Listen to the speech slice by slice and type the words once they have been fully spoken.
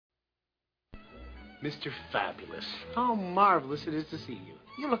Mr. Fabulous. How marvelous it is to see you.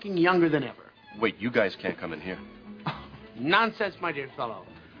 You're looking younger than ever. Wait, you guys can't come in here. Oh, nonsense, my dear fellow.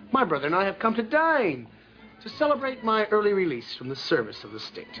 My brother and I have come to dine to celebrate my early release from the service of the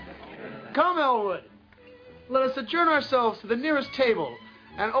state. Come, Elwood. Let us adjourn ourselves to the nearest table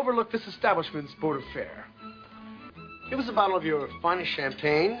and overlook this establishment's board of fare. Give us a bottle of your finest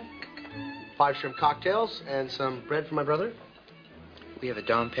champagne, 5 shrimp cocktails, and some bread for my brother. We have a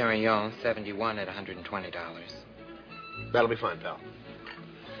Dom Perignon, 71 at $120. That'll be fine, pal.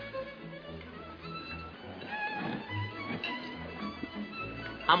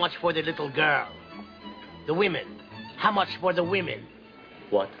 How much for the little girl? The women. How much for the women?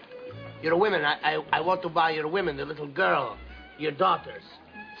 What? Your women. I want to buy your women, the little girl, your daughters.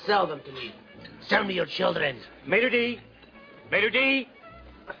 Sell them to me. Sell me your children. Maitre d'. Maitre d'.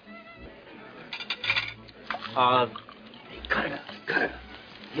 Cut it out. Cut it out.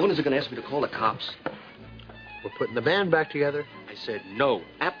 The owners are going to ask me to call the cops. We're putting the band back together. I said no.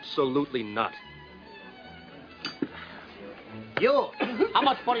 Absolutely not. You. How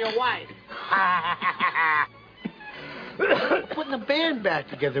much for your wife? Putting the band back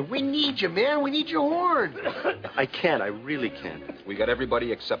together. We need you, man. We need your horn. I can't. I really can't. We got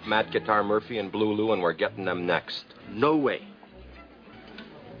everybody except Matt, Guitar Murphy, and Blue Lou, and we're getting them next. No way.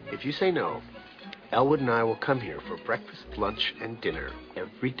 If you say no, Elwood and I will come here for breakfast, lunch, and dinner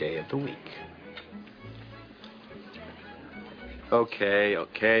every day of the week. Okay,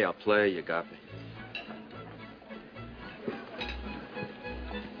 I'll play. You got me.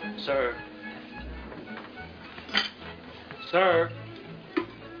 Sir. Sir.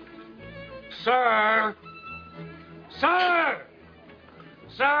 Sir. Sir.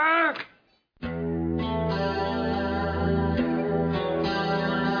 Sir.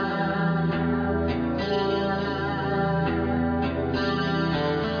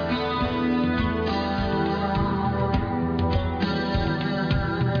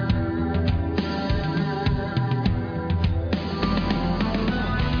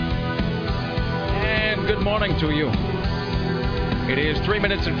 Good morning to you. It is 3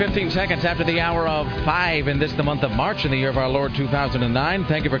 minutes and 15 seconds after the hour of 5 in this, the month of March in the year of our Lord 2009.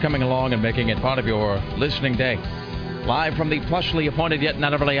 Thank you for coming along and making it part of your listening day. Live from the plushly appointed yet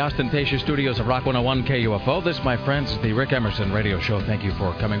not overly ostentatious studios of Rock 101 KUFO. This, my friends, is the Rick Emerson radio show. Thank you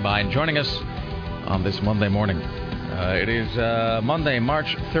for coming by and joining us on this Monday morning. It is Monday,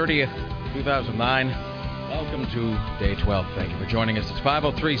 March 30th, 2009. Welcome to day 12. Thank you for joining us. It's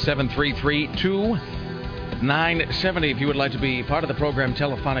 503-733-2970 if you would like to be part of the program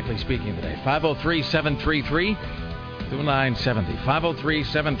telephonically speaking today. 503-733-2970.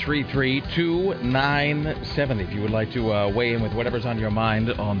 503-733-2970 if you would like to weigh in with whatever's on your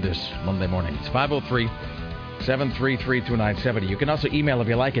mind on this Monday morning. It's 503-733-2970. You can also email if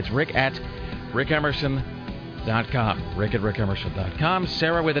you like. It's rick@rickemerson.com. Rick@rickemerson.com.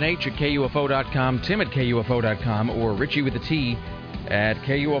 Sarah with an H at KUFO.com. Tim at KUFO.com. Or Richie with a T at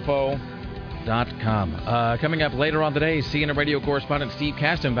KUFO.com. Coming up later on today, CNN radio correspondent Steve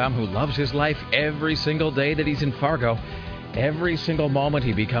Kastenbaum, who loves his life every single day that he's in Fargo. Every single moment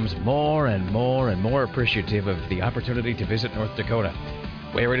he becomes more and more and more appreciative of the opportunity to visit North Dakota,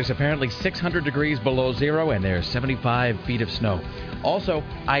 where it is apparently 600 degrees below zero and there's 75 feet of snow. Also,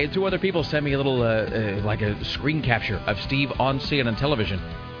 I had 2 other people send me a little, like a screen capture of Steve on CNN television,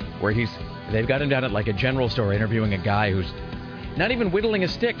 where they've got him down at like a general store interviewing a guy who's not even whittling a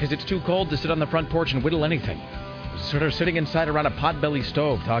stick because it's too cold to sit on the front porch and whittle anything. Sort of sitting inside around a potbelly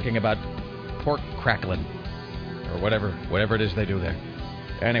stove talking about pork crackling or whatever it is they do there.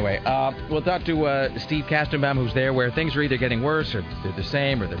 Anyway, we'll talk to Steve Kastenbaum, who's there, where things are either getting worse or they're the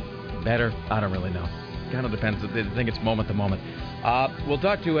same or they're better. I don't really know. Kind of depends. I think it's moment to moment. We'll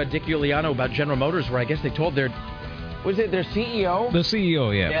talk to Dick Uliano about General Motors, where I guess they told their CEO? The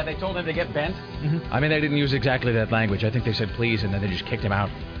CEO, yeah. Yeah, they told him to get bent. Mm-hmm. I mean, they didn't use exactly that language. I think they said please, and then they just kicked him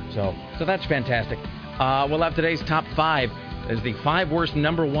out. So that's fantastic. We'll have today's top 5 as the 5 worst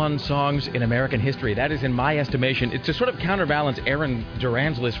 #1 songs in American history. That is, in my estimation, it's to sort of counterbalance Aaron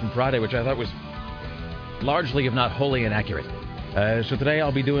Duran's list from Friday, which I thought was largely, if not wholly, inaccurate. So today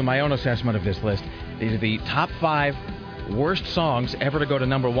I'll be doing my own assessment of this list. These are the top 5 worst songs ever to go to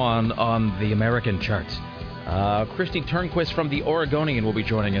 #1 on the American charts. Christy Turnquist from The Oregonian will be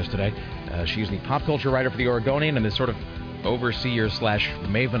joining us today. She's the pop culture writer for The Oregonian and the sort of overseer /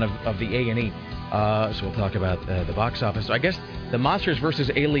 maven of the A&E. So we'll talk about the box office. So I guess the Monsters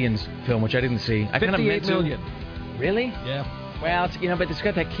vs. Aliens film, which I didn't see. I kind of meant to. 58 million. Really? Yeah. Well, but it's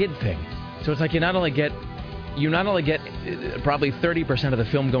got that kid thing. So it's like you not only get probably 30% of the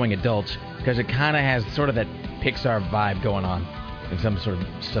film going adults, because it kind of has sort of that Pixar vibe going on in some sort of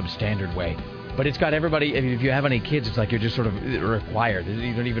substandard way. But it's got everybody. If you have any kids, it's like you're just sort of required.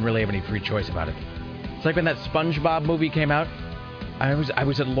 You don't even really have any free choice about it. It's like when that SpongeBob movie came out. I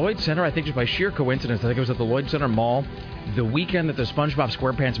was at Lloyd Center, I think just by sheer coincidence. I think it was at the Lloyd Center Mall the weekend that the SpongeBob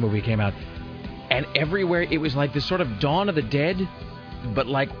SquarePants movie came out. And everywhere it was like this sort of Dawn of the Dead, but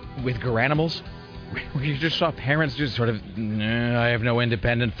like with garanimals. Where you just saw parents just sort of, I have no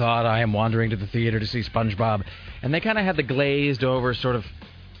independent thought. I am wandering to the theater to see SpongeBob. And they kind of had the glazed over sort of,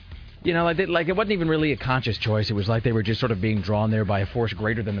 you know, like it wasn't even really a conscious choice. It was like they were just sort of being drawn there by a force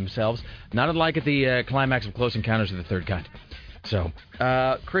greater than themselves. Not unlike at the climax of Close Encounters of the Third Kind. So,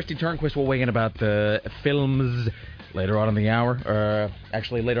 Christy Turnquist will weigh in about the films later on in the hour.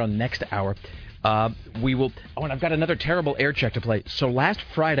 Actually, later on next hour. We will... Oh, and I've got another terrible air check to play. So last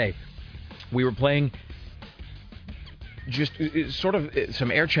Friday, we were playing just sort of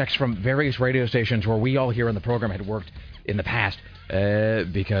some air checks from various radio stations where we all here on the program had worked in the past.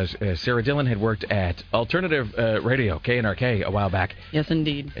 Because Sarah Dillon had worked at Alternative Radio, KNRK, a while back. Yes,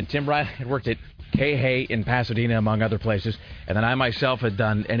 indeed. And Tim Riley had worked at K-Hay in Pasadena, among other places. And then I myself had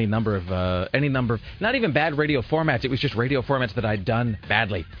done any number of, not even bad radio formats. It was just radio formats that I'd done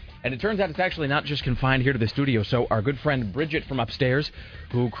badly. And it turns out it's actually not just confined here to the studio. So our good friend Bridget from upstairs,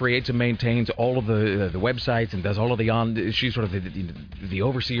 who creates and maintains all of the websites and does all of she's sort of the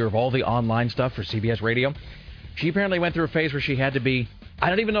overseer of all the online stuff for CBS Radio. She apparently went through a phase where she had to be, I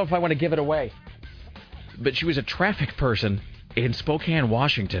don't even know if I want to give it away, but she was a traffic person in Spokane,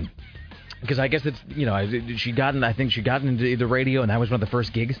 Washington. Because I guess it's, you know, I think she got into the radio, and that was one of the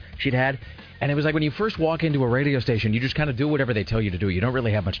first gigs she'd had. And it was like when you first walk into a radio station, you just kind of do whatever they tell you to do. You don't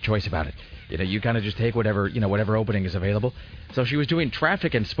really have much choice about it. You know, you kind of just take whatever opening is available. So she was doing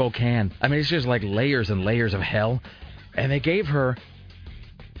traffic in Spokane. I mean, it's just like layers and layers of hell. And they gave her...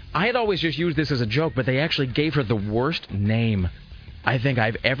 I had always just used this as a joke, but they actually gave her the worst name I think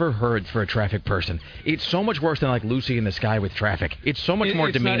I've ever heard for a traffic person. It's so much worse than like Lucy in the Sky with traffic. It's so much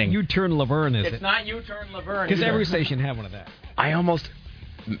more demeaning. It's not U-Turn Laverne, is it? It's not U-Turn Laverne. Because every station had one of that.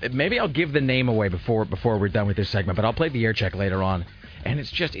 Maybe I'll give the name away before we're done with this segment, but I'll play the air check later on. And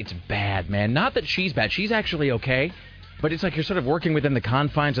it's bad, man. Not that she's bad. She's actually okay. But it's like you're sort of working within the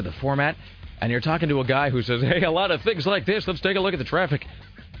confines of the format, and you're talking to a guy who says, hey, a lot of things like this. Let's take a look at the traffic.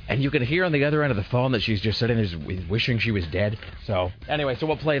 And you can hear on the other end of the phone that she's just sitting there wishing she was dead. So, anyway,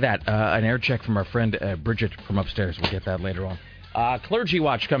 we'll play that. An air check from our friend Bridget from upstairs. We'll get that later on. Clergy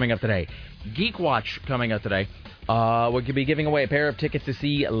Watch coming up today. Geek Watch coming up today. We'll be giving away a pair of tickets to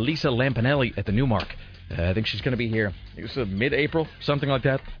see Lisa Lampanelli at the Newmark. I think she's going to be here. It's mid-April, something like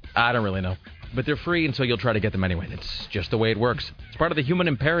that. I don't really know. But they're free, and so you'll try to get them anyway. That's just the way it works. It's part of the human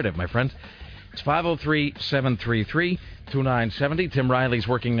imperative, my friends. It's 503-733-2970. Tim Riley's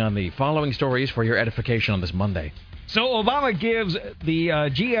working on the following stories for your edification on this Monday. So Obama gives the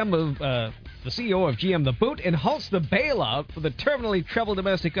the CEO of GM the boot and halts the bailout for the terminally troubled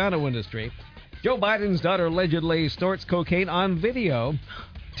domestic auto industry. Joe Biden's daughter allegedly snorts cocaine on video.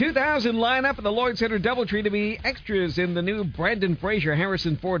 2,000 line up at the Lloyd Center Doubletree to be extras in the new Brandon Fraser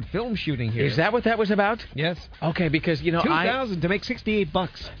Harrison Ford film shooting here. Is that what that was about? Yes. Okay, because, you know, 2,000 to make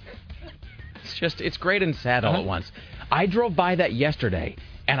 $68. It's great and sad all at once. I drove by that yesterday,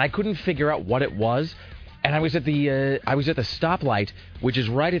 and I couldn't figure out what it was. And I was at the stoplight, which is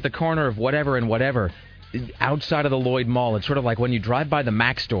right at the corner of whatever and whatever, outside of the Lloyd Mall. It's sort of like when you drive by the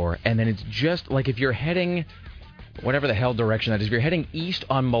Mac store, and then it's just like if you're heading, whatever the hell direction that is, if you're heading east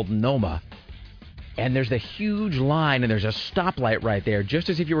on Multnomah, and there's the huge line, and there's a stoplight right there, just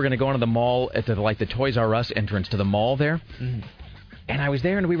as if you were going to go into the mall at the Toys R Us entrance to the mall there. Mm-hmm. And I was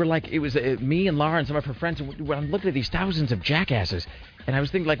there, and we were like, it was me and Laura and some of her friends, and I'm looking at these thousands of jackasses, and I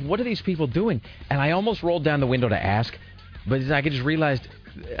was thinking, like, what are these people doing? And I almost rolled down the window to ask, but I just realized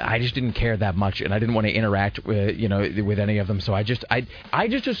I just didn't care that much, and I didn't want to interact with any of them, so I just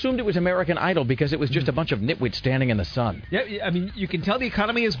assumed it was American Idol because it was just a bunch of nitwits standing in the sun. Yeah, I mean, you can tell the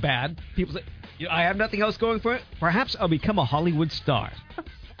economy is bad. People say, I have nothing else going for it. Perhaps I'll become a Hollywood star.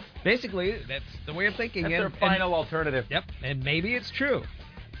 Basically, that's the way of thinking. That's their final alternative. Yep, and maybe it's true.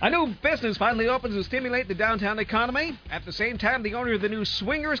 A new business finally opens to stimulate the downtown economy. At the same time, the owner of the new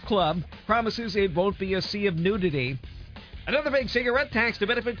Swingers Club promises it won't be a sea of nudity. Another big cigarette tax to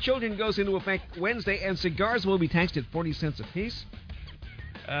benefit children goes into effect Wednesday, and cigars will be taxed at 40 cents a piece.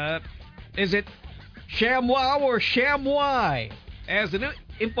 Is it chamois or chamois? As the new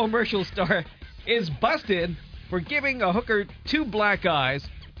infomercial star is busted for giving a hooker 2 black eyes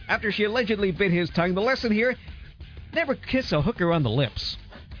after she allegedly bit his tongue. The lesson here, never kiss a hooker on the lips.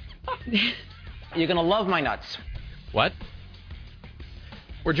 You're going to love my nuts. What?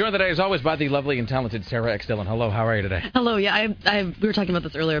 We're joined today, as always, by the lovely and talented Sarah X. Dillon. Hello, how are you today? Hello, yeah, we were talking about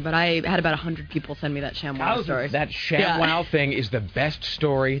this earlier, but I had about 100 people send me that ShamWow story. That ShamWow thing is the best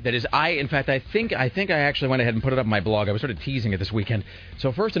story. That is, in fact, I think I actually went ahead and put it up on my blog. I was sort of teasing it this weekend.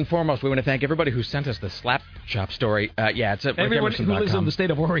 So first and foremost, we want to thank everybody who sent us the slap chop story. It's at everyone who lives in the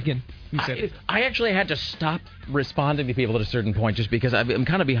state of Oregon. I actually had to stop responding to people at a certain point just because I'm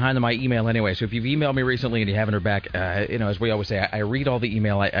kind of behind on my email anyway. So if you've emailed me recently and you haven't heard back, as we always say, I read all the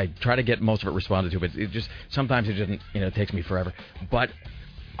email. I try to get most of it responded to, but sometimes it just it takes me forever. But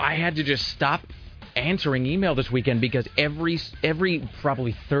I had to just stop answering email this weekend because every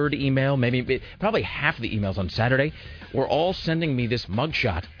probably third email, probably half the emails on Saturday, were all sending me this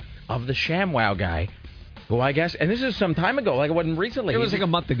mugshot of the ShamWow guy. Who I guess, and this is some time ago, like it wasn't recently. It was like a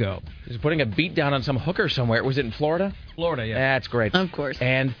month ago. He's putting a beat down on some hooker somewhere. Was it in Florida? Florida, yeah. That's great. Of course.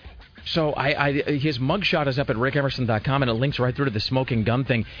 And so his mugshot is up at rickemerson.com, and it links right through to the smoking gun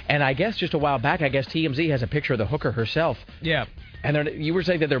thing. And I guess just a while back, TMZ has a picture of the hooker herself. Yeah. And you were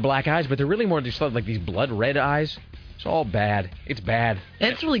saying that they're black eyes, but they're really more just like these blood red eyes. It's all bad. It's bad.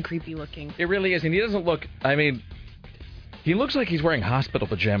 It's really creepy looking. It really is. And he doesn't look, he looks like he's wearing hospital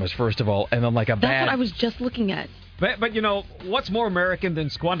pajamas, first of all, and then like a bad... That's what I was just looking at. But what's more American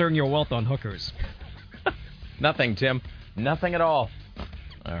than squandering your wealth on hookers? Nothing, Tim. Nothing at all.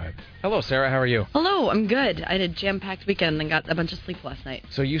 All right. Hello, Sarah. How are you? Hello. I'm good. I had a jam-packed weekend and got a bunch of sleep last night.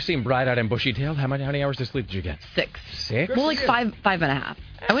 So you seem bright-eyed and bushy-tailed. How many hours of sleep did you get? 6. 6? Well, like five and a half.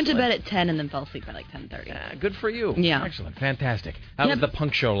 I went to bed at 10 and then fell asleep at like 10:30. Good for you. Yeah. Excellent. Fantastic. How was the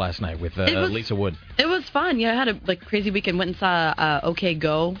punk show last night with Lisa Wood? It was fun. Yeah, I had a crazy weekend. Went and saw OK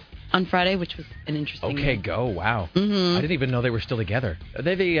Go on Friday, which was an interesting... OK Go, wow. Mm-hmm. I didn't even know they were still together.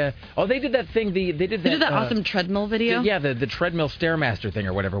 They did that thing. They did that awesome treadmill video. The treadmill Stairmaster thing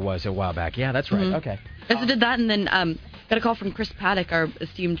or whatever it was a while back. Yeah, that's right. Mm-hmm. Okay. I also did that, and then got a call from Chris Paddock, our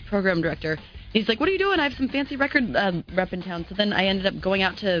esteemed program director. He's like, "What are you doing? I have some fancy record rep in town." So then I ended up going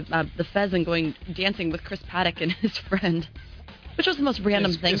out to the Fez and going dancing with Chris Paddock and his friend, which was the most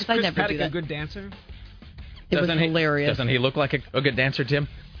random thing because I never Paddock do that. A good dancer? It was hilarious. Doesn't he look like a good dancer, Tim?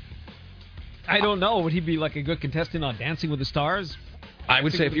 I don't know. Would he be like a good contestant on Dancing with the Stars? I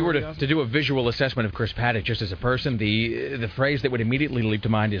would say if you were to do a visual assessment of Chris Paddock just as a person, the phrase that would immediately leap to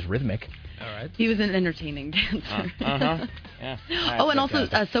mind is rhythmic. All right. He was an entertaining dancer. Yeah. And also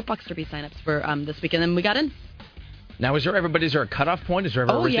Soapbox Derby signups for this weekend, and we got in. Now, is there a cutoff point? Is there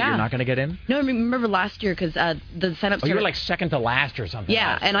ever a risk that you're not going to get in? No, I remember last year because the signups. You were like second to last or something.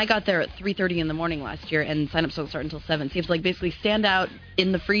 Yeah, and I got there at 3:30 in the morning last year, and signups don't start until 7. So you have to basically stand out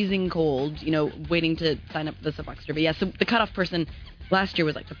in the freezing cold, waiting to sign up for the Soapbox Derby. Yeah, so the cutoff person last year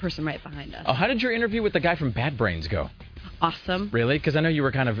was the person right behind us. Oh, how did your interview with the guy from Bad Brains go? Awesome. Really? Because I know you were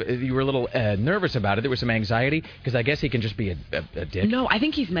a little nervous about it. There was some anxiety because I guess he can just be a dick. No, I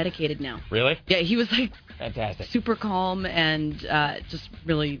think he's medicated now. Really? Yeah, he was fantastic, super calm and just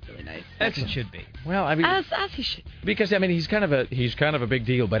really, really nice. As it should be. Well, as he should. Because he's kind of a big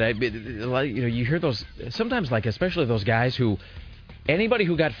deal. But you hear those sometimes, especially those guys who. Anybody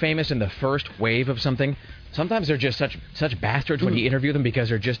who got famous in the first wave of something, sometimes they're just such bastards when you interview them because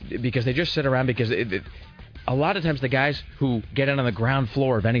they just sit around because a lot of times the guys who get in on the ground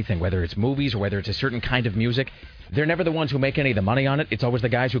floor of anything, whether it's movies or whether it's a certain kind of music, they're never the ones who make any of the money on it. It's always the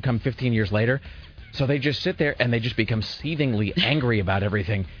guys who come 15 years later. So they just sit there and they just become seethingly angry about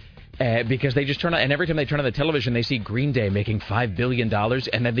everything. Because they just turn on, and every time they turn on the television, they see Green Day making $5 billion,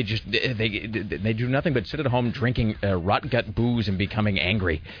 and then they do nothing but sit at home drinking rot gut booze and becoming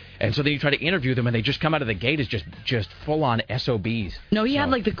angry. And so then you try to interview them, and they just come out of the gate as just full on SOBs. No, he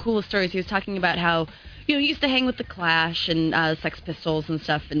had the coolest stories. He was talking about how he used to hang with the Clash and Sex Pistols and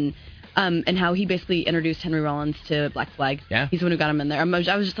stuff, and how he basically introduced Henry Rollins to Black Flag. Yeah, he's the one who got him in there. I was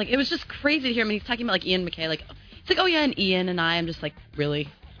just it was just crazy to hear him. And he's talking about Ian MacKay, he's oh yeah, and Ian and I'm just really.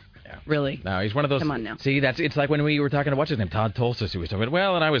 Really? No, he's one of those. Come on now. See, it's like when we were talking to what's his name, Todd Tolstos, who was talking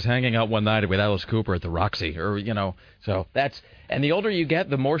about, and I was hanging out one night with Alice Cooper at the Roxy, or so that's. And the older you get,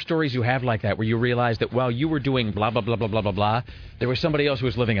 the more stories you have like that, where you realize that while you were doing blah blah blah blah blah blah blah, there was somebody else who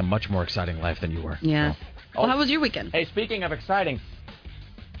was living a much more exciting life than you were. Yeah. So. Well, how was your weekend? Hey, speaking of exciting,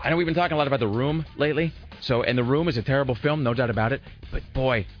 I know we've been talking a lot about The Room lately. So, and The Room is a terrible film, no doubt about it. But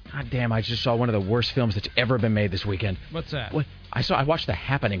boy, goddamn, I just saw one of the worst films that's ever been made this weekend. What's that? I watched The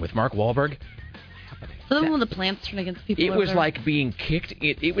Happening with Mark Wahlberg. So one of the plants turn against people. It was like being kicked.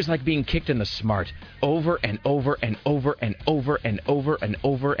 It was like being kicked in the smart over and over and over and over and over and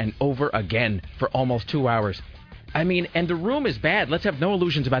over and over again for almost 2 hours. And The Room is bad. Let's have no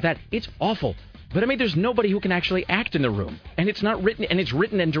illusions about that. It's awful. But there's nobody who can actually act in The Room, and it's not written, and it's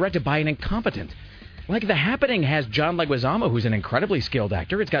written and directed by an incompetent. Like, The Happening has John Leguizamo, who's an incredibly skilled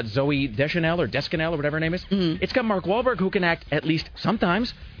actor. It's got Zoe Deschanel or whatever her name is. Mm-hmm. It's got Mark Wahlberg, who can act at least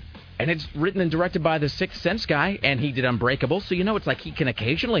sometimes. And it's written and directed by the Sixth Sense guy, and he did Unbreakable, so it's like he can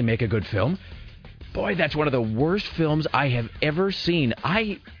occasionally make a good film. Boy, that's one of the worst films I have ever seen.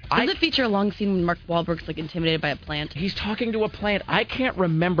 Does it feature a long scene when Mark Wahlberg's like intimidated by a plant? He's talking to a plant. I can't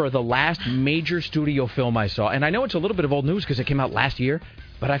remember the last major studio film I saw, and I know it's a little bit of old news because it came out last year,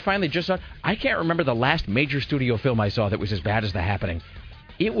 but I finally just saw it. I can't remember the last major studio film I saw that was as bad as The Happening.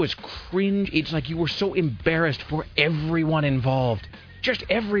 It was cringe. It's like you were so embarrassed for everyone involved. Just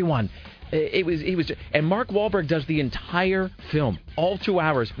everyone. It was, and Mark Wahlberg does the entire film, all 2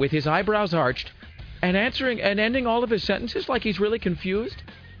 hours, with his eyebrows arched, and ending all of his sentences like he's really confused.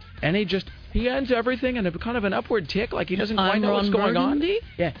 And he ends everything in a kind of an upward tick, like he doesn't quite know what's going on.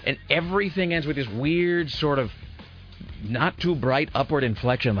 Yeah, and everything ends with this weird sort of not too bright upward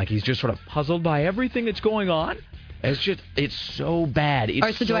inflection, like he's just sort of puzzled by everything that's going on. It's so bad. All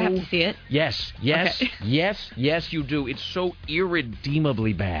right, so do I have to see it? Yes, okay. yes, you do. It's so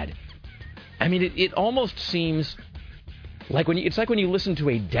irredeemably bad. I mean, it almost seems like when you listen to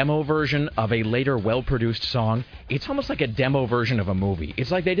a demo version of a later well-produced song, it's almost like a demo version of a movie. It's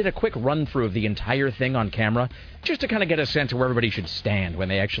like they did a quick run-through of the entire thing on camera just to kind of get a sense of where everybody should stand when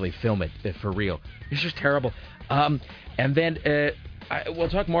they actually film it for real. It's just terrible. And then we'll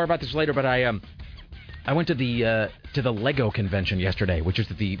talk more about this later, but I went to the Lego convention yesterday, which is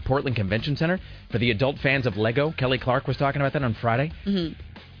at the Portland Convention Center for the adult fans of Lego. Kelly Clark was talking about that on Friday. Mm-hmm.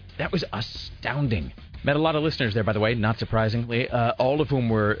 That was astounding. Met a lot of listeners there, by the way, not surprisingly, all of whom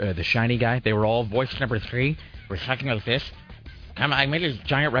were the shiny guy. They were all voice number 3. We're talking like this. I made a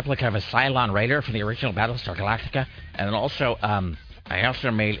giant replica of a Cylon Raider from the original Battlestar Galactica, and then also I also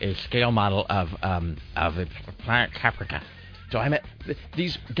made a scale model of the planet Caprica. So I met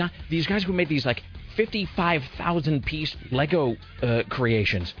these guys who made these like 55,000-piece Lego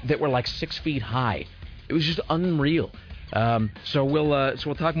creations that were like 6 feet high. It was just unreal. So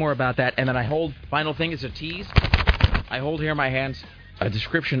we'll talk more about that. And then final thing is a tease. I hold here in my hands a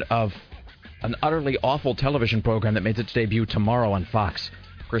description of an utterly awful television program that makes its debut tomorrow on Fox.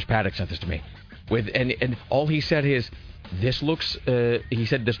 Chris Paddock sent this to me. And all he said is, this looks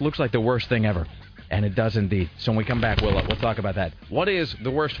like the worst thing ever. And it does indeed. So when we come back, we'll talk about that. What is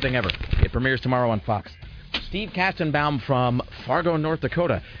the worst thing ever? It premieres tomorrow on Fox. Steve Kastenbaum from Fargo, North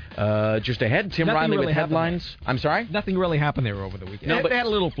Dakota. Just ahead, Tim Riley with headlines. I'm sorry? Nothing really happened there over the weekend. No, they had a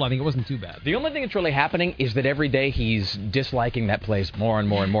little flooding. It wasn't too bad. The only thing that's really happening is that every day he's disliking that place more and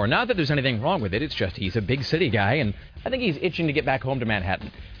more and more. Not that there's anything wrong with it. It's just he's a big city guy, and I think he's itching to get back home to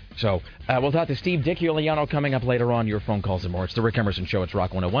Manhattan. So we'll talk to Steve Giuliano coming up later on. Your phone calls and more. It's the Rick Emerson Show. It's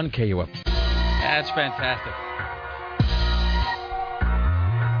Rock 101 KUF. That's fantastic.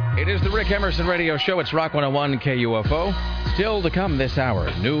 It is the Rick Emerson Radio Show. It's Rock 101 KUFO. Still to come this hour,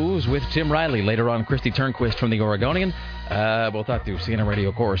 news with Tim Riley. Later on, Christy Turnquist from the Oregonian. We'll talk to CNN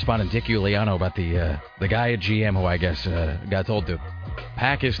radio correspondent Dick Giuliano about the guy at GM who I guess got told to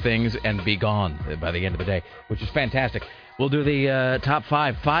pack his things and be gone by the end of the day, which is fantastic. We'll do the top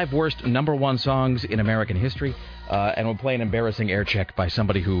five worst number one songs in American history, and we'll play an embarrassing air check by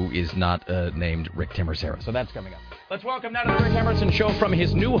somebody who is not named Rick Timmersera. So that's coming up. Let's welcome now to the Rick Emerson Show from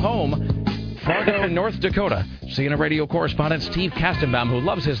his new home, Fargo, North Dakota, CNN radio correspondent Steve Kastenbaum, who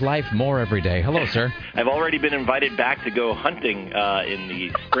loves his life more every day. Hello, sir. I've already been invited back to go hunting in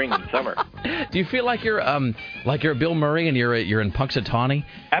the spring and summer. Do you feel like you're Bill Murray and you're in Punxsutawney?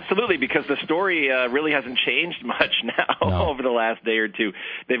 Absolutely, because the story really hasn't changed much now over the last day or two.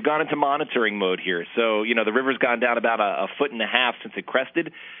 They've gone into monitoring mode here. So, the river's gone down about a foot and a half since it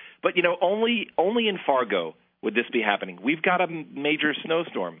crested. But, only in Fargo would this be happening. We've got a major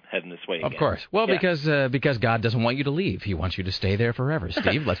snowstorm heading this way again. Of course. Well, yeah. because God doesn't want you to leave. He wants you to stay there forever,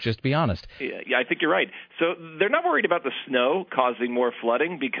 Steve. Let's just be honest. Yeah, I think you're right. So they're not worried about the snow causing more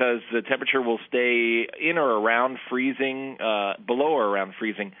flooding because the temperature will stay in or around freezing, below or around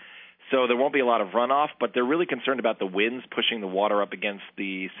freezing. So there won't be a lot of runoff, but they're really concerned about the winds pushing the water up against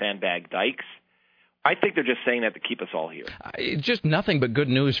the sandbag dikes. I think they're just saying that to keep us all here. Just nothing but good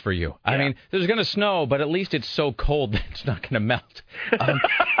news for you. Yeah. I mean, there's going to snow, but at least it's so cold that it's not going to melt.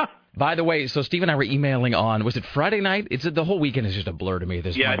 By the way, so Steve and I were emailing on, was it Friday night? The whole weekend is just a blur to me at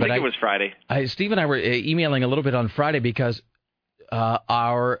this point. Yeah, I think it was Friday. Steve and I were emailing a little bit on Friday because a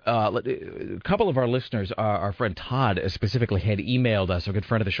couple of our listeners, our friend Todd specifically, had emailed us, a good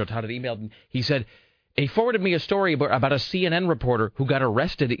friend of the show. Todd had emailed, and he said, he forwarded me a story about a CNN reporter who got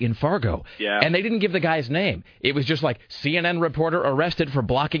arrested in Fargo. Yeah. And they didn't give the guy's name. It was just like, CNN reporter arrested for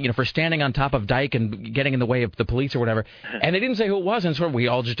blocking, for standing on top of dike and getting in the way of the police or whatever. And they didn't say who it was, and so we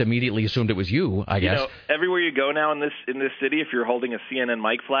all just immediately assumed it was you, I guess. Everywhere you go now in this city, if you're holding a CNN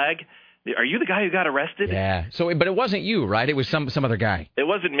mic flag, are you the guy who got arrested? Yeah. So, but it wasn't you, right? It was some other guy. It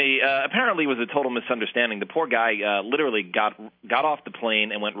wasn't me. Apparently, it was a total misunderstanding. The poor guy literally got off the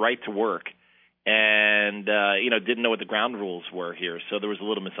plane and went right to work, and didn't know what the ground rules were here. So there was a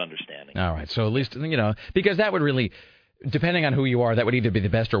little misunderstanding. All right. So at least because that would really, depending on who you are, that would either be the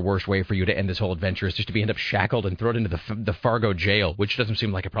best or worst way for you to end this whole adventure, is just to end up shackled and thrown into the Fargo jail, which doesn't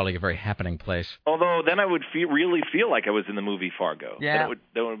seem like probably a very happening place. Although then I would really feel like I was in the movie Fargo. Yeah,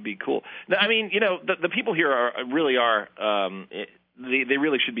 that would be cool. I mean, the people here really are. They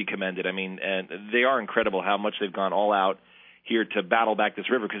really should be commended. I mean, and they are incredible how much they've gone all out here to battle back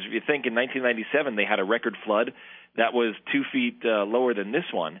this river. Because if you think in 1997 they had a record flood that was 2 feet lower than this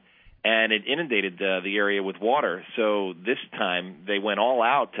one. And it inundated the area with water. So this time they went all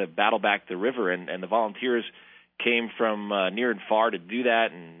out to battle back the river, and the volunteers came from near and far to do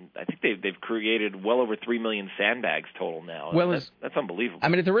that. And I think they've created well over 3 million sandbags total now. Well, that's unbelievable. I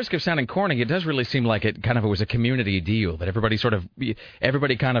mean, at the risk of sounding corny, it does really seem like it was a community deal, that everybody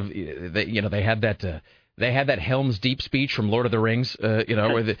had that. They had that Helm's Deep speech from Lord of the Rings,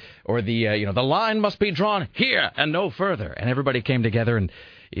 or the line must be drawn here and no further, and everybody came together and.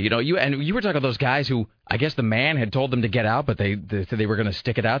 You were talking about those guys who, I guess the man had told them to get out, but they said they were going to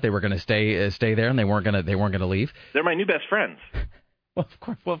stick it out. They were going to stay there, and they weren't going to leave. They're my new best friends. Well,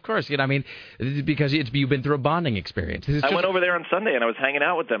 of course. Because you've been through a bonding experience. I went over there on Sunday, and I was hanging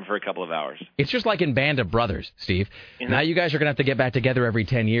out with them for a couple of hours. It's just like in Band of Brothers, Steve. Mm-hmm. Now you guys are going to have to get back together every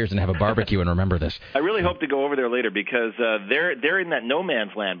 10 years and have a barbecue and remember this. I really hope to go over there later because they're in that no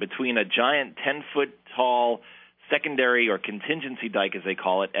man's land between a giant 10-foot tall secondary or contingency dike, as they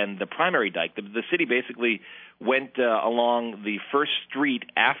call it, and the primary dike. The city basically went along the first street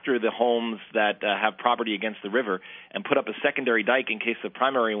after the homes that have property against the river and put up a secondary dike in case the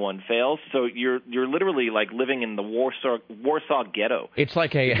primary one fails. So you're literally like living in the Warsaw ghetto. It's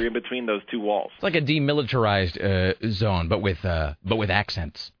like you're in between those two walls. It's like a demilitarized zone, but with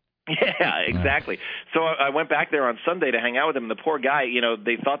accents. Yeah, exactly. So I went back there on Sunday to hang out with him. And the poor guy,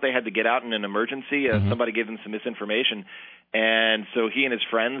 they thought they had to get out in an emergency. Somebody gave them some misinformation. And so he and his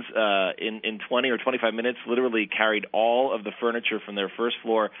friends, in 20 or 25 minutes, literally carried all of the furniture from their first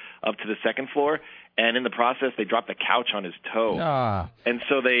floor up to the second floor. And in the process, they dropped the couch on his toe. And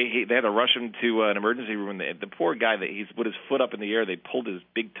so they had to rush him to an emergency room. And the poor guy, he's with his foot up in the air, they pulled his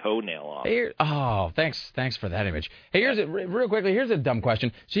big toenail off. Thanks for that image. Hey, real quickly, here's a dumb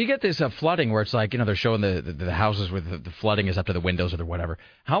question. So you get this flooding where it's like, they're showing the houses where the flooding is up to the windows or whatever.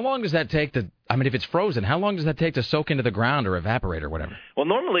 How long does that take if it's frozen, how long does that take to soak into the ground or evaporate or whatever? Well,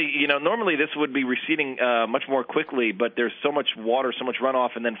 normally this would be receding much more quickly, but there's so much water, so much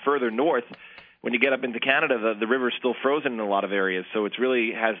runoff, and then further north, when you get up into Canada, the river's still frozen in a lot of areas, so it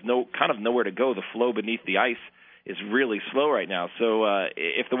really has nowhere to go. The flow beneath the ice is really slow right now. So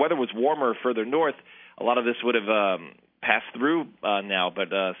if the weather was warmer further north, a lot of this would have passed through now. But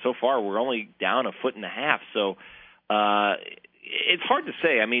so far, we're only down 1.5 feet. So it's hard to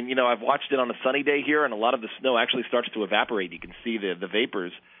say. I mean, I've watched it on a sunny day here, and a lot of the snow actually starts to evaporate. You can see the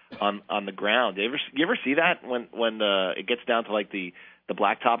vapors on the ground. You ever see that when it gets down to like the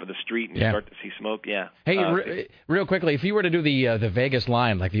blacktop of the street and you start to see smoke? Yeah. Hey, real quickly, if you were to do the Vegas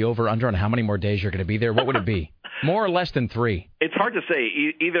line, like the over-under on how many more days you're going to be there, what would it be? More or less than 3? It's hard to say.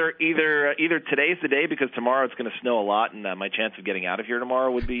 Either today's the day because tomorrow it's going to snow a lot and my chance of getting out of here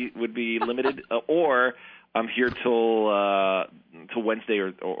tomorrow would be limited, or I'm here till Wednesday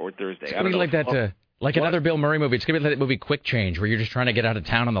or Thursday. It's going to be like that, like another Bill Murray movie. It's going to be like that movie Quick Change, where you're just trying to get out of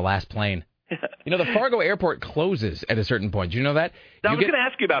town on the last plane. The Fargo airport closes at a certain point. Do you know that? I was going to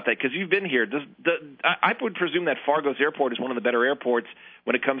ask you about that because you've been here. I would presume that Fargo's airport is one of the better airports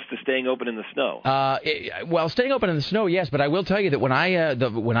when it comes to staying open in the snow. Well, staying open in the snow, yes, but I will tell you that when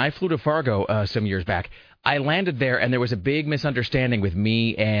I flew to Fargo some years back, I landed there and there was a big misunderstanding with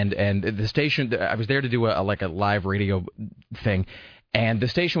me and the station. I was there to do a live radio thing. And the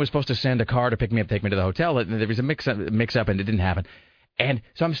station was supposed to send a car to pick me up, take me to the hotel. And there was a mix up, and it didn't happen. And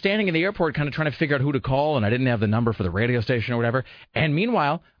so I'm standing in the airport kind of trying to figure out who to call, and I didn't have the number for the radio station or whatever. And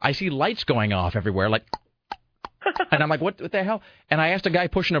meanwhile, I see lights going off everywhere, like, and I'm like, what the hell? And I asked a guy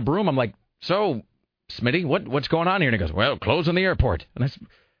pushing a broom, I'm like, so, Smitty, what's going on here? And he goes, well, closing the airport. And I said,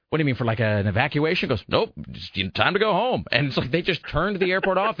 what do you mean, for like an evacuation? He goes, nope, just time to go home. And it's like they just turned the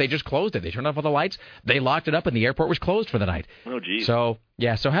airport off. They just closed it. They turned off all the lights. They locked it up, and the airport was closed for the night. Oh, geez. So,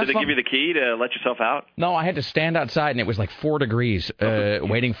 Yeah, so have Did they fun. give you the key to let yourself out? No, I had to stand outside, and it was like 4 degrees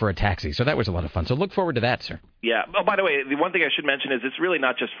waiting for a taxi. So that was a lot of fun. So look forward to that, sir. Yeah. Oh, by the way, the one thing I should mention is it's really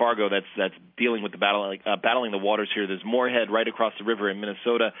not just Fargo that's dealing with the battling the waters here. There's Moorhead right across the river in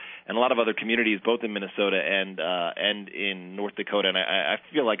Minnesota, and a lot of other communities, both in Minnesota and in North Dakota. And I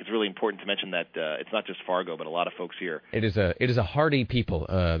feel like it's really important to mention that it's not just Fargo, but a lot of folks here. It is a hardy people.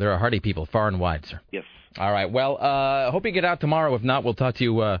 There are hardy people far and wide, sir. Yes. All right. Well, hope you get out tomorrow. If not, we'll talk to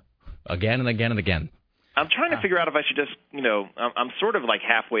you again and again and again. I'm trying to figure out if I should just, I'm sort of like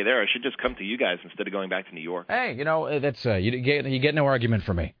halfway there. I should just come to you guys instead of going back to New York. Hey, that's you get no argument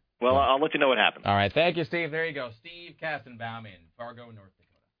from me. Well, I'll let you know what happens. All right. Thank you, Steve. There you go. Steve Kastenbaum in Fargo, North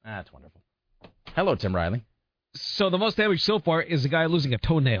Dakota. That's wonderful. Hello, Tim Riley. So the most damage so far is a guy losing a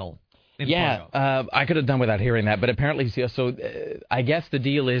toenail. Yeah, I could have done without hearing that, but apparently, I guess the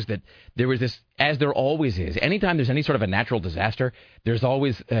deal is that there was this, as there always is, anytime there's any sort of a natural disaster, there's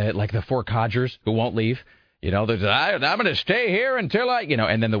always, like the 4 codgers who won't leave. There's, I'm going to stay here until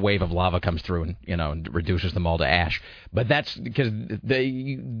and then the wave of lava comes through and reduces them all to ash. But that's because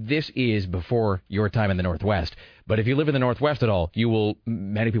this is before your time in the Northwest. But if you live in the Northwest at all,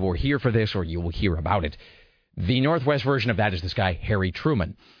 many people will hear for this or you will hear about it. The Northwest version of that is this guy, Harry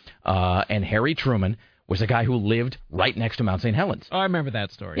Truman. And Harry Truman was a guy who lived right next to Mount St. Helens. Oh, I remember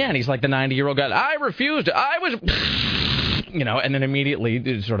that story. Yeah, and he's like the 90-year-old guy. I refused. I was... and then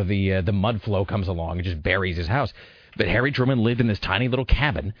immediately sort of the mud flow comes along and just buries his house. But Harry Truman lived in this tiny little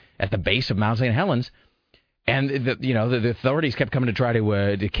cabin at the base of Mount St. Helens. And, the authorities kept coming to try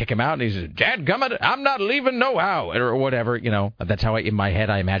to kick him out. And he said, "Dadgummit, I'm not leaving nohow," or whatever. That's how in my head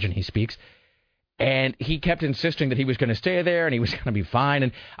I imagine he speaks. And he kept insisting that he was going to stay there and he was going to be fine.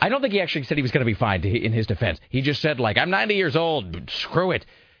 And I don't think he actually said he was going to be fine in his defense. He just said, I'm 90 years old, screw it.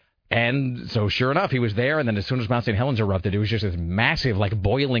 And so sure enough, he was there. And then as soon as Mount St. Helens erupted, it was just this massive,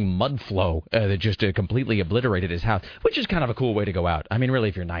 boiling mud flow that just completely obliterated his house, which is kind of a cool way to go out. I mean, really,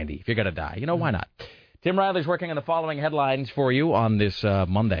 if you're 90, if you're going to die, why not? Tim Riley's working on the following headlines for you on this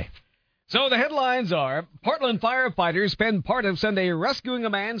Monday. So the headlines are, Portland firefighters spend part of Sunday rescuing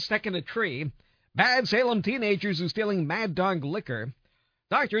a man stuck in a tree. Bad Salem teenagers who stealing Mad Dog liquor.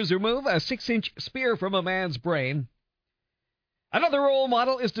 Doctors remove a 6-inch spear from a man's brain. Another role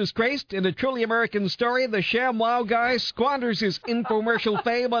model is disgraced in a truly American story. The ShamWow guy squanders his infomercial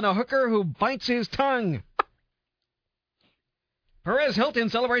fame on a hooker who bites his tongue. Perez Hilton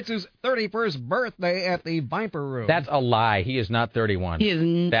celebrates his 31st birthday at the Viper Room. That's a lie. He is not 31. He is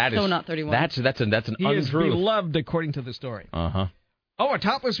not 31. That's an untruth. He is beloved, according to the story. Uh-huh. Oh, a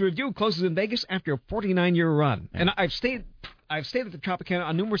topless review closes in Vegas after a 49-year run. Yeah. And I've stayed at the Tropicana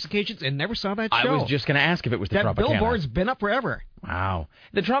on numerous occasions and never saw that show. I was just going to ask if it was the Tropicana. That billboard's been up forever. Wow.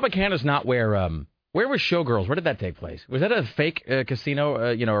 The Tropicana's not where was Showgirls? Where did that take place? Was that a fake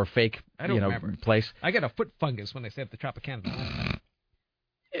casino, or fake, remember. Place? I got a foot fungus when I said the Tropicana.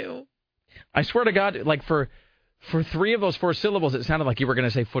 Ew. I swear to God, for 3 of those 4 syllables, it sounded like you were going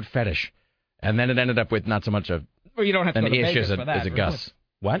to say foot fetish. And then it ended up with not so much of... Well, you don't have to go to Vegas for that. As a Gus.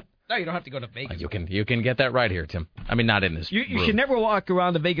 What? No, you don't have to go to Vegas. You can get that right here, Tim. I mean, not in this You room. should never walk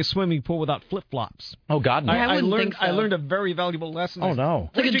around the Vegas swimming pool without flip-flops. Oh, God, no. I think so. learned a very valuable lesson. Oh, no.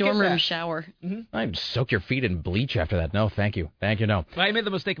 It's like a dorm room shower. Mm-hmm. I'd soak your feet in bleach after that. No, thank you. Thank you, no. I made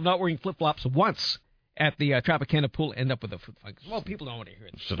the mistake of not wearing flip-flops once at the Tropicana pool, end up with a foot fungus. Well, people don't want to hear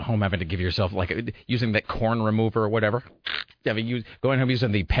it. Just at home having to give yourself, using that corn remover or whatever. Going home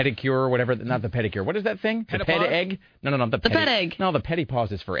using the pedicure or whatever. Not the pedicure. What is that thing? The pet egg? No. The pet egg. No, the petty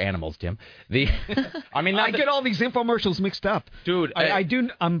paws is for animals, Tim. I get all these infomercials mixed up. Dude.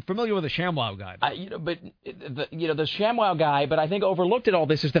 I'm familiar with the ShamWow guy. But the ShamWow guy, but I think overlooked at all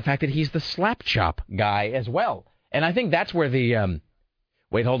this is the fact that he's the slap chop guy as well. And I think that's where the,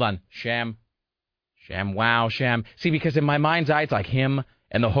 wait, hold on. ShamWow. See, because in my mind's eye, it's like him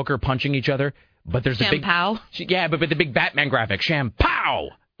and the hooker punching each other. But there's a big... Pow? Yeah, but the big Batman graphic. Sham Pow!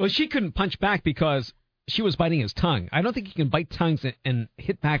 Well, she couldn't punch back because she was biting his tongue. I don't think you can bite tongues and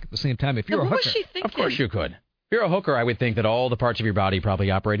hit back at the same time if you're a hooker. What was she thinking? Of course you could. If you're a hooker, I would think that all the parts of your body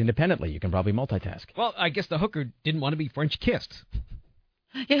probably operate independently. You can probably multitask. Well, I guess the hooker didn't want to be French kissed.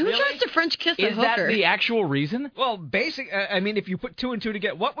 Yeah, who tries to French kiss a hooker? Is that the actual reason? Well, if you put 2 and 2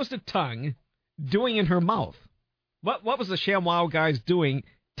 together, what was the tongue doing in her mouth? What was the ShamWow guy's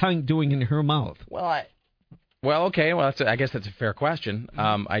tongue doing in her mouth? Okay. Well, I guess that's a fair question.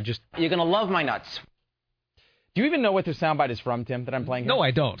 You're gonna love my nuts. Do you even know what the soundbite is from, Tim, that I'm playing here? No,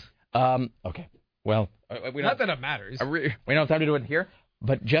 I don't. Okay. Well, not that it matters. We don't have time to do it here,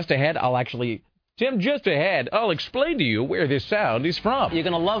 but just ahead, I'll explain to you where this sound is from. You're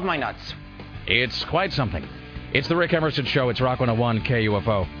gonna love my nuts. It's quite something. It's the Rick Emerson Show. It's Rock 101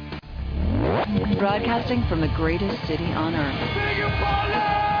 KUFO. Broadcasting from the greatest city on earth.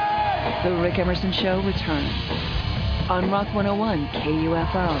 The Rick Emerson Show returns on Rock 101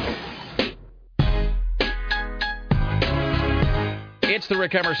 KUFO. It's the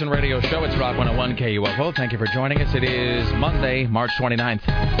Rick Emerson Radio Show. It's Rock 101 KUFO. Thank you for joining us. It is Monday, March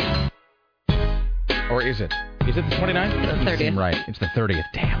 29th. Or is it? Is it the 29th? It's the 30th. Seem right. It's the 30th.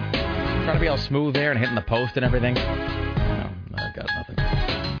 Damn. Trying to be all smooth there and hitting the post and everything. No, I got nothing.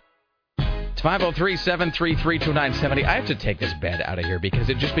 It's 503-733-2970. I have to take this bed out of here because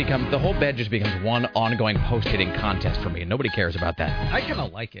the whole bed just becomes one ongoing post-hitting contest for me, and nobody cares about that. I kind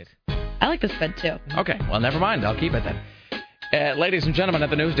of like it. I like this bed, too. Okay, well, never mind. I'll keep it then. Ladies and gentlemen,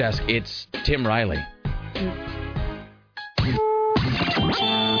 at the news desk, it's Tim Riley.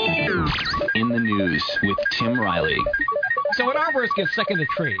 In the news with Tim Riley. So an arborist gets stuck in a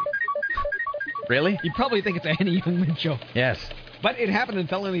tree. Really? You probably think it's a Henny Youngman joke. Yes. But it happened in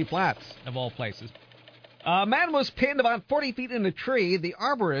Felony Flats, of all places. A man was pinned about 40 feet in a tree. The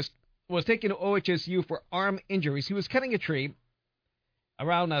arborist was taken to OHSU for arm injuries. He was cutting a tree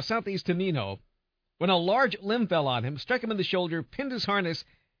around southeast Tenino when a large limb fell on him, struck him in the shoulder, pinned his harness,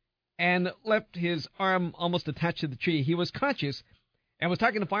 and left his arm almost attached to the tree. He was conscious and was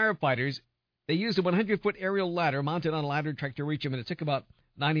talking to firefighters. They used a 100-foot aerial ladder mounted on a ladder truck to reach him, and it took about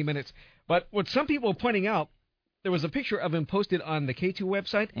 90 minutes. But what some people are pointing out, there was a picture of him posted on the K2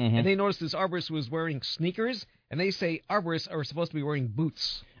 website, and they noticed this arborist was wearing sneakers, and they say arborists are supposed to be wearing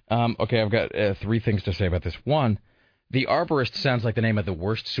boots. Okay, I've got three things to say about this. One, the arborist sounds like the name of the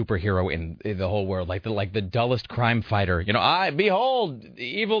worst superhero in the whole world, like the dullest crime fighter. You know, I am the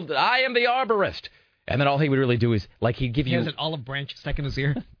arborist. And then all he would really do is, like, he'd give you... He has an olive branch stuck in his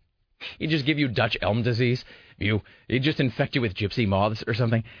ear. He'd just give you Dutch elm disease. He'd just infect you with gypsy moths or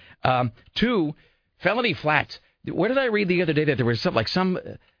something. Two, Felony Flats. Where did I read the other day that there was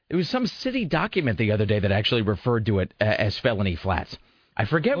some city document the other day that actually referred to it as Felony Flats? I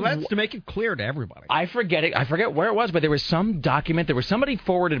forget. Well, that's to make it clear to everybody. I forget it. I forget where it was, but there was some document. Somebody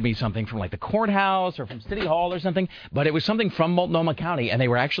forwarded me something from like the courthouse or from City Hall or something, but it was something from Multnomah County, and they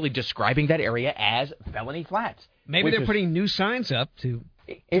were actually describing that area as Felony Flats. Maybe they're putting new signs up to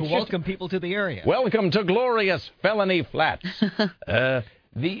welcome people to the area. Welcome to glorious Felony Flats.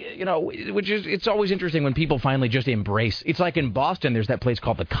 It's always interesting when people finally just embrace. It's like in Boston, there's that place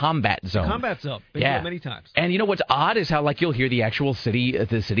called the Combat Zone. Combat Zone. Been there many times. And you know what's odd is how you'll hear the actual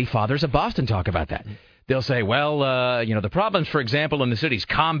the city fathers of Boston talk about that. They'll say, well, the problems, for example, in the city's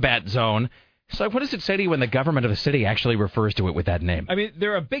Combat Zone. So what does it say to you when the government of the city actually refers to it with that name? I mean,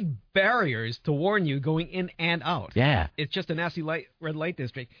 there are big barriers to warn you going in and out. Yeah. It's just a nasty red light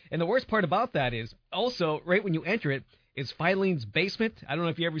district. And the worst part about that is also, right when you enter it, is Filene's basement. I don't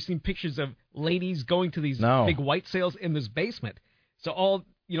know if you've ever seen pictures of ladies going to these big white sales in this basement. So all,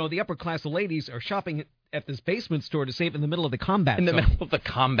 the upper class of ladies are shopping at this basement store to save in the middle of the combat zone. In the middle of the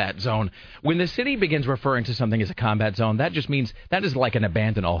combat zone. When the city begins referring to something as a combat zone, that just means that is like an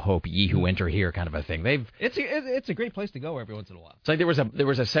abandon all hope, ye who enter here kind of a thing. It's a great place to go every once in a while. It's like there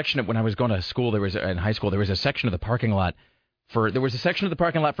was a section when I was going to school, in high school, there was a section of the parking lot there was a section of the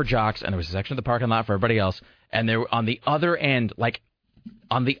parking lot for jocks, and there was a section of the parking lot for everybody else. And there, on the other end,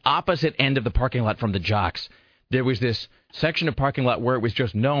 on the opposite end of the parking lot from the jocks, there was this section of parking lot where it was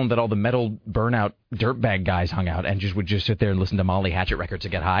just known that all the metal burnout dirtbag guys hung out and would just sit there and listen to Molly Hatchet records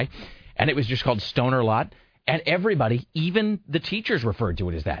and get high. And it was just called Stoner Lot. And everybody, even the teachers, referred to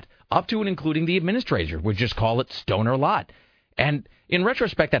it as that. Up to and including the administrator would just call it Stoner Lot. And in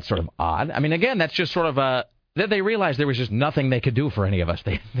retrospect, that's sort of odd. I mean, again, that's just sort of that they realized there was just nothing they could do for any of us.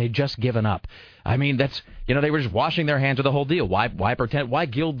 They'd just given up. I mean, they were just washing their hands of the whole deal. Why pretend? Why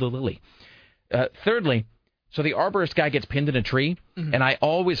gild the lily? Thirdly, so the arborist guy gets pinned in a tree, and I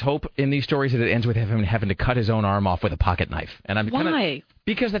always hope in these stories that it ends with him having to cut his own arm off with a pocket knife. And Why?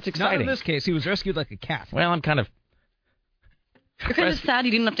 Because that's exciting. Not in this case. He was rescued like a cat. Well, I'm kind of... You're kind of sad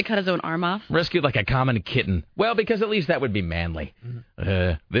he didn't have to cut his own arm off. Rescued like a common kitten. Well, because at least that would be manly.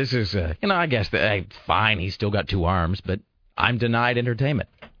 This is, I guess, fine, he's still got two arms, but I'm denied entertainment.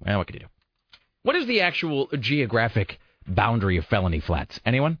 Well, what can you do? What is the actual geographic boundary of Felony Flats?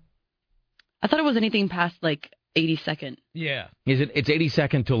 Anyone? I thought it was anything past, 82nd. Yeah. Is it? It's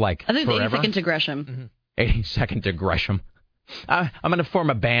 82nd to, I think forever? it's 82nd to Gresham. 82nd to Gresham. I'm going to form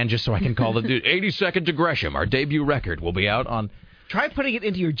a band just so I can call the dude 82nd to Gresham. Our debut record will be out on... Try putting it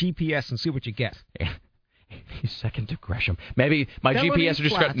into your GPS and see what you get. 82nd to Gresham. Maybe my GPS will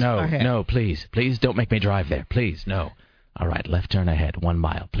just go, no, please don't make me drive there. Please, no. All right, left turn ahead, 1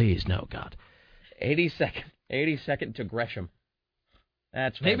 mile. Please, no, God. 82nd to Gresham.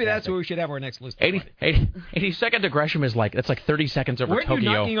 Maybe that's where we should have our next list. 80-second digression is that's like 30 seconds over Weren't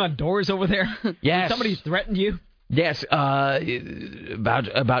Tokyo. you knocking on doors over there? Yes. Somebody threatened you? Yes,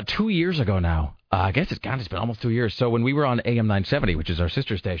 about 2 years ago now. I guess it's been almost 2 years. So when we were on AM 970, which is our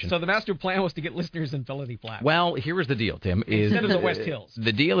sister station. So the master plan was to get listeners in Felony Flats. Well, here was the deal, Tim. Instead of the West Hills.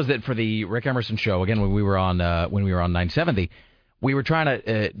 The deal is that for the Rick Emerson show, again, when we were on 970, we were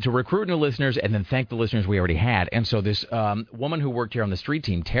trying to recruit new listeners and then thank the listeners we already had. And so this woman who worked here on the street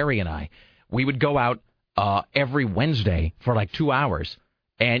team, Terry and I, we would go out every Wednesday for like 2 hours.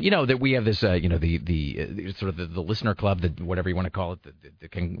 And, that we have this, the sort of the listener club, whatever you want to call it, the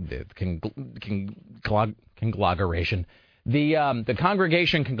conglomeration, the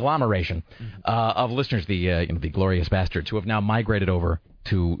congregation conglomeration of listeners, the glorious bastards who have now migrated over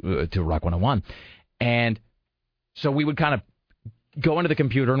to Rock 101. And so we would kind of go into the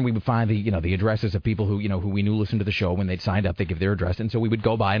computer and we would find the addresses of people who we knew listened to the show. When they'd signed up, they'd give their address. And so we would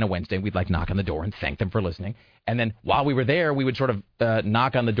go by on a Wednesday. We'd knock on the door and thank them for listening. And then while we were there, we would sort of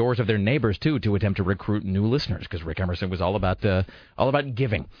knock on the doors of their neighbors too to attempt to recruit new listeners, because Rick Emerson was all about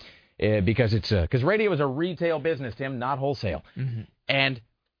giving, because radio is a retail business, Tim, not wholesale. Mm-hmm. And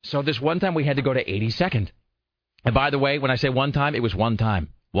so this one time we had to go to 82nd. And by the way, when I say one time, it was one time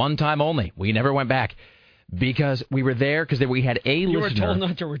only. We never went back. Because we were there, because we had a listener. You were told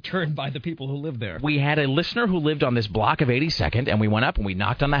not to return by the people who lived there. We had a listener who lived on this block of 82nd, and we went up and we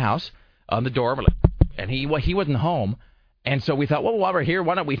knocked on the house, on the door, and he wasn't home. And so we thought, well, while we're here,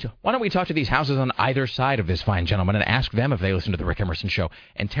 why don't we talk to these houses on either side of this fine gentleman and ask them if they listen to the Rick Emerson show.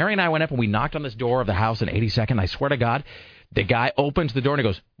 And Terry and I went up and we knocked on this door of the house in 82nd. I swear to God, the guy opens the door and he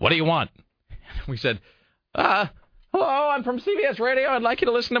goes, "What do you want?" We said, "Hello, I'm from CBS Radio. I'd like you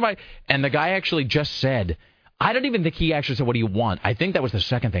to listen to my..." And the guy actually just said, I don't even think he actually said, "What do you want?" I think that was the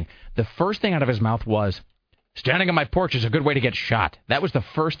second thing. The first thing out of his mouth was, "Standing on my porch is a good way to get shot." That was the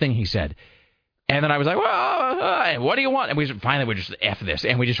first thing he said. And then I was like, "Well, what do you want?" And we just F this.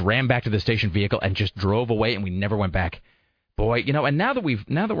 And we just ran back to the station vehicle and just drove away, and we never went back. Boy, and now that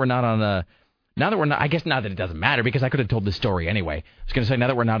we're not on I guess now that it doesn't matter, because I could have told this story anyway. I was going to say, now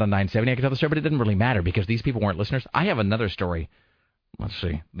that we're not on 970, I could tell the story, but it didn't really matter because these people weren't listeners. I have another story, let's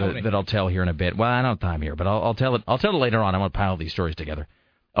see, that I'll tell here in a bit. Well, I don't have time here, but I'll tell it later on. I'm going to pile these stories together.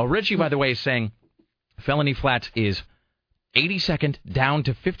 Oh, Richie, by the way, is saying Felony Flats is 82nd down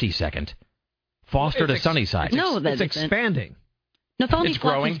to 52nd, Foster to Sunnyside. No, that's expanding. No, Felony It's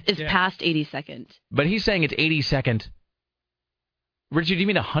Flats growing? is past 82nd. But he's saying it's 82nd. Richie, do you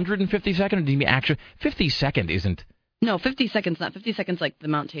mean 152nd, or do you mean actually 52nd isn't? No, 52nd's not. 52nd's like the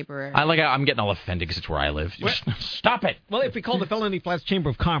Mount Tabor area. I'm getting all offended because it's where I live. Stop it. Well, if we called the Felony Flats Chamber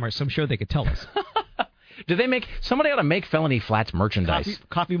of Commerce, I'm sure they could tell us. Somebody ought to make Felony Flats merchandise.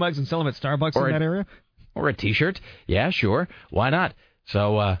 Coffee mugs and sell them at Starbucks in that area? Or a T-shirt. Yeah, sure. Why not?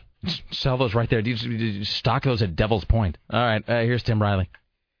 So, sell those right there. You stock those at Devil's Point. All right, here's Tim Riley.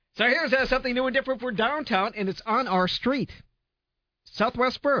 So here's something new and different for downtown, and it's on our street.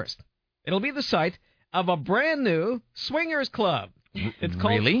 Southwest First. It'll be the site of a brand new swingers club. It's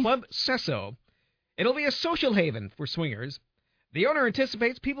called Club Sesso. It'll be a social haven for swingers. The owner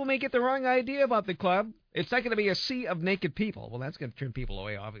anticipates people may get the wrong idea about the club. It's not going to be a sea of naked people. Well, that's going to turn people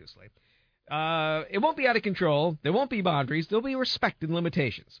away, obviously. It won't be out of control. There won't be boundaries. There'll be respect and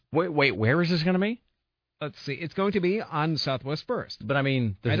limitations. Wait, where is this going to be? Let's see. It's going to be on Southwest First. But, I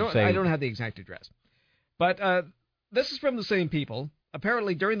mean, I don't have the exact address. But this is from the same people.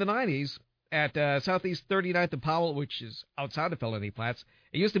 Apparently, during the 90s, at Southeast 39th and Powell, which is outside of Felony Flats,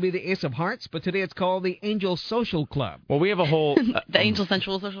 it used to be the Ace of Hearts, but today it's called the Angel Social Club. Well, we have a whole... the Angel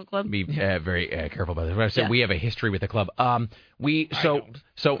Central Social Club? Be very careful about this. I said we have a history with the club. And we don't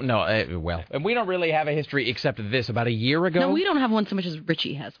really have a history except this. About a year ago... No, we don't have one so much as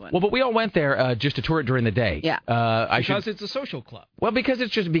Richie has one. Well, but we all went there just to tour it during the day. Yeah. Because it's a social club. Well, because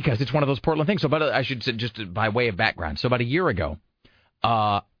it's one of those Portland things. So, but I should say, just by way of background. So about a year ago...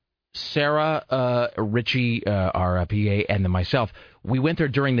 Sarah, Richie, our PA, and then myself, we went there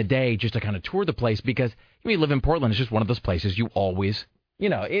during the day just to kind of tour the place because you live in Portland. It's just one of those places you always,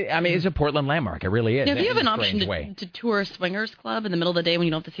 it's a Portland landmark. It really is. Now, if you have an option to tour a swingers club in the middle of the day when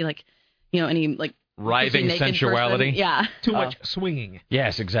you don't have to see any writhing sensuality. Person. Yeah. Too much swinging.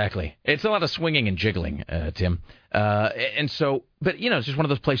 Yes, exactly. It's a lot of swinging and jiggling, Tim. And so, but it's just one of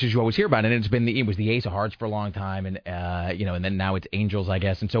those places you always hear about, and it was the Ace of Hearts for a long time, and and then now it's Angels, I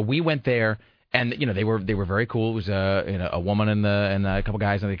guess. And so we went there, and they were very cool. It was a woman and a couple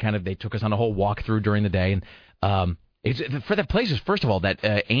guys, and they took us on a whole walkthrough during the day, and it's for the places. First of all,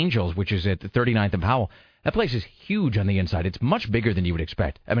 that Angels, which is at the 39th and Powell. That place is huge on the inside. It's much bigger than you would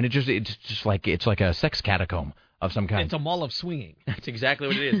expect. I mean, it's like a sex catacomb of some kind. It's a mall of swinging. That's exactly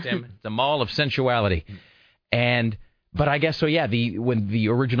what it is, Tim. It's a mall of sensuality. But I guess so. Yeah, when the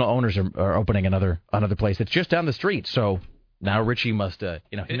original owners are opening another place, it's just down the street. So now Richie must,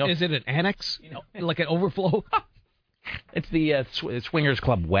 Is it an annex? Like an overflow? It's the Swingers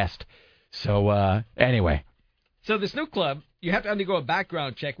Club West. So anyway. So this new club, you have to undergo a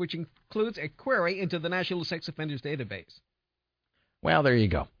background check, which includes a query into the National Sex Offenders Database. Well, there you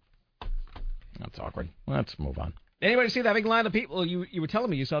go. That's awkward. Let's move on. Anybody see that big line of people? You were telling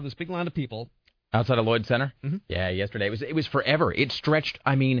me you saw this big line of people. Outside of Lloyd Center? Mm-hmm. Yeah, yesterday. It was forever. It stretched,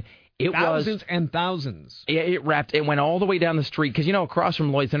 thousands and thousands. Yeah, it went all the way down the street. Because, across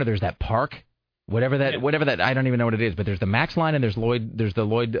from Lloyd Center, there's that park. Whatever that, I don't even know what it is. But there's the Max line and there's the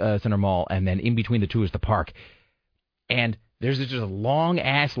Lloyd Center Mall. And then in between the two is the park. And there's just a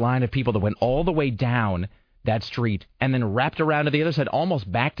long-ass line of people that went all the way down that street and then wrapped around to the other side, almost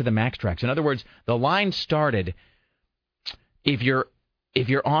back to the Max tracks. In other words, the line started, if you're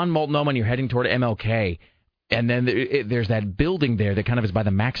on Multnomah and you're heading toward MLK, and then there's that building there that kind of is by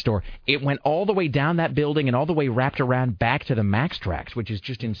the Max store. It went all the way down that building and all the way wrapped around back to the Max tracks, which is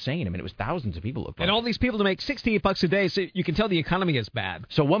just insane. I mean, it was thousands of people. And all these people to make $68 a day, so you can tell the economy is bad.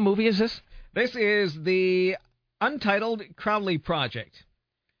 So what movie is this? This is the Untitled Crowley Project.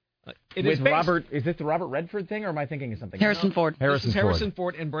 Is this the Robert Redford thing, or am I thinking of something else? Harrison Ford. Harrison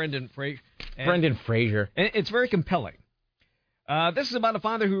Ford and Brendan Fraser. Brendan Fraser. And it's very compelling. This is about a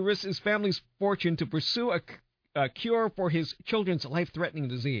father who risks his family's fortune to pursue a cure for his children's life-threatening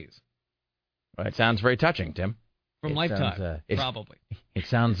disease. Well, it sounds very touching, Tim. From Lifetime, probably. It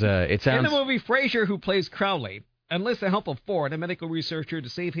sounds. In the movie, Fraser, who plays Crowley, enlists the help of Ford, a medical researcher, to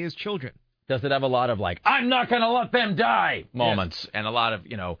save his children. Does it have a lot of, I'm not going to let them die moments, and a lot of,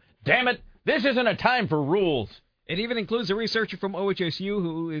 damn it, this isn't a time for rules. It even includes a researcher from OHSU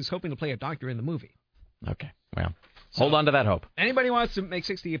who is hoping to play a doctor in the movie. Okay, well, hold on to that hope. Anybody wants to make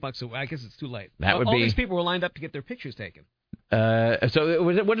 $68 a week, I guess it's too late. All these people were lined up to get their pictures taken. So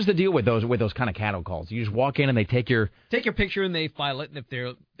what is the deal with those kind of cattle calls? You just walk in and they take your picture and they file it, and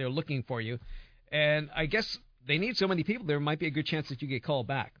if they're looking for you, and I guess they need so many people, there might be a good chance that you get called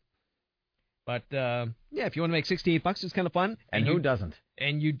back. But, if you want to make $68, it's kind of fun. And who doesn't?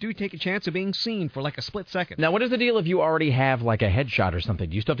 And you do take a chance of being seen for a split second. Now, what is the deal if you already have, a headshot or something?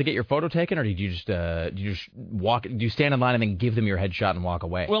 Do you still have to get your photo taken, or do you just walk? Do you stand in line and then give them your headshot and walk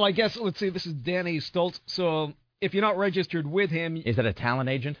away? Well, I guess, let's see, this is Danny Stoltz, so if you're not registered with him... Is that a talent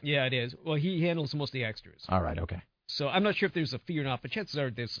agent? Yeah, it is. Well, he handles most of the extras. All right, okay. So I'm not sure if there's a fee or not, but chances are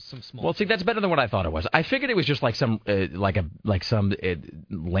there's some small. Well, see, that's better than what I thought it was. I figured it was just I figured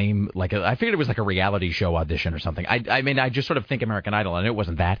it was like a reality show audition or something. I mean, I just sort of think American Idol, and it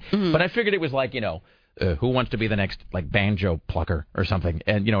wasn't that. Mm-hmm. But I figured it was who wants to be the next banjo plucker or something,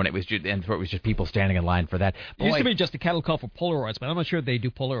 and and it was just people standing in line for that. It used to be just a cattle call for Polaroids, but I'm not sure if they do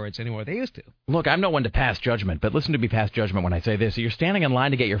Polaroids anymore. They used to. Look, I'm no one to pass judgment, but listen to me pass judgment when I say this. So you're standing in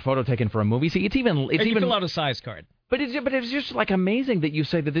line to get your photo taken for a movie. See, it's even fill out a size card. But it's just amazing that you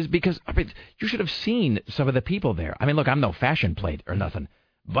say that this, because you should have seen some of the people there. I mean, look, I'm no fashion plate or nothing.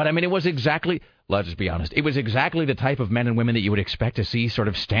 But, I mean, it was exactly, let's just be honest, it was exactly the type of men and women that you would expect to see sort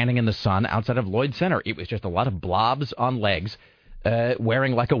of standing in the sun outside of Lloyd Center. It was just a lot of blobs on legs,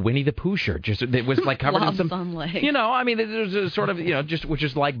 wearing a Winnie the Pooh shirt. It was covered in some... blobs on legs. I mean, there's a sort of, which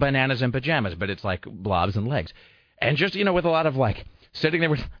is like bananas and pajamas, but it's like blobs and legs. And just, with a lot of, sitting there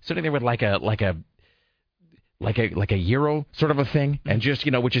with like a Euro sort of a thing, and just,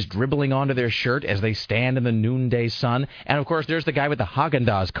 which is dribbling onto their shirt as they stand in the noonday sun. And, of course, there's the guy with the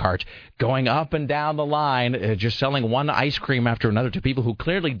Haagen-Dazs cart going up and down the line, just selling one ice cream after another to people who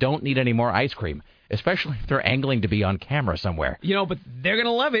clearly don't need any more ice cream, especially if they're angling to be on camera somewhere. But they're going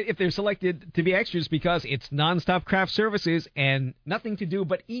to love it if they're selected to be extras, because it's nonstop craft services and nothing to do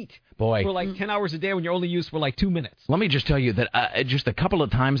but eat. Boy. For 10 hours a day when you're only used for 2 minutes. Let me just tell you that just a couple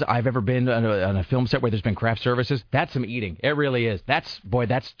of times I've ever been on a film set where there's been craft services, that's some eating. It really is. That's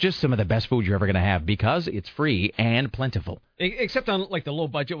just some of the best food you're ever going to have, because it's free and plentiful. Except on the low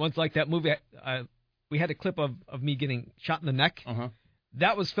budget ones, like that movie. We had a clip of me getting shot in the neck. Uh-huh.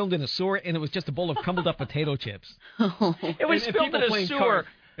 That was filmed in a sewer, and it was just a bowl of crumbled up potato chips. It was filmed in a sewer.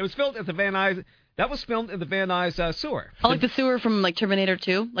 It was filmed at the Van Nuys. That was filmed in the Van Nuys sewer. Oh, like the sewer from Terminator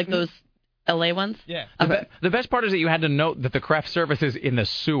 2, those L.A. ones. Yeah. Okay. The best part is that you had to note that the craft service is in the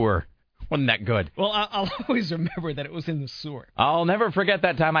sewer. Wasn't that good? Well, I'll always remember that it was in the sewer. I'll never forget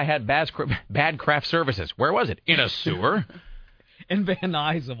that time I had bad craft services. Where was it? In a sewer. In Van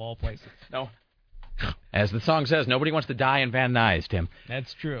Nuys, of all places. No. As the song says, nobody wants to die in Van Nuys, Tim.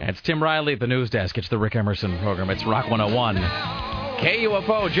 That's true. It's Tim Riley at the news desk. It's the Rick Emerson program. It's Rock 101.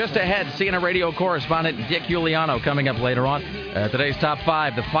 KUFO just ahead. CNN radio correspondent Dick Uliano coming up later on. Today's top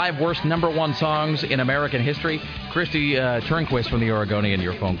 5, the 5 worst #1 songs in American history. Christy Turnquist from the Oregonian,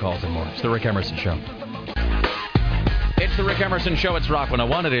 your phone calls and more. It's the Rick Emerson Show. It's the Rick Emerson Show. It's Rock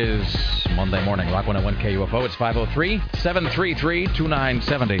 101. It is Monday morning. Rock 101 KUFO. It's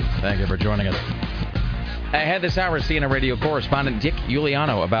 503-733-2970. Thank you for joining us. Ahead this hour, CNN radio correspondent Dick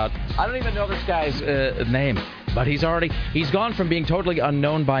Uliano about, I don't even know this guy's name, but he's gone from being totally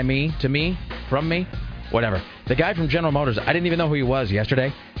unknown by me to me, from me, whatever. The guy from General Motors, I didn't even know who he was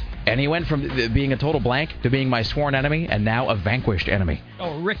yesterday. And he went from being a total blank to being my sworn enemy and now a vanquished enemy.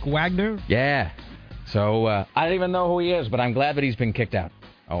 Oh, Rick Wagner? Yeah. So I don't even know who he is, but I'm glad that he's been kicked out.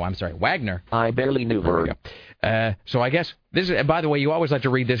 Oh, I'm sorry. Wagner. I barely knew her. So I guess this is, by the way, you always like to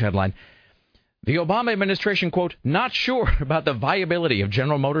read this headline. The Obama administration, quote, not sure about the viability of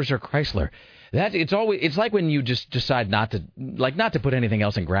General Motors or Chrysler. It's like when you just decide not to put anything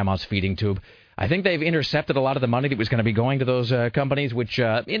else in grandma's feeding tube. I think they've intercepted a lot of the money that was going to be going to those companies, which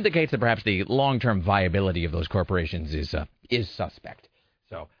indicates that perhaps the long-term viability of those corporations is suspect.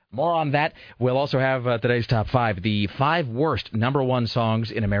 So more on that. We'll also have today's top 5, the 5 worst #1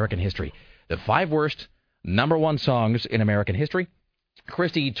 songs in American history. The 5 worst #1 songs in American history.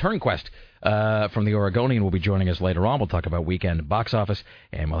 Christy Turnquist from the Oregonian will be joining us later on. We'll talk about weekend box office,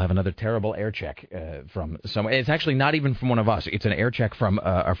 and we'll have another terrible air check from someone. It's actually not even from one of us. It's an air check from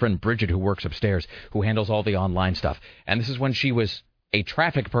our friend Bridget, who works upstairs, who handles all the online stuff. And this is when she was a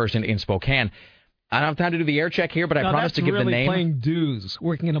traffic person in Spokane. I don't have time to do the air check here, but I promise to give the name. That's really playing dues,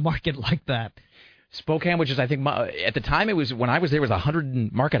 working in a market like that. Spokane, which is, I think, at the time, it was, when I was there, was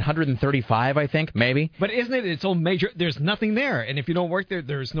market 135, I think, maybe. But isn't it its own major? There's nothing there, and if you don't work there,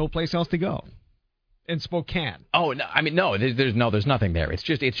 there's no place else to go. In Spokane. Oh, no, I mean, no, there's nothing there. It's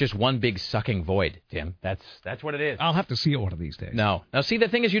just one big sucking void, Tim. That's what it is. I'll have to see it one of these days. No. Now, see, the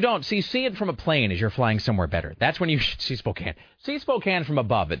thing is, you don't see it from a plane as you're flying somewhere better. That's when you should see Spokane. See Spokane from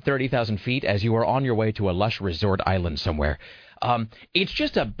above at 30,000 feet as you are on your way to a lush resort island somewhere. It's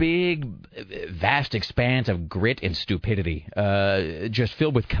just a big, vast expanse of grit and stupidity, just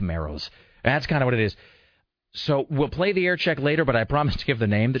filled with Camaros. That's kind of what it is. So we'll play the air check later, but I promise to give the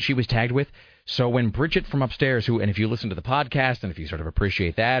name that she was tagged with. So when Bridget from upstairs, and if you listen to the podcast, and if you sort of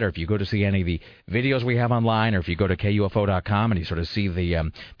appreciate that, or if you go to see any of the videos we have online, or if you go to KUFO.com and you sort of see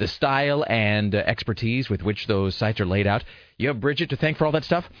the style and expertise with which those sites are laid out, you have Bridget to thank for all that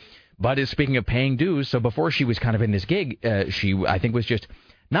stuff. But speaking of paying dues, so before she was kind of in this gig, she, I think, was just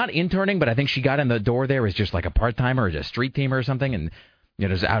not interning, but I think she got in the door there as just like a part-timer or a street teamer or something, and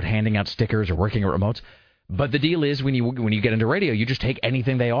just out handing out stickers or working at remotes. But the deal is, when you get into radio, you just take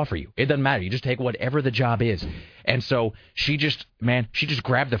anything they offer you. It doesn't matter. You just take whatever the job is. And so she just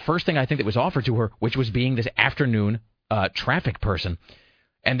grabbed the first thing I think that was offered to her, which was being this afternoon traffic person.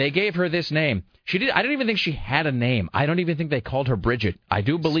 And they gave her this name. I don't even think she had a name. I don't even think they called her Bridget. I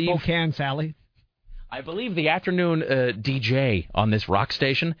do believe... Spokane Sally? I believe the afternoon DJ on this rock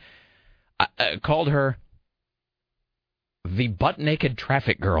station called her the butt-naked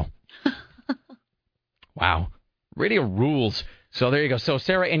traffic girl. Wow. Radio rules. So there you go. So,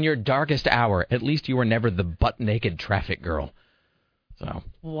 Sarah, in your darkest hour, at least you were never the butt-naked traffic girl. So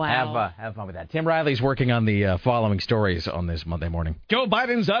wow. Have fun with that. Tim Riley's working on the following stories on this Monday morning. Joe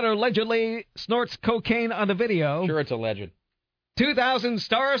Biden's daughter allegedly snorts cocaine on the video. Sure, it's alleged. 2,000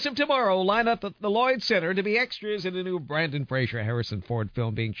 stars of tomorrow line up at the Lloyd Center to be extras in a new Brandon Fraser Harrison Ford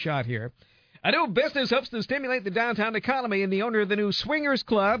film being shot here. A new business hopes to stimulate the downtown economy, and the owner of the new Swingers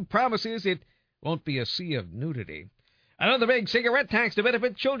Club promises it won't be a sea of nudity. Another big cigarette tax to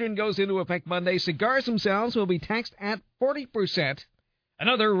benefit children goes into effect Monday. Cigars themselves will be taxed at 40%.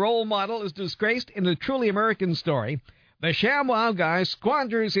 Another role model is disgraced in a truly American story. The ShamWow guy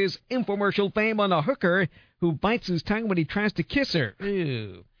squanders his infomercial fame on a hooker who bites his tongue when he tries to kiss her.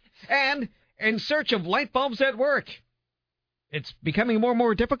 Ew. And in search of light bulbs at work. It's becoming more and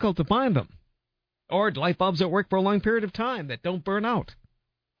more difficult to find them. Or light bulbs that work for a long period of time that don't burn out.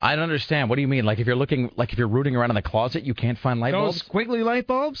 I don't understand. What do you mean? Like if you're rooting around in the closet, you can't find light bulbs? Those squiggly light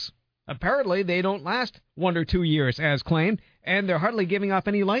bulbs? Apparently, they don't last 1 or 2 years, as claimed, and they're hardly giving off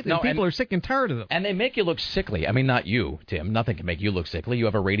any light, and people are sick and tired of them. And they make you look sickly. I mean, not you, Tim. Nothing can make you look sickly. You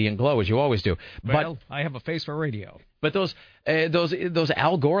have a radiant glow, as you always do. Well, I have a face for radio. But those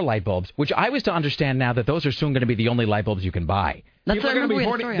Al Gore light bulbs, which I was to understand now that those are soon going to be the only light bulbs you can buy. There's going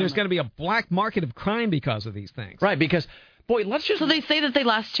to be a black market of crime because of these things. Right, because Boy, let's just... So they say that they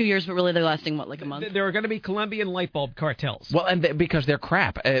last 2 years, but really they're lasting, what, like a month? There are going to be Colombian light bulb cartels. Well, and because they're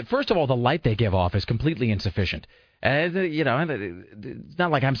crap. First of all, the light they give off is completely insufficient. It's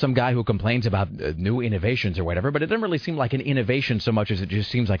not like I'm some guy who complains about new innovations or whatever, but it doesn't really seem like an innovation so much as it just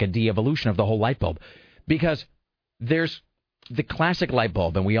seems like a de-evolution of the whole light bulb. Because there's the classic light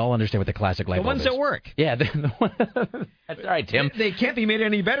bulb, and we all understand what the classic light bulb is. The ones that work. Yeah, that's right, Tim. They can't be made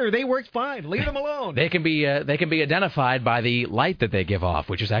any better. They worked fine. Leave them alone. They can be identified by the light that they give off,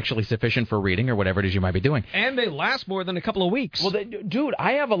 which is actually sufficient for reading or whatever it is you might be doing. And they last more than a couple of weeks. Well, dude,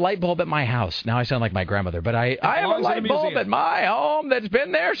 I have a light bulb at my house. Now I sound like my grandmother, but I have a light bulb at my home that's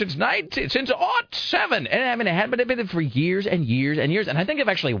been there since '07. And I mean, it had been there for years and years and years. And I think I've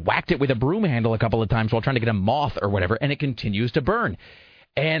actually whacked it with a broom handle a couple of times while trying to get a moth or whatever, and it continues to burn.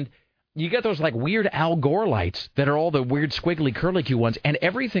 And you get those like weird Al Gore lights that are all the weird squiggly curlicue ones, and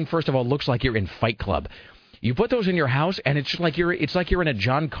everything first of all looks like you're in Fight Club. You put those in your house, and it's like you're in a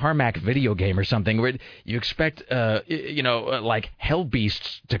John Carmack video game or something where you expect like hell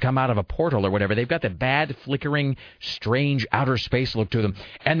beasts to come out of a portal or whatever. They've got the bad flickering, strange outer space look to them,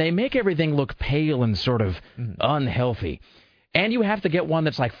 and they make everything look pale and sort of unhealthy. And you have to get one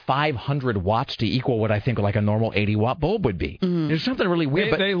that's like 500 watts to equal what I think like a normal 80-watt bulb would be. Mm-hmm. There's something really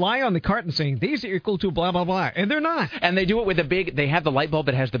weird. They lie on the carton saying, these are equal to blah, blah, blah, and they're not. And they do it with they have the light bulb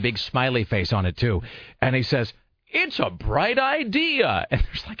that has the big smiley face on it, too. And he says, it's a bright idea. And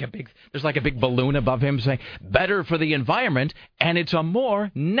there's like a big balloon above him saying, better for the environment, and it's a more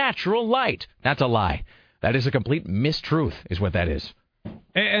natural light. That's a lie. That is a complete mistruth, is what that is.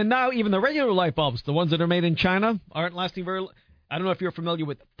 And now even the regular light bulbs, the ones that are made in China, aren't lasting very... I don't know if you're familiar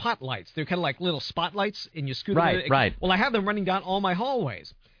with pot lights. They're kind of like little spotlights, and you scoot them. Right. Well, I have them running down all my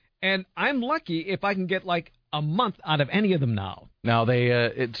hallways. And I'm lucky if I can get like a month out of any of them now. Now,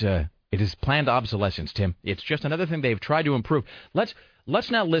 it is planned obsolescence, Tim. It's just another thing they've tried to improve. Let's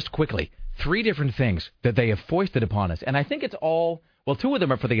now list quickly 3 different things that they have foisted upon us. And I think it's all... Well, 2 of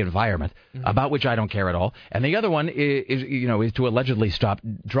them are for the environment, about which I don't care at all, and the other one is to allegedly stop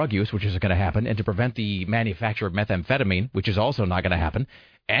drug use, which isn't going to happen, and to prevent the manufacture of methamphetamine, which is also not going to happen,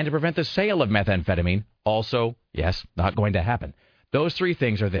 and to prevent the sale of methamphetamine, also, yes, not going to happen. Those 3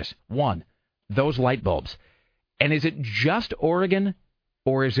 things are this: 1, those light bulbs, and is it just Oregon,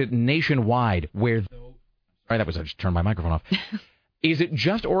 or is it nationwide? Sorry, I just turned my microphone off. Is it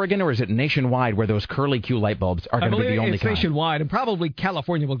just Oregon, or is it nationwide where those curly-Q light bulbs are going to be the only kind? It's nationwide, and probably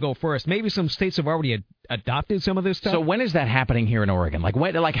California will go first. Maybe some states have already adopted some of this stuff. So when is that happening here in Oregon?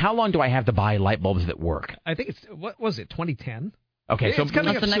 Like how long do I have to buy light bulbs that work? I think it's, what was it, 2010? Okay, so it's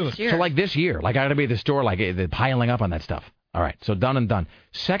coming up soon. Next year. So like this year, like I got to be at the store, like piling up on that stuff. All right, so done and done.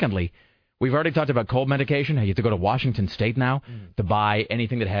 Secondly, we've already talked about cold medication. You have to go to Washington State now to buy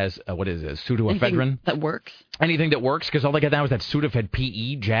anything that has, pseudoephedrine. Anything that works. Anything that works, because all they get now is that Sudafed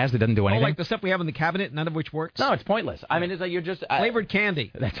PE jazz that doesn't do anything. Oh, like the stuff we have in the cabinet, none of which works? No, it's pointless. I mean, it's like you're just... flavored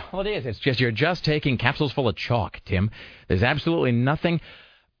candy. That's all it is. It's just you're just taking capsules full of chalk, Tim. There's absolutely nothing.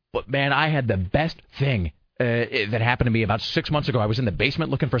 But, man, I had the best thing that happened to me about 6 months ago. I was in the basement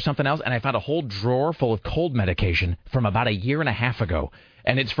looking for something else, and I found a whole drawer full of cold medication from about a year and a half ago.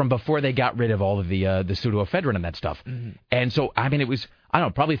 And it's from before they got rid of all of the pseudoephedrine and that stuff. Mm-hmm. And so, I mean, it was, I don't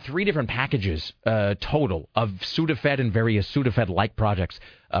know, probably 3 different packages total of Sudafed and various Sudafed-like products.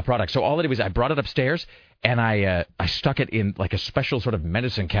 So all I did was I brought it upstairs, and I stuck it in like a special sort of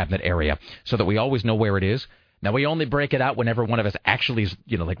medicine cabinet area so that we always know where it is. Now, we only break it out whenever one of us actually is,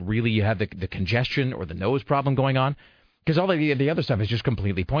 like really you have the congestion or the nose problem going on. Because all the other stuff is just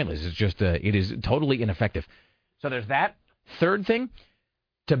completely pointless. It's just, it is totally ineffective. So there's that. Third thing,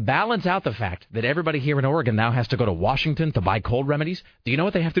 to balance out the fact that everybody here in Oregon now has to go to Washington to buy cold remedies, do you know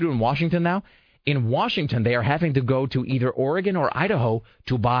what they have to do in Washington now? In Washington, they are having to go to either Oregon or Idaho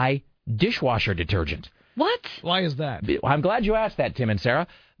to buy dishwasher detergent. What? Why is that? I'm glad you asked that, Tim and Sarah,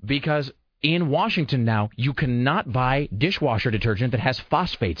 because in Washington now, you cannot buy dishwasher detergent that has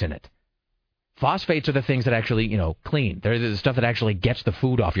phosphates in it. Phosphates are the things that actually, clean. They're the stuff that actually gets the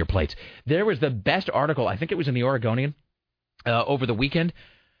food off your plates. There was the best article, I think it was in the Oregonian, over the weekend,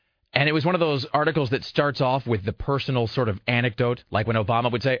 and it was one of those articles that starts off with the personal sort of anecdote, like when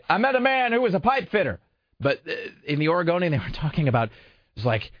Obama would say, I met a man who was a pipe fitter. But in the Oregonian, they were talking about, it's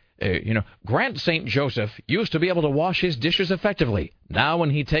like, Grant St. Joseph used to be able to wash his dishes effectively. Now when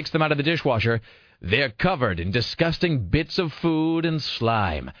he takes them out of the dishwasher, they're covered in disgusting bits of food and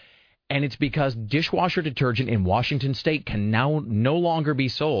slime. And it's because dishwasher detergent in Washington State can now no longer be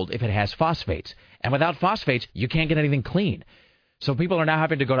sold if it has phosphates. And without phosphates, you can't get anything clean. So people are now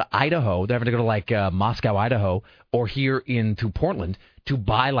having to go to Idaho. They're having to go to like Moscow, Idaho, or here into Portland to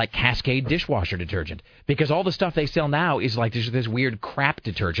buy like Cascade dishwasher detergent, because all the stuff they sell now is like this weird crap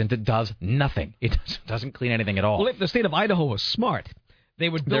detergent that does nothing. It doesn't clean anything at all. Well, if the state of Idaho was smart, they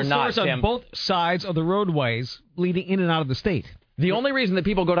would build stores on both sides of the roadways leading in and out of the state. The only reason that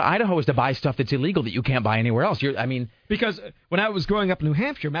people go to Idaho is to buy stuff that's illegal that you can't buy anywhere else. Because when I was growing up in New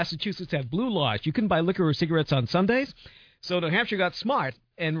Hampshire, Massachusetts had blue laws. You couldn't buy liquor or cigarettes on Sundays. So New Hampshire got smart,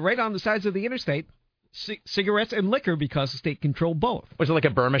 and right on the sides of the interstate, cigarettes and liquor, because the state controlled both. Was it like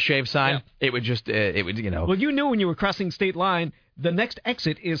a Burma shave sign? Yeah. It would just, Well, you knew when you were crossing state line, the next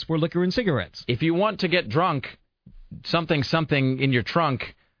exit is for liquor and cigarettes. If you want to get drunk, something in your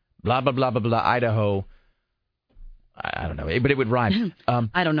trunk, blah, blah, blah, blah, blah, Idaho. I don't know, but it would rhyme.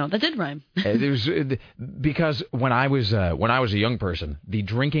 I don't know. That did rhyme. Because when I was a young person, the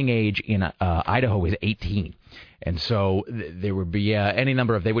drinking age in Idaho is 18. And so there would be any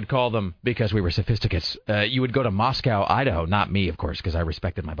number of, they would call them, because we were sophisticates, you would go to Moscow, Idaho, not me, of course, because I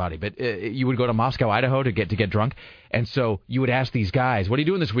respected my body, but you would go to Moscow, Idaho to get drunk. And so you would ask these guys, what are you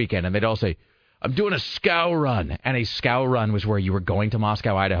doing this weekend? And they'd all say, I'm doing a scow run. And a scow run was where you were going to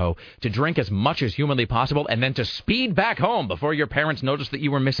Moscow, Idaho to drink as much as humanly possible and then to speed back home before your parents noticed that you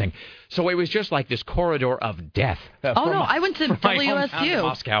were missing. So it was just like this corridor of death. I went to WSU.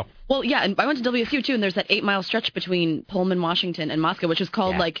 Moscow. Well, yeah, and I went to WSU too, and there's that 8-mile stretch between Pullman, Washington, and Moscow, which is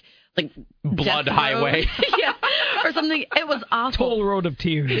called like Blood Highway. Yeah, or something. It was awful. Toll Road of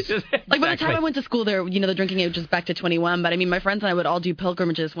Tears. Exactly. Like, by the time I went to school there, the drinking age was back to 21, but I mean, my friends and I would all do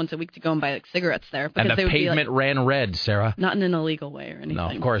pilgrimages once a week to go and buy like cigarettes there. And the pavement ran red, Sarah. Not in an illegal way or anything. No,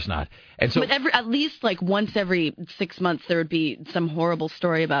 of course not. And so, but at least like once every 6 months, there would be some horrible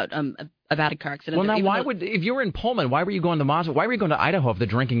story about a bad car accident. Well, now, if you were in Pullman, why were you going to Moscow? Why were you going to Idaho if the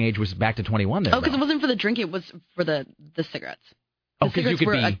drinking age was back to 21 there? Oh, because it wasn't for the drinking, it was for the cigarettes. The cigarettes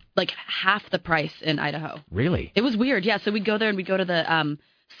were like half the price in Idaho. Really? It was weird, yeah. So we'd go there and we'd go to the,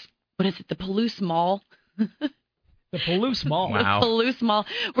 what is it, the Palouse Mall? The Palouse Mall? Wow. The Palouse Mall,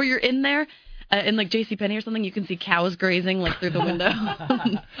 where you're in there, in like JCPenney or something, you can see cows grazing like through the window.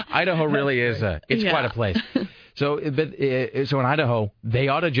 Idaho really is, it's quite a place. So in Idaho, they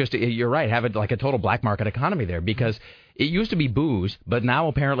ought to just, you're right, have it like a total black market economy there, because it used to be booze, but now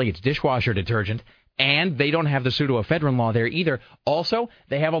apparently it's dishwasher detergent. And they don't have the pseudo-ephedrine law there either. Also,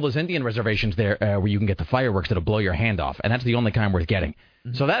 they have all those Indian reservations there where you can get the fireworks that'll blow your hand off, and that's the only kind worth getting.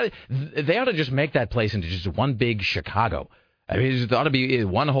 Mm-hmm. So they ought to just make that place into just one big Chicago. I mean, it ought to be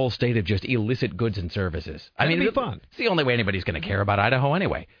one whole state of just illicit goods and services. That'd be fun. It's the only way anybody's going to care about Idaho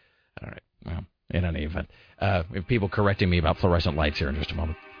anyway. All right. Well, in any event, people correcting me about fluorescent lights here in just a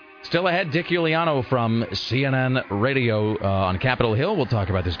moment. Still ahead, Dick Uliano from CNN Radio on Capitol Hill. We'll talk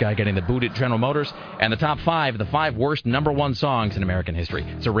about this guy getting the boot at General Motors and the top 5 worst #1 songs in American history.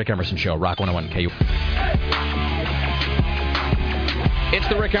 It's a Rick Emerson Show, Rock 101 KU. It's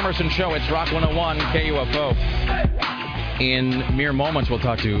the Rick Emerson Show. It's Rock 101 KUFO. In mere moments, we'll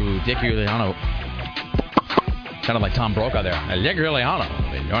talk to Dick Uliano. Kind of like Tom Brokaw there. Dick Uliano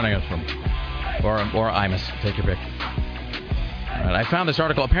joining us from, or Imus. Take your pick. Right, I found this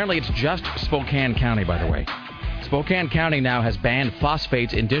article. Apparently, it's just Spokane County, by the way. Spokane County now has banned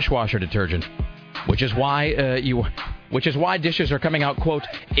phosphates in dishwasher detergent, which is why dishes are coming out, quote,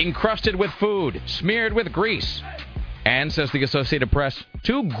 encrusted with food, smeared with grease, and, says the Associated Press,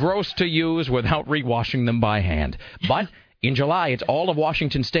 too gross to use without rewashing them by hand. But in July, it's all of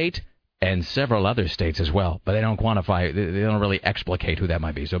Washington State and several other states as well. But they don't quantify. They don't really explicate who that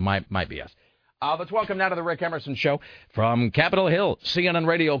might be. So it might be us. Let's welcome now to the Rick Emerson Show from Capitol Hill, CNN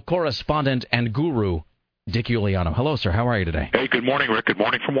Radio correspondent and guru, Dick Uliano. Hello, sir. How are you today? Hey, good morning, Rick. Good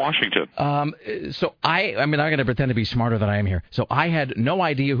morning from Washington. So I'm going to pretend to be smarter than I am here. So I had no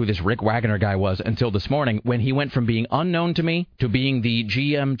idea who this Rick Wagner guy was until this morning when he went from being unknown to me to being the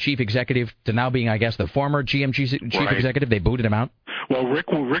GM chief executive to now being, I guess, the former GM chief executive. They booted him out. Well, Rick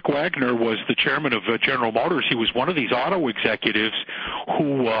Wagner was the chairman of General Motors. He was one of these auto executives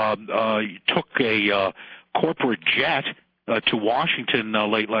who took a corporate jet to Washington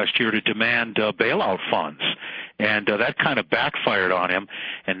late last year to demand bailout funds. And that kind of backfired on him.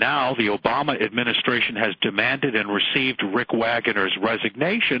 And now the Obama administration has demanded and received Rick Wagner's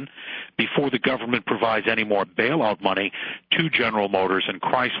resignation before the government provides any more bailout money to General Motors and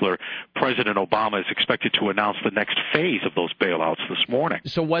Chrysler. President Obama is expected to announce the next phase of those bailouts this morning.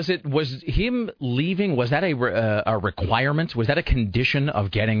 So was him leaving, was that a requirement? Was that a condition of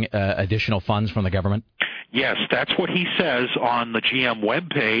getting additional funds from the government? Yes, that's what he says on the GM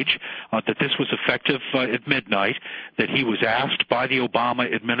webpage, that this was effective at midnight, that he was asked by the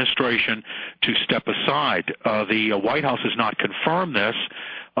Obama administration to step aside. The White House has not confirmed this,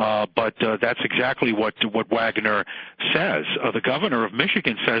 but that's exactly what Wagner says. The governor of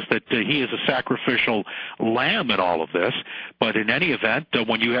Michigan says that he is a sacrificial lamb in all of this, but in any event,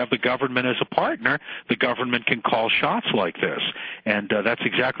 when you have the government as a partner, the government can call shots like this. And that's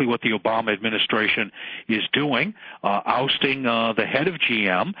exactly what the Obama administration is doing, ousting the head of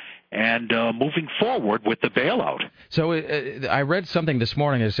GM and moving forward with the bailout. So I read something this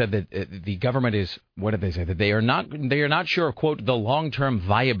morning that said that the government is, what did they say, that they are not sure, quote, the long-term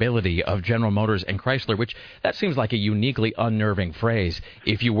viability of General Motors and Chrysler, which that seems like a uniquely unnerving phrase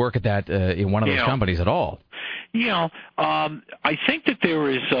if you work at that in one of those companies at all. I think that there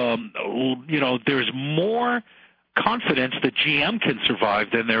is, there's more confidence that GM can survive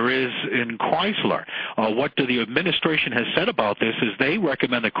than there is in Chrysler. What the administration has said about this is they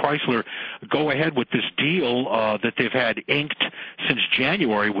recommend that Chrysler go ahead with this deal that they've had inked since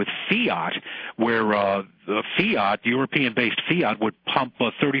January with Fiat, where Fiat, European-based Fiat, would pump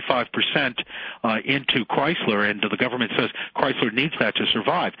 35% into Chrysler, and the government says Chrysler needs that to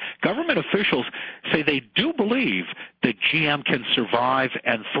survive. Government officials say they do believe that GM can survive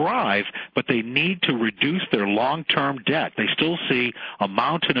and thrive, but they need to reduce their long-term debt. They still see a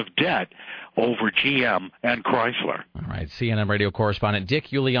mountain of debt over GM and Chrysler. All right, CNN radio correspondent Dick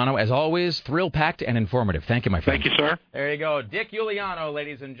Uliano, as always, thrill-packed and informative. Thank you, my friend. Thank you, sir. There you go, Dick Uliano,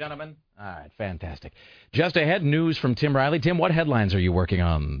 ladies and gentlemen. All right, fantastic. Just ahead, news from Tim Riley. Tim, what headlines are you working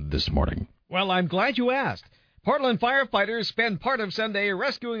on this morning? Well, I'm glad you asked. Portland firefighters spend part of Sunday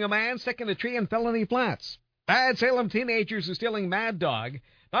rescuing a man stuck in a tree in Felony Flats. Bad Salem teenagers are stealing Mad Dog.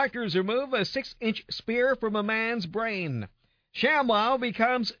 Doctors remove a 6-inch spear from a man's brain. ShamWow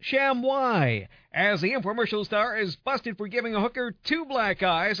becomes ShamWhy, as the infomercial star is busted for giving a hooker 2 black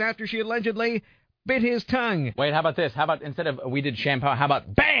eyes after she allegedly bit his tongue. Wait, how about this? How about instead of we did shampoo, how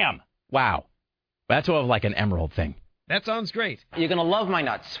about BAM? Wow. That's sort of like an emerald thing. That sounds great. You're going to love my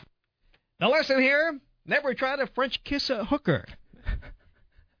nuts. The lesson here, never try to French kiss a hooker.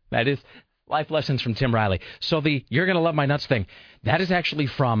 That is life lessons from Tim Riley. So the you're going to love my nuts thing, that is actually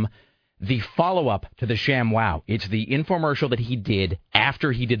from the follow-up to the ShamWow. It's the infomercial that he did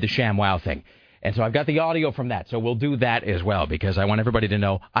after he did the ShamWow thing. And so I've got the audio from that, so we'll do that as well, because I want everybody to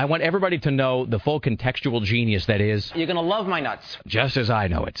know. I want everybody to know the full contextual genius that is. You're going to love my nuts. Just as I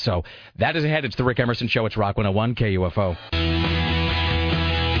know it. So that is ahead. It's the Rick Emerson Show. It's Rock 101 KUFO.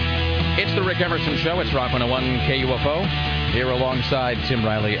 It's the Rick Emerson Show. It's Rock 101 KUFO. Here alongside Tim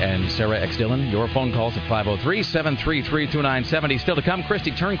Riley and Sarah X. Dillon. Your phone calls at 503-733-2970. Still to come,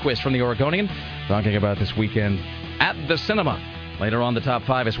 Christy Turnquist from the Oregonian talking about this weekend at the cinema. Later on, the top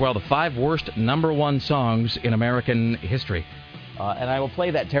 5 as well, the 5 worst #1 songs in American history. And I will play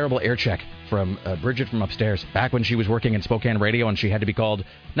that terrible air check from Bridget from upstairs, back when she was working in Spokane Radio and she had to be called,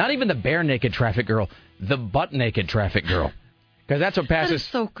 not even the bare-naked traffic girl, the butt-naked traffic girl. Because that's what passes. That is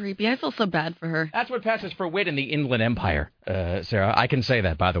so creepy. I feel so bad for her. That's what passes for wit in the Inland Empire, Sarah. I can say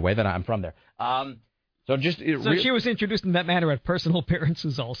that, by the way, that I'm from there. So she was introduced in that manner at personal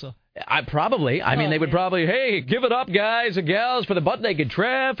appearances also. Probably. I mean, they would probably, hey, give it up, guys and gals, for the butt-naked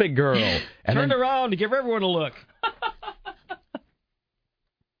traffic girl. And Turn around to give everyone a look.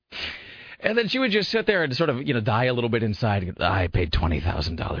 And then she would just sit there and sort of, die a little bit inside. I paid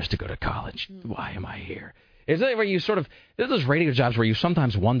 $20,000 to go to college. Why am I here? Isn't it where you sort of, there's those radio jobs where you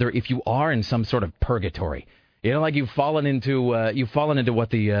sometimes wonder if you are in some sort of purgatory. Like you've fallen into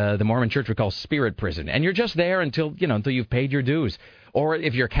what the Mormon Church would call spirit prison, and you're just there until you've paid your dues. Or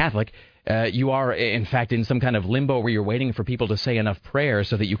if you're Catholic, you are in fact in some kind of limbo where you're waiting for people to say enough prayers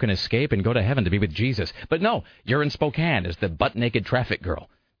so that you can escape and go to heaven to be with Jesus. But no, you're in Spokane as the butt-naked traffic girl,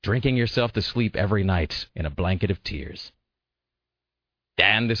 drinking yourself to sleep every night in a blanket of tears.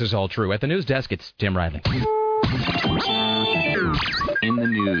 And this is all true. At the news desk, it's Tim Riley. In the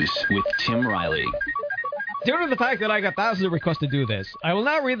news with Tim Riley. Due to the fact that I got thousands of requests to do this, I will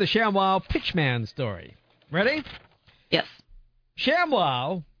now read the ShamWow Pitchman story. Ready? Yes.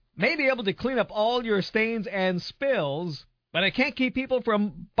 ShamWow may be able to clean up all your stains and spills, but it can't keep people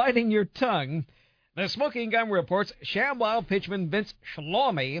from biting your tongue. The Smoking Gun reports ShamWow pitchman Vince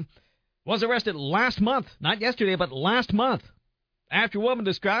Shlomi was arrested last month, not yesterday, but last month, after a woman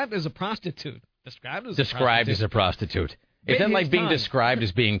described as a prostitute. Described as a prostitute. Is that like being described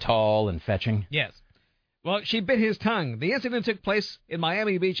as being tall and fetching? Yes. Well, she bit his tongue. The incident took place in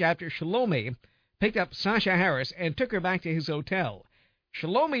Miami Beach after Shlomi picked up Sasha Harris and took her back to his hotel.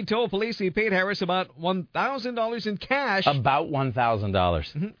 Shlomi told police he paid Harris about $1,000 in cash. About $1,000.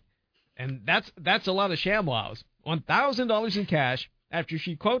 Mm-hmm. And that's a lot of ShamWows. $1,000 in cash after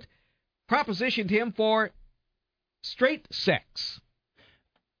she, quote, propositioned him for straight sex.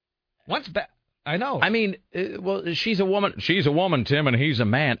 I know. I mean, well, she's a woman. She's a woman, Tim, and he's a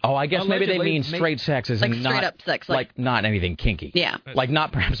man. Oh, I guess maybe they mean straight sex as like in straight not up sex, like not anything kinky. Yeah, like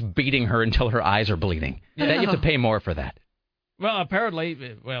not perhaps beating her until her eyes are bleeding. Yeah. That you have to pay more for that. Well, apparently,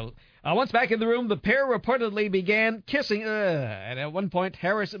 once back in the room, the pair reportedly began kissing, and at one point,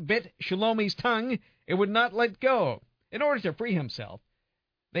 Harris bit Shalomi's tongue and would not let go. In order to free himself,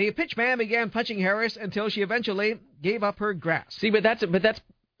 the pitchman began punching Harris until she eventually gave up her grasp. See, but that's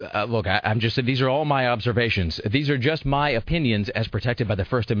look, I'm just, these are all my observations. These are just my opinions as protected by the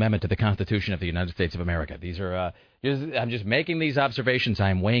First Amendment to the Constitution of the United States of America. These are, I'm just making these observations.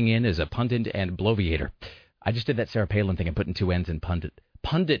 I'm weighing in as a pundit and bloviator. I just did that Sarah Palin thing and put in two N's in pundit.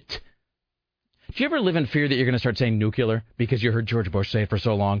 Pundit. Do you ever live in fear that you're going to start saying nuclear because you heard George Bush say it for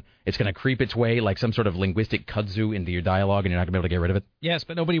so long? It's going to creep its way like some sort of linguistic kudzu into your dialogue and you're not going to be able to get rid of it? Yes,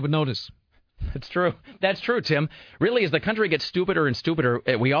 but nobody would notice. That's true. That's true, Tim. Really, as the country gets stupider and stupider,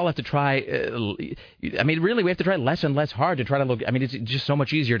 we all have to try, I mean, really, we have to try less and less hard to try to look, I mean, it's just so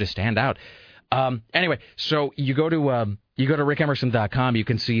much easier to stand out. Anyway, so you go to rickemerson.com, you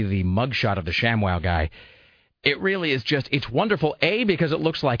can see the mugshot of the ShamWow guy. It really is just, it's wonderful, A, because it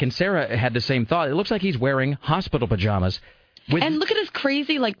looks like, and Sarah had the same thought, it looks like he's wearing hospital pajamas. And look at his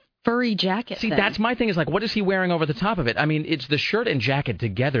crazy, like, furry jacket. See, thing. that's my thing, is like, what is he wearing over the top of it? I mean, it's the shirt and jacket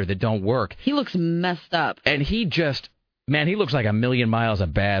together that don't work. He looks messed up. And he just, man, he looks like a million miles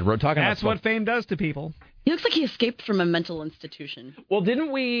of bad. We're talking That's what fame does to people. He looks like he escaped from a mental institution. Well,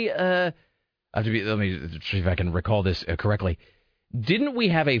 didn't we, let me see if I can recall this correctly. Didn't we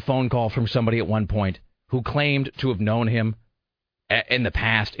have a phone call from somebody at one point who claimed to have known him in the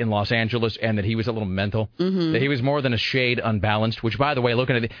past in Los Angeles and that he was a little mental, that he was more than a shade unbalanced, which, by the way, look,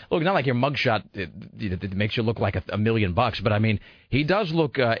 not like your mugshot it makes you look like $1 million, but I mean, he does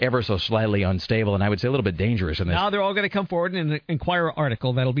look ever so slightly unstable, and I would say a little bit dangerous in this. Now they're all going to come forward in an Inquirer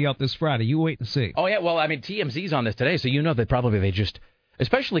article that'll be out this Friday. You wait and see. Oh, yeah, well, I mean, TMZ's on this today, so you know that probably they just...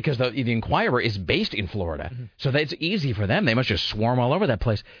 Especially because the Inquirer is based in Florida, so it's easy for them. They must just swarm all over that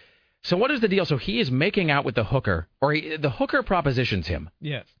place. So what is the deal? So he is making out with the hooker, or the hooker propositions him.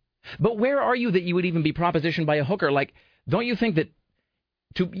 Yes. But where are you that you would even be propositioned by a hooker? Like, don't you think that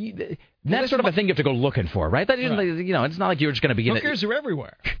that's sort of a thing you have to go looking for, right? That isn't, you know, it's not like you're just going to be hookers are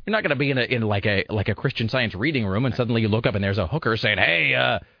everywhere. You're not going to be in like a Christian Science reading room and suddenly you look up and there's a hooker saying, "Hey,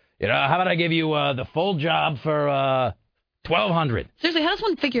 how about I give you the full job for $1,200?" Seriously, how does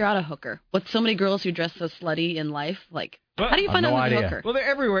one figure out a hooker with so many girls who dress so slutty in life? Like, how do you find out who's a hooker? Well, they're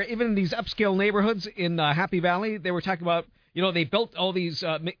everywhere. Even in these upscale neighborhoods in Happy Valley, they were talking about, they built all these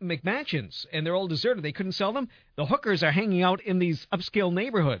McMansions, and they're all deserted. They couldn't sell them. The hookers are hanging out in these upscale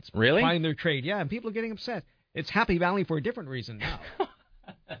neighborhoods. Really? Finding their trade. Yeah, and people are getting upset. It's Happy Valley for a different reason now.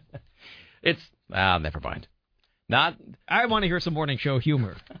 Never mind. I want to hear some morning show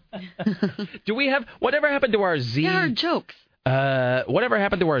humor. Do we have... Whatever happened to our Z... Yeah, our jokes. Whatever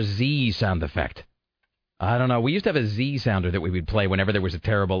happened to our Z sound effect? I don't know. We used to have a Z sounder that we would play whenever there was a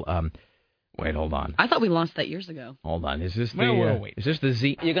terrible... Wait, hold on. I thought we launched that years ago. Hold on. Is this Is this the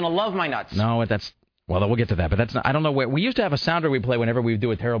Z? You're going to love my nuts. No, that's... Well, we'll get to that, but that's not... I don't know where... We used to have a sounder we play whenever we would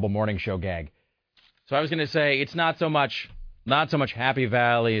do a terrible morning show gag. So I was going to say, it's not so much Happy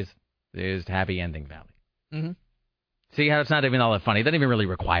Valley is Happy Ending Valley. Mm-hmm. See how it's not even all that funny? It doesn't even really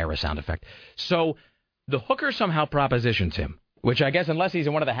require a sound effect. So the hooker somehow propositions him, which I guess unless he's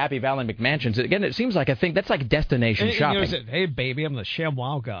in one of the Happy Valley McMansions, again, it seems like a thing that's like destination shopping. Hey, baby, I'm the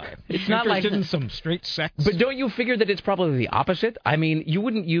ShamWow guy. It's not like in some straight sex. But don't you figure that it's probably the opposite? I mean, you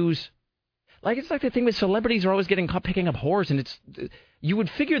wouldn't use... Like, it's like the thing with celebrities are always getting caught picking up whores, and it's... You would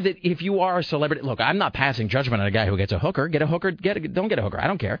figure that if you are a celebrity... Look, I'm not passing judgment on a guy who gets a hooker. Get a hooker, don't get a hooker. I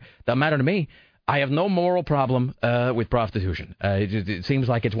don't care. Doesn't matter to me. I have no moral problem with prostitution. It seems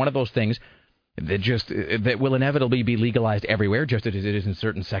like it's one of those things that will inevitably be legalized everywhere, just as it is in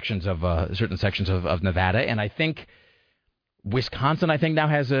certain sections of Nevada. And I think Wisconsin, now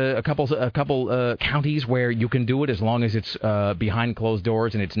has a couple counties where you can do it as long as it's behind closed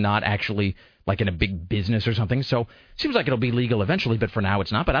doors and it's not actually like in a big business or something. So it seems like it'll be legal eventually, but for now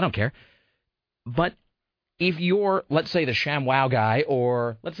it's not. But I don't care. But if you're, let's say, the ShamWow guy,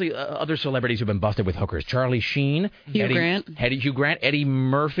 or let's say other celebrities who've been busted with hookers, Charlie Sheen, Hugh Grant, Eddie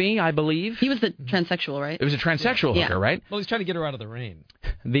Murphy, I believe. He was the transsexual, right? It was a transsexual hooker, right? Well, he's trying to get her out of the rain.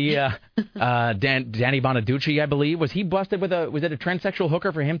 The Danny Bonaducci, I believe, was he busted with was it a transsexual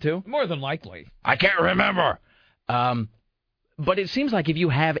hooker for him too? More than likely. I can't remember. But it seems like if you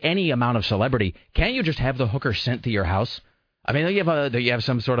have any amount of celebrity, can't you just have the hooker sent to your house? I mean, do you have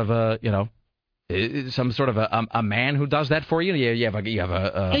some sort of a, some sort of a man who does that for you? You have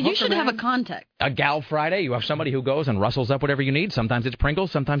a you should have a contact. A Gal Friday. You have somebody who goes and rustles up whatever you need. Sometimes it's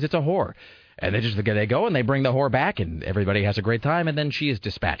Pringles, sometimes it's a whore. And they go and they bring the whore back, and everybody has a great time, and then she is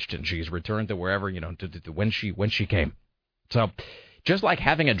dispatched and she's returned to wherever, to when she came. So, just like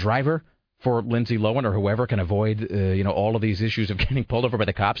having a driver for Lindsay Lohan or whoever can avoid, all of these issues of getting pulled over by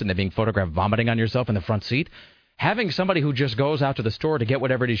the cops and then being photographed vomiting on yourself in the front seat, having somebody who just goes out to the store to get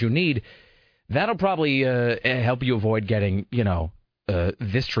whatever it is you need, that'll probably help you avoid getting,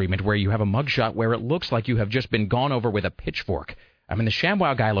 this treatment where you have a mugshot where it looks like you have just been gone over with a pitchfork. I mean, the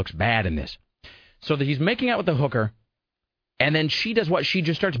ShamWow guy looks bad in this. So that he's making out with the hooker, and then she does what? She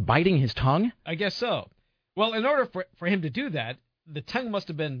just starts biting his tongue? I guess so. Well, in order for him to do that, the tongue must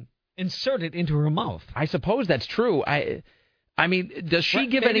have been inserted into her mouth. I suppose that's true. I mean, does she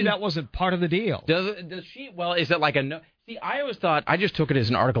give maybe any... that wasn't part of the deal. Does she... Well, is it like a... No... See, I always thought... I just took it as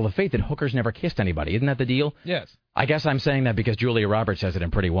an article of faith that hookers never kissed anybody. Isn't that the deal? Yes. I guess I'm saying that because Julia Roberts says it in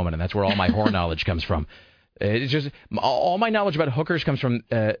Pretty Woman, and that's where all my whore knowledge comes from. It's just... All my knowledge about hookers comes from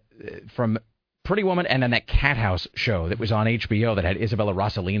Pretty Woman and then that Cat House show that was on HBO that had Isabella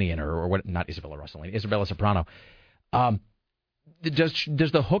Rossellini in her, or what? Not Isabella Rossellini, Isabella Soprano.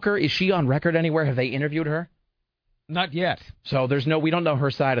 Does the hooker, is she on record anywhere? Have they interviewed her? Not yet. So we don't know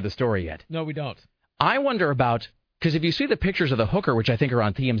her side of the story yet. No, we don't. I wonder about, because if you see the pictures of the hooker, which I think are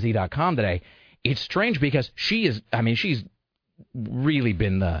on TMZ.com today, it's strange because she's really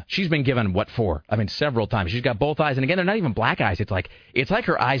been she's been given what for? I mean, several times. She's got both eyes, and again, they're not even black eyes. It's like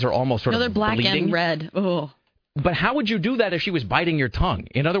her eyes are almost sort of they're black bleeding. And red. Oh. But how would you do that if she was biting your tongue?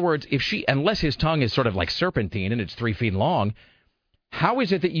 In other words, unless his tongue is sort of like serpentine and it's 3 feet long, how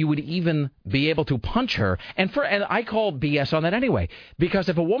is it that you would even be able to punch her? And I call BS on that anyway, because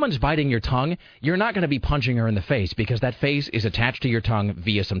if a woman's biting your tongue, you're not going to be punching her in the face because that face is attached to your tongue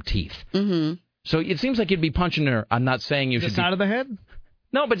via some teeth. Mm-hmm. So it seems like you'd be punching her. I'm not saying you should. The side of the head?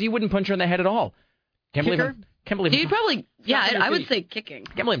 No, but you wouldn't punch her in the head at all. Can't believe You'd probably, I would say kicking.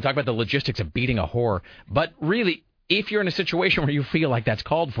 Can't believe I'm talking about the logistics of beating a whore. But really, if you're in a situation where you feel like that's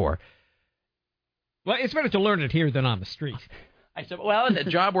called for. Well, it's better to learn it here than on the street. I said, well, the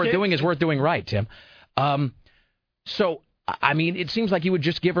job worth doing is worth doing right, Tim. So, I mean, it seems like you would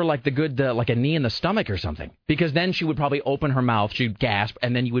just give her like the good, like a knee in the stomach or something. Because then she would probably open her mouth, she'd gasp,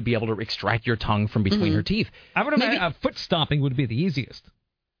 and then you would be able to extract your tongue from between her teeth. I would imagine a foot stomping would be the easiest.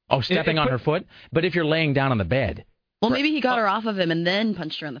 Oh, stepping on her foot? But if you're laying down on the bed. Well, maybe he got her off of him and then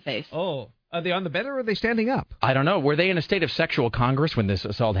punched her in the face. Oh, are they on the bed or are they standing up? I don't know. Were they in a state of sexual congress when this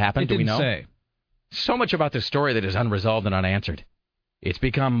assault happened? Do we know? Say. So much about this story that is unresolved and unanswered. It's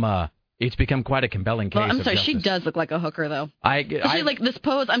become quite a compelling case. Well, I'm sorry, of she does look like a hooker, though. She like this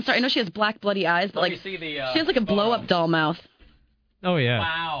pose. I'm sorry, I know she has black, bloody eyes, but like she has like a blow-up doll mouth. Oh yeah.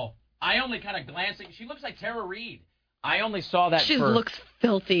 Wow. I only kind of glancing. She looks like Tara Reid. I only saw that. She looks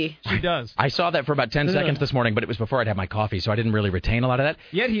filthy. She does. I saw that for about 10 seconds this morning, but it was before I'd had my coffee, so I didn't really retain a lot of that.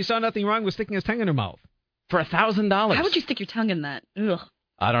 Yet he saw nothing wrong with sticking his tongue in her mouth. For $1,000. How would you stick your tongue in that? Ugh.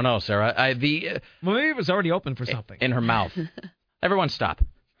 I don't know, Sarah. Well, maybe it was already open for something. In her mouth. Everyone stop.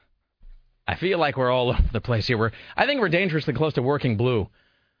 I feel like we're all over the place here. I think we're dangerously close to working blue.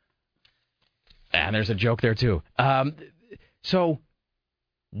 And there's a joke there, too. So,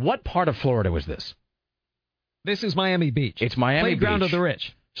 what part of Florida was this? This is Miami Beach. It's Miami Beach. Playground of the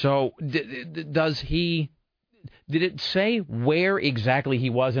rich. So, did it say where exactly he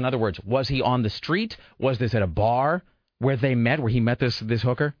was? In other words, was he on the street? Was this at a bar where they met, where he met this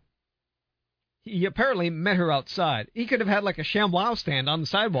hooker? He apparently met her outside. He could have had like a ShamWow stand on the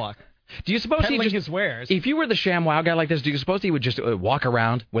sidewalk. Do you suppose he just, his wares? If you were the ShamWow guy like this, do you suppose he would just walk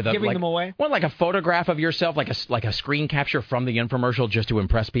around with giving them away? Well, like a photograph of yourself, like a screen capture from the infomercial just to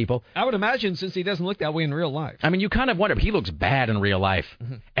impress people? I would imagine, since he doesn't look that way in real life. I mean, you kind of wonder, but he looks bad in real life.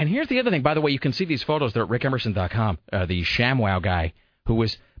 Mm-hmm. And here's the other thing, by the way, you can see these photos. They're at rickemerson.com. The ShamWow guy who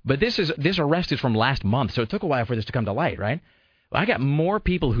was, but this arrest is from last month, so it took a while for this to come to light, right? Well, I got more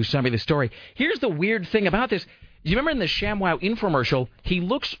people who sent me this story. Here's the weird thing about this. Do you remember in the ShamWow infomercial, he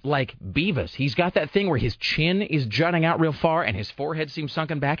looks like Beavis. He's got that thing where his chin is jutting out real far and his forehead seems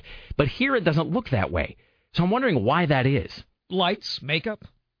sunken back. But here it doesn't look that way. So I'm wondering why that is. Lights, makeup?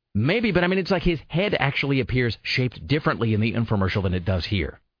 Maybe, but I mean, it's like his head actually appears shaped differently in the infomercial than it does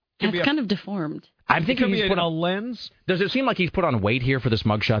here. It's kind of deformed. I'm thinking he's put on a lens. Does it seem like he's put on weight here for this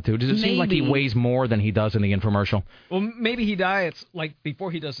mugshot, too? Does it seem like he weighs more than he does in the infomercial? Well, maybe he diets, like, before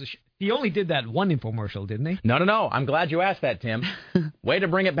he does the he only did that one infomercial, didn't he? No. I'm glad you asked that, Tim. Way to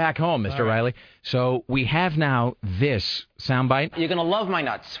bring it back home, Mr. Riley. So we have now this soundbite. You're going to love my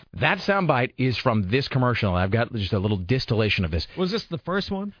nuts. That soundbite is from this commercial. I've got just a little distillation of this. Was this the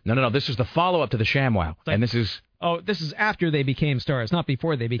first one? No. This is the follow-up to the ShamWow. And this is... Oh, this is after they became stars, not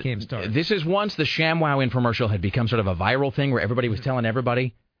before they became stars. This is once the ShamWow infomercial had become sort of a viral thing where everybody was telling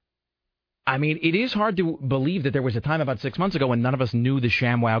everybody. I mean, it is hard to believe that there was a time about 6 months ago when none of us knew the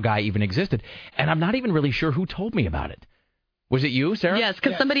ShamWow guy even existed. And I'm not even really sure who told me about it. Was it you, Sarah? Yes,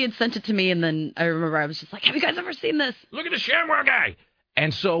 because somebody had sent it to me, and then I remember I was just like, have you guys ever seen this? Look at the ShamWow guy!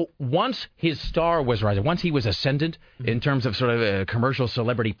 And so once his star was rising, once he was ascendant in terms of sort of a commercial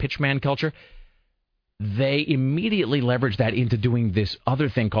celebrity pitchman culture, they immediately leveraged that into doing this other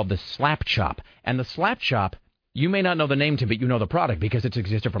thing called the slap chop. And the slap chop, you may not know the name, Tim, but you know the product because it's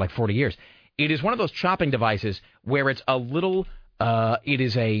existed for like 40 years. It is one of those chopping devices where it's a little, it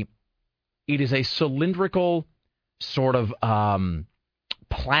is a cylindrical sort of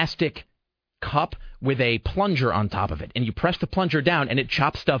plastic cup with a plunger on top of it. And you press the plunger down and it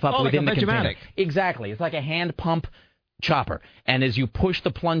chops stuff up within the container. Exactly. It's like a hand pump chopper. And as you push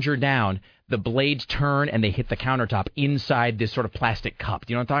the plunger down, the blades turn and they hit the countertop inside this sort of plastic cup.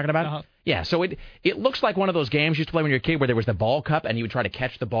 Do you know what I'm talking about? Uh-huh. Yeah, so it looks like one of those games you used to play when you were a kid where there was the ball cup and you would try to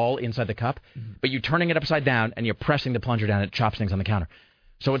catch the ball inside the cup, but you're turning it upside down and you're pressing the plunger down and it chops things on the counter.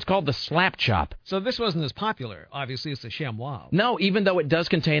 So it's called the slap chop. So this wasn't as popular. Obviously, it's the ShamWow. No, even though it does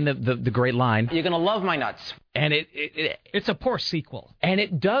contain the great line. You're going to love my nuts. And it's a poor sequel. And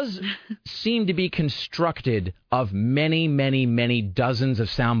it does seem to be constructed of many, many, many dozens of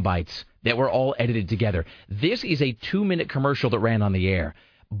sound bites that were all edited together. This is a 2-minute commercial that ran on the air.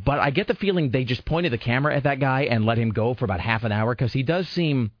 But I get the feeling they just pointed the camera at that guy and let him go for about half an hour because he does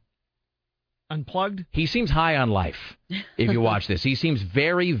seem... Unplugged? He seems high on life, if you watch this. He seems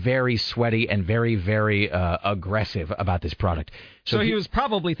very, very sweaty and very, very aggressive about this product. So he was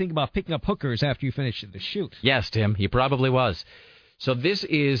probably thinking about picking up hookers after you finished the shoot. Yes, Tim, he probably was. So this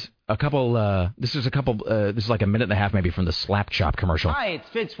is this is like a minute and a half maybe from the Slap Chop commercial. Hi, it's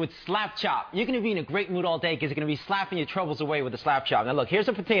Fitz with Slap Chop. You're going to be in a great mood all day because you're going to be slapping your troubles away with the Slap Chop. Now look, here's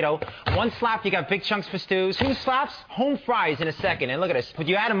a potato. One slap, you got big chunks for stews. 2 slaps, home fries in a second. And look at this. But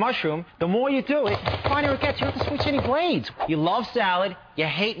you add a mushroom, the more you do it, the finer it gets. You don't have to switch any blades. You love salad, you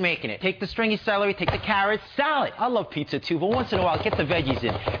hate making it. Take the stringy celery, take the carrots, salad. I love pizza too, but once in a while, get the veggies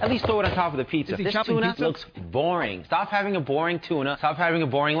in. At least throw it on top of the pizza. This tuna looks boring. Stop having a boring tuna. Stop having a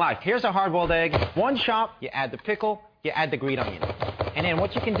boring life. Here's a hard-boiled egg. One chop, you add the pickle, you add the green onion. And then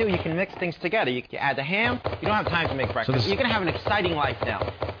what you can do, you can mix things together. You add the ham. You don't have time to make breakfast. You're going to have an exciting life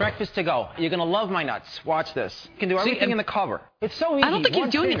now. Breakfast to go. You're going to love my nuts. Watch this. You can do everything in the cover. It's so easy. I don't think he's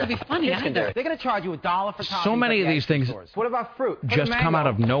doing it to be funny either. They're going to charge you $1 for toppings. So many of these things What about fruit? just come out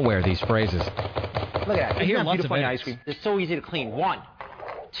of nowhere, these phrases. Look at that. I hear lots of ice cream. It's so easy to clean. 1,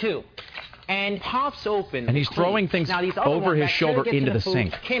 2. And pops open. And he's throwing things over his shoulder into the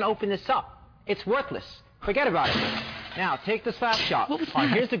sink. You can't open this up. It's worthless. Forget about it. Now, take the Slap Chop. All right,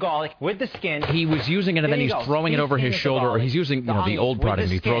 here's the garlic with the skin. He was using it, and then he's throwing it over his shoulder, or he's using the old product,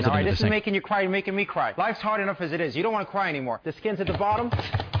 and he throws it into the sink. This is making you cry, making me cry. Life's hard enough as it is. You don't want to cry anymore. The skin's at the bottom.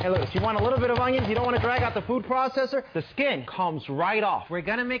 Hey, look, if you want a little bit of onions, you don't want to drag out the food processor, the skin comes right off. We're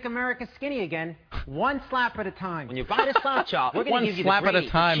going to make America skinny again, 1 slap at a time. When you buy the Slap Chop, we're going to give you the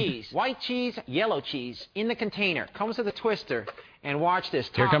gravy, cheese, white cheese, yellow cheese, in the container. Comes with a twister. And watch this.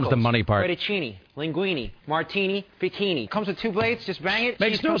 Tacos, here comes the money part. Fettuccine, linguine, martini, bikini. Comes with 2 blades. Just bang it.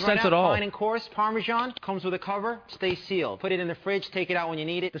 Makes no sense at all. Fine and coarse. Parmesan. Comes with a cover. Stays sealed. Put it in the fridge. Take it out when you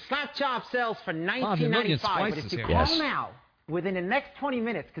need it. The Slap Chop sells for $19.95. But if you call now, within the next 20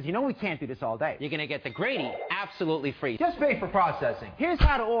 minutes, because you know we can't do this all day, you're going to get the Grady absolutely free. Just pay for processing. Here's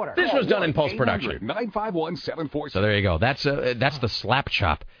how to order. This was done in post-production. 951-747. So there you go. That's the Slap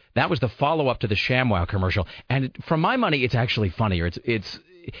Chop. That was the follow-up to the ShamWow commercial. And for my money, it's actually funnier. It's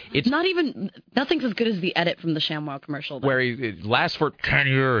not even, nothing's as good as the edit from the ShamWow commercial, though. Where it lasts for 10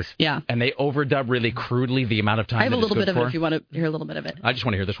 years. Yeah. And they overdub really crudely the amount of time. I have a little bit of it if you want to hear a little bit of it. I just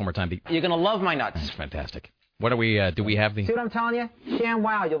want to hear this one more time. You're going to love my nuts. That's fantastic. What are we, do we have the... See what I'm telling you?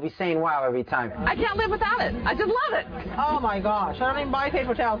 ShamWow, you'll be saying wow every time. I can't live without it. I just love it. Oh, my gosh. I don't even buy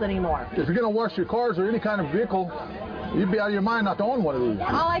paper towels anymore. If you're going to wash your cars or any kind of vehicle, you'd be out of your mind not to own one of these.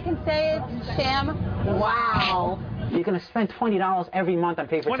 All I can say is, Sham, wow. You're going to spend $20 every month on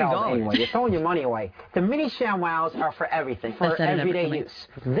paper towels anyway. You're throwing your money away. The mini ShamWows are for everything, for everyday use.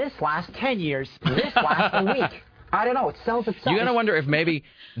 This lasts 10 years. This lasts a week. I don't know. It sells itself. You got to wonder if maybe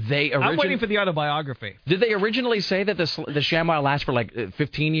they I'm waiting for the autobiography. Did they originally say that the ShamWow lasts for like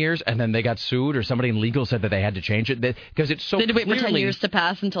 15 years, and then they got sued, or somebody in legal said that they had to change it? Because it's so They had to wait for 10 clearly- years to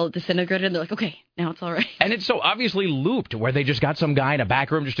pass until it disintegrated, and they're like, okay, now it's all right. And it's so obviously looped, where they just got some guy in a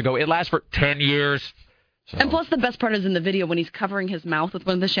back room just to go, it lasts for 10 years. So. And plus, the best part is in the video when he's covering his mouth with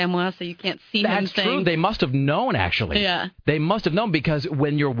one of the ShamWows so you can't see him That's saying... true. They must have known, actually. Yeah. They must have known, because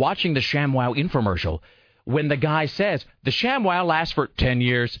when you're watching the ShamWow infomercial, when the guy says, the ShamWow lasts for 10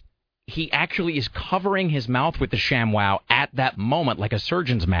 years, he actually is covering his mouth with the ShamWow at that moment, like a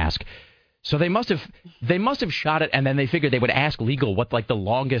surgeon's mask. So they must have shot it, and then they figured they would ask legal what like the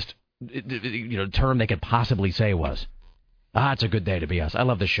longest term they could possibly say was. It's a good day to be us. I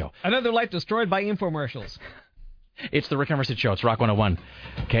love this show. Another life destroyed by infomercials. It's the Rick Emerson Show. It's Rock 101,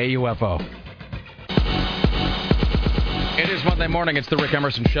 KUFO. It is Monday morning. It's the Rick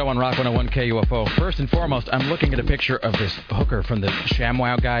Emerson Show on Rock 101 KUFO. First and foremost, I'm looking at a picture of this hooker from the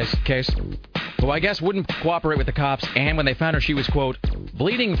ShamWow guy's case, who I guess wouldn't cooperate with the cops, and when they found her, she was, quote,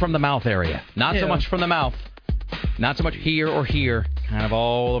 bleeding from the mouth area. Not so much from the mouth. Not so much here or here. Kind of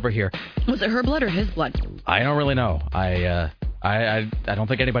all over here. Was it her blood or his blood? I don't really know. I don't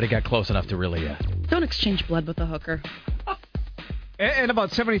think anybody got close enough to really... Don't exchange blood with a hooker. And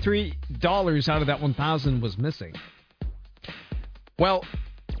about $73 out of that 1,000 was missing. Well,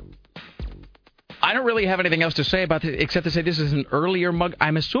 I don't really have anything else to say about it except to say this is an earlier mug.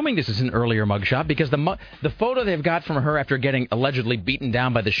 I'm assuming this is an earlier mugshot because the photo they've got from her after getting allegedly beaten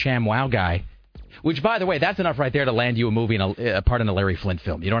down by the ShamWow guy, which, by the way, that's enough right there to land you a movie in a part in a Larry Flint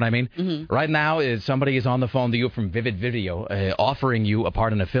film. You know what I mean? Mm-hmm. Right now, somebody is on the phone to you from Vivid Video offering you a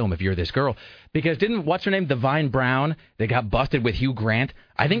part in a film if you're this girl. Because what's her name, Divine Brown, they got busted with Hugh Grant.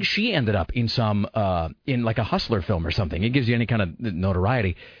 I think she ended up in in like a Hustler film or something. It gives you any kind of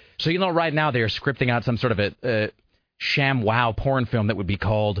notoriety. So, right now they are scripting out some sort of a ShamWow porn film that would be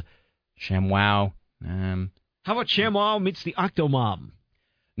called ShamWow. How about ShamWow meets the Octomom?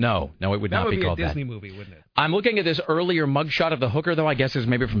 No, it would not be called that. That would be a Disney movie, wouldn't it? I'm looking at this earlier mugshot of the hooker, though, I guess is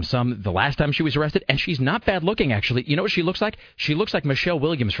maybe from the last time she was arrested, and she's not bad looking, actually. You know what she looks like? She looks like Michelle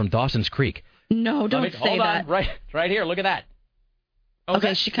Williams from Dawson's Creek. No, don't say hold that. On, right here, look at that.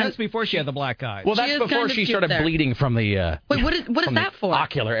 Okay, that's before she had the black eyes. Well, that's before she started bleeding from the... Wait, what is that for?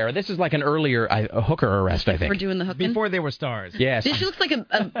 Ocular era. This is like an earlier hooker arrest, I think. For doing the hooking? Before they were stars. Yes. She looks like like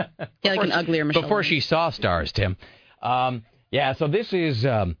an uglier Michelle. Before she saw stars, Tim. So this is...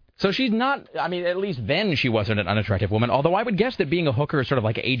 So she's not, at least then she wasn't an unattractive woman, although I would guess that being a hooker is sort of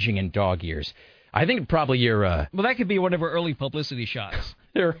like aging in dog years. I think probably you're... Well, that could be one of her early publicity shots.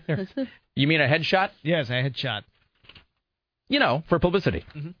 You mean a headshot? Yes, a headshot. For publicity.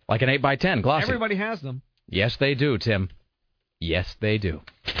 Mm-hmm. Like an 8x10, glossy. Everybody has them. Yes, they do, Tim. Yes, they do.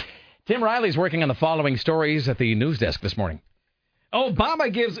 Tim Riley's working on the following stories at the news desk this morning.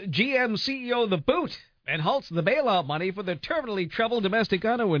 Obama gives GM CEO the boot and halts the bailout money for the terminally troubled domestic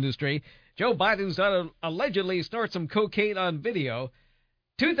auto industry. Joe Biden's daughter allegedly snorts some cocaine on video.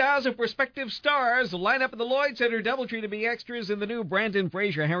 2,000 prospective stars line up at the Lloyd Center Doubletree to be extras in the new Brandon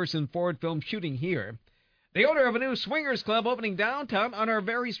Fraser Harrison Ford film shooting here. The owner of a new swingers club opening downtown on our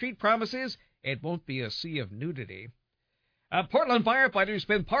very street promises it won't be a sea of nudity. Portland firefighters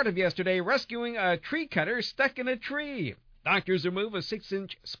spent part of yesterday rescuing a tree cutter stuck in a tree. Doctors remove a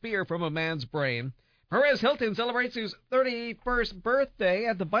 6-inch spear from a man's brain. Perez Hilton celebrates his 31st birthday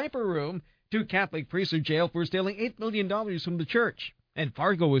at the Viper Room. 2 Catholic priests are jailed for stealing $8 million from the church. And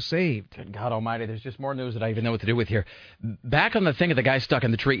Fargo was saved. Good God almighty, there's just more news that I even know what to do with here. Back on the thing of the guy stuck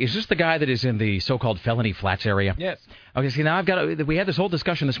in the tree, is this the guy that is in the so-called Felony Flats area? Yes. Okay, see, now we had this whole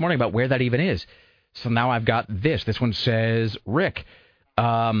discussion this morning about where that even is. So now I've got this. This one says, Rick,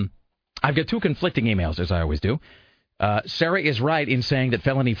 I've got 2 conflicting emails, as I always do. Sarah is right in saying that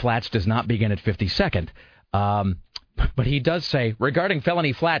Felony Flats does not begin at 52nd. But he does say, regarding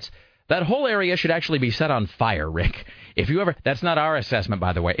Felony Flats, that whole area should actually be set on fire, Rick. That's not our assessment,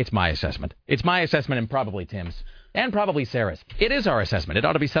 by the way. It's my assessment. It's my assessment and probably Tim's. And probably Sarah's. It is our assessment. It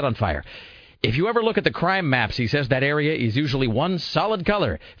ought to be set on fire. If you ever look at the crime maps, he says that area is usually one solid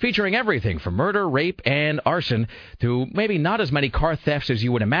color, featuring everything from murder, rape, and arson to maybe not as many car thefts as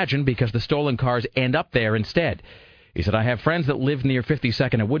you would imagine because the stolen cars end up there instead. He said, I have friends that live near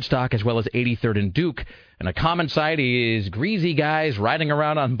 52nd and Woodstock as well as 83rd and Duke, and a common sight is greasy guys riding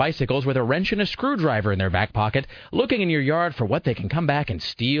around on bicycles with a wrench and a screwdriver in their back pocket, looking in your yard for what they can come back and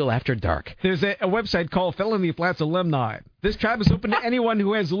steal after dark. There's a website called Felony Flats Alumni. This tribe is open to anyone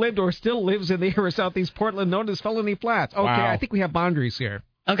who has lived or still lives in the area of Southeast Portland known as Felony Flats. Okay, wow. I think we have boundaries here.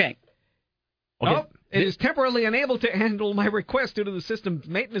 Okay. Oh, It is temporarily unable to handle my request due to the system's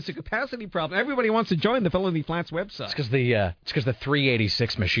maintenance and capacity problem. Everybody wants to join the Felony Flats website. It's because the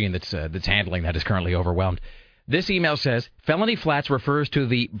 386 machine that's handling that is currently overwhelmed. This email says, Felony Flats refers to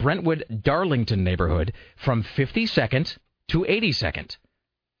the Brentwood-Darlington neighborhood from 52nd to 82nd.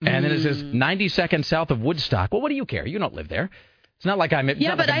 And then it says 92nd south of Woodstock. Well, what do you care? You don't live there. It's not like I'm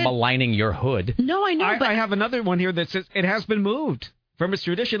maligning your hood. No, I know, but I have another one here that says it has been moved from its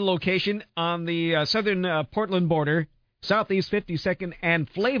traditional location on the southern Portland border, southeast 52nd and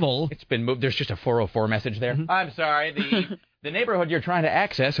Flavel. It's been moved. There's just a 404 message there. I'm sorry. The neighborhood you're trying to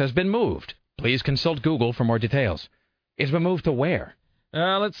access has been moved. Please consult Google for more details. It's been moved to where?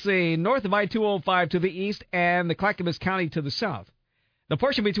 Let's see. North of I-205 to the east and the Clackamas County to the south. The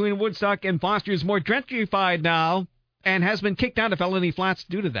portion between Woodstock and Foster is more gentrified now and has been kicked out of Felony Flats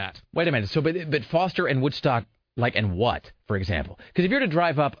due to that. Wait a minute. So, but Foster and Woodstock, like, and what, for example? Because if you're to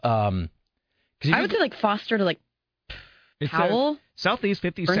drive up, I would say like Foster to like Powell. Southeast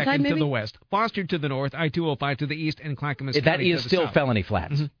 52nd to the west, Foster to the north, I-205 to the east, and Clackamas County that is to the still south. Felony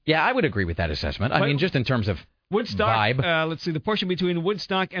Flats. Mm-hmm. Yeah, I would agree with that assessment. I mean, just in terms of Woodstock, vibe. Let's see, the portion between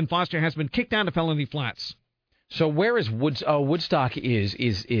Woodstock and Foster has been kicked out of Felony Flats. So where is Woodstock is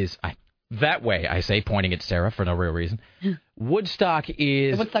that way, I say, pointing at Sarah for no real reason. Woodstock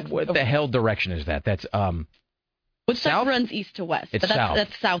is... What the hell direction is that? That's... Woodstock south? runs east to west, it's but south.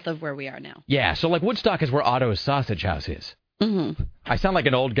 That's south of where we are now. Yeah, so like Woodstock is where Otto's Sausage House is. Mm-hmm. I sound like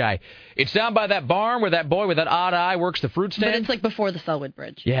an old guy. It's down by that barn where that boy with that odd eye works the fruit stand. But it's like before the Selwood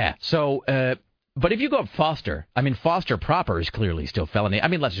Bridge. Yeah, so... but if you go up Foster, I mean, Foster proper is clearly still felony. I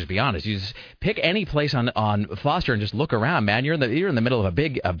mean, let's just be honest. You just pick any place on Foster and just look around, man. You're in the middle of a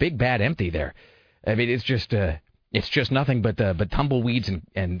big bad empty there. I mean, it's just nothing but tumbleweeds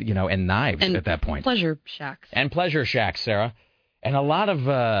and knives at that point. Pleasure shacks. And pleasure shacks, Sarah. And a lot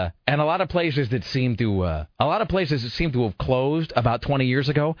of places that seem to have closed about 20 years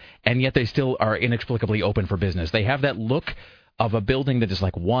ago, and yet they still are inexplicably open for business. They have that look of a building that is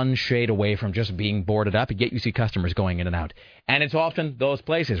like one shade away from just being boarded up, yet you see customers going in and out. And it's often those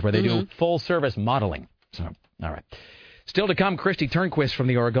places where they do full-service modeling. So, all right. Still to come, Christy Turnquist from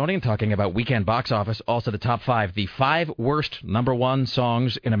the Oregonian talking about weekend box office, also the top 5, the 5 worst number 1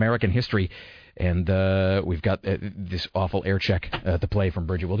 songs in American history. And we've got this awful air check to play from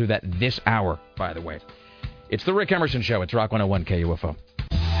Bridget. We'll do that this hour, by the way. It's the Rick Emerson Show. It's Rock 101 KUFO.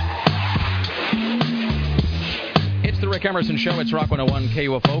 It's the Rick Emerson Show. It's Rock 101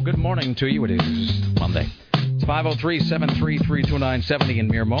 KUFO. Good morning to you. It is Monday. It's 503-733-2970 in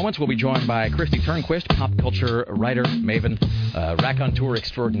mere moments. We'll be joined by Christy Turnquist, pop culture writer, maven, raconteur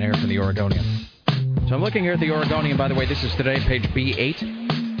extraordinaire from the Oregonian. So I'm looking here at the Oregonian, by the way. This is today, page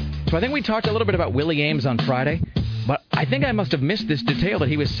B8. So I think we talked a little bit about Willie Ames on Friday, but I think I must have missed this detail that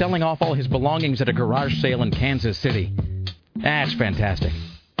he was selling off all his belongings at a garage sale in Kansas City. That's fantastic.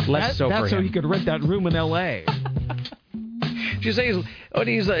 That's so he could rent that room in L.A. You say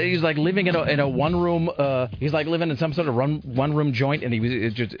he's like living in a one room. He's like living in some sort of one room joint, and he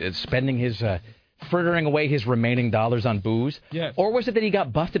was just spending his frittering away his remaining dollars on booze. Yes. Or was it that he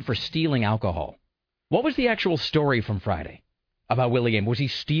got busted for stealing alcohol? What was the actual story from Friday about Willie Ames? Was he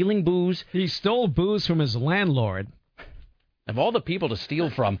stealing booze? He stole booze from his landlord. Of all the people to steal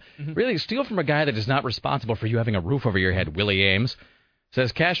from, really steal from a guy that is not responsible for you having a roof over your head, Willie Ames.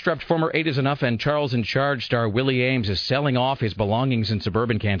 Says cash-strapped former 8 is Enough and Charles in Charge star Willie Ames is selling off his belongings in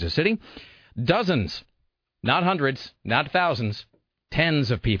suburban Kansas City. Dozens, not hundreds, not thousands, tens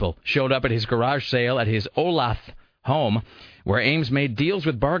of people showed up at his garage sale at his Olathe home, where Ames made deals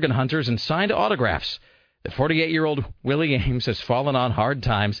with bargain hunters and signed autographs. The 48-year-old Willie Ames has fallen on hard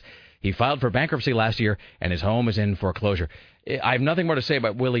times. He filed for bankruptcy last year, and his home is in foreclosure. I have nothing more to say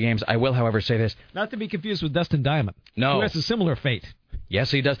about Willie Ames. I will, however, say this. Not to be confused with Dustin Diamond. No. Who has a similar fate. Yes,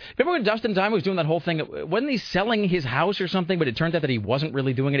 he does. Remember when Dustin Diamond was doing that whole thing? Wasn't he selling his house or something? But it turned out that he wasn't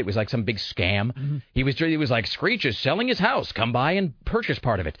really doing it. It was like some big scam. Mm-hmm. He was like, Screech is selling his house. Come by and purchase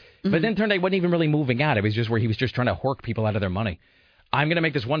part of it. Mm-hmm. But then it turned out he wasn't even really moving out. It was just where he was just trying to hork people out of their money. I'm going to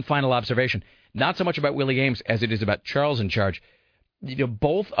make this one final observation. Not so much about Willie Ames as it is about Charles in Charge. You know,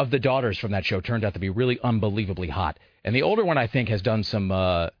 both of the daughters from that show turned out to be really unbelievably hot. And the older one, I think, has done some,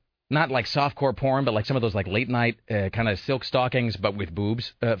 not like softcore porn, but like some of those like late night kind of silk stockings, but with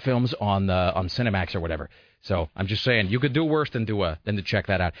boobs films on Cinemax or whatever. So I'm just saying, you could do worse than to check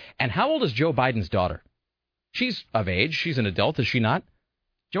that out. And how old is Joe Biden's daughter? She's of age. She's an adult, is she not?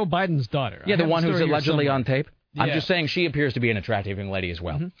 Joe Biden's daughter. Yeah, the one who's allegedly on tape. Yeah. I'm just saying she appears to be an attractive young lady as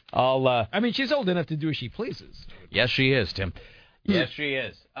well. Mm-hmm. I mean, she's old enough to do as she pleases. Yes, she is, Tim. Yes, she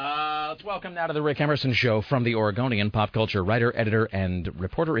is. Let's welcome now to the Rick Emerson Show from the Oregonian pop culture writer, editor, and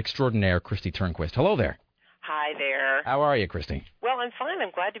reporter extraordinaire, Christy Turnquist. Hello there. Hi there. How are you, Christy? Well, I'm fine.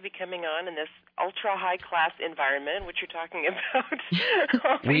 I'm glad to be coming on in this ultra-high-class environment, which you're talking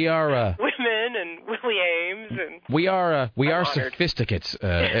about. We are women and Willie Ames and we are sophisticates,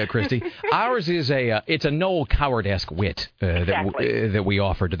 Christy. Ours is it's a Noel Coward-esque wit that we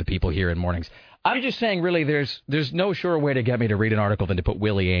offer to the people here in mornings. I'm just saying, really, there's no sure way to get me to read an article than to put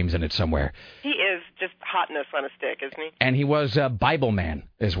Willie Ames in it somewhere. He is just hotness on a stick, isn't he? And he was Bible Man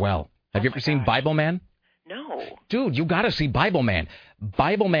as well. Have you ever seen Bible Man? No. Dude, you got to see Bible Man.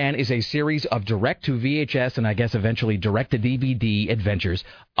 Bible Man is a series of direct-to-VHS and I guess eventually direct-to-DVD adventures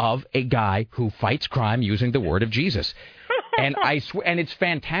of a guy who fights crime using the word of Jesus. And and it's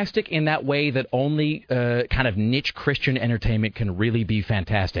fantastic in that way that only kind of niche Christian entertainment can really be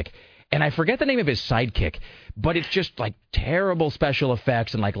fantastic. And I forget the name of his sidekick, but it's just like terrible special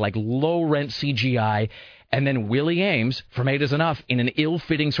effects and like low-rent CGI. And then Willie Ames from Eight Is Enough in an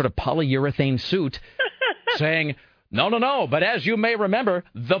ill-fitting sort of polyurethane suit saying, no, but as you may remember,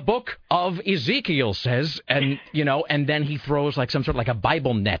 the book of Ezekiel says, and, and then he throws like some sort of like a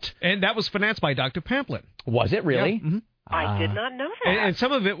Bible net. And that was financed by Dr. Pamplin. Was it really? Yeah. Mm-hmm. I did not know that. And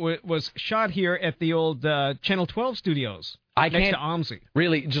some of it was shot here at the old Channel 12 studios. Next to OMSI.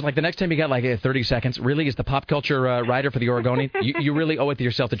 Really, just like the next time you got like 30 seconds, really, as the pop culture writer for the Oregonian, you really owe it to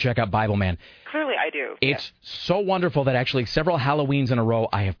yourself to check out Bible Man. Clearly I do. It's so wonderful that actually several Halloweens in a row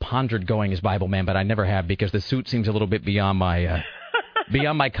I have pondered going as Bible Man, but I never have because the suit seems a little bit beyond my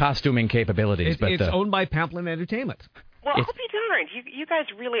costuming capabilities. It's owned by Pamplin Entertainment. Well, I'll be darned. You guys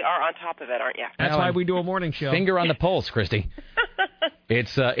really are on top of it, aren't you? That's why we do a morning show. Finger on the pulse, Christy.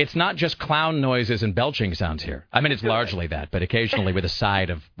 It's not just clown noises and belching sounds here. I mean, it's largely that, but occasionally with a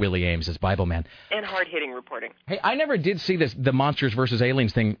side of Willie Ames as Bible Man. And hard-hitting reporting. Hey, I never did see the Monsters versus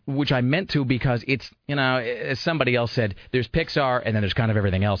Aliens thing, which I meant to because it's, as somebody else said, there's Pixar and then there's kind of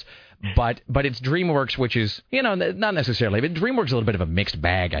everything else. But it's DreamWorks, which is, not necessarily, but DreamWorks is a little bit of a mixed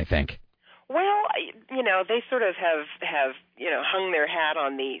bag, I think. Well, they sort of have hung their hat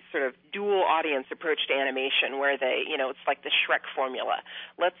on the sort of dual audience approach to animation where they, it's like the Shrek formula.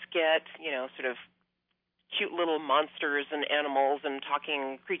 Let's get, sort of cute little monsters and animals and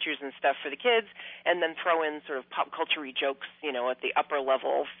talking creatures and stuff for the kids, and then throw in sort of pop culture-y jokes, at the upper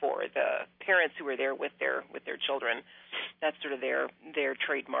level for the parents who are there with their children. That's sort of their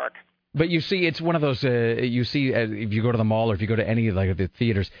trademark. But you see, it's one of those, if you go to the mall or if you go to any of the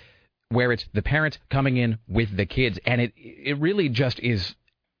theaters, where it's the parents coming in with the kids, and it really just is.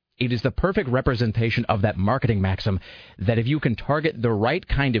 It is the perfect representation of that marketing maxim that if you can target the right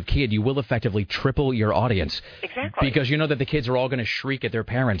kind of kid, you will effectively triple your audience. Exactly. Because you know that the kids are all going to shriek at their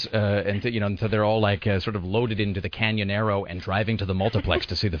parents, until they're all like sort of loaded into the Canyonero and driving to the multiplex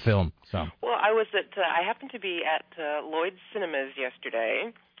to see the film. So. Well, I happened to be at Lloyd's Cinemas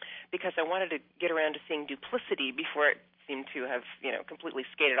yesterday because I wanted to get around to seeing Duplicity before it seemed to have, completely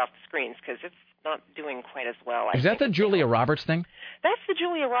skated off the screens because it's not doing quite as well. Is that the Julia Roberts thing? That's the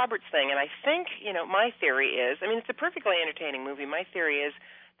Julia Roberts thing, and I think, my theory is, it's a perfectly entertaining movie. My theory is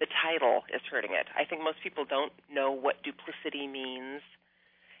the title is hurting it. I think most people don't know what duplicity means,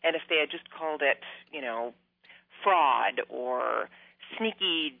 and if they had just called it, fraud or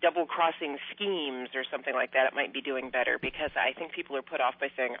sneaky double-crossing schemes or something like that, it might be doing better because I think people are put off by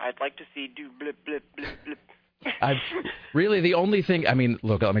saying, I'd like to see do blip, blip, blip, blip. Really, the only thing,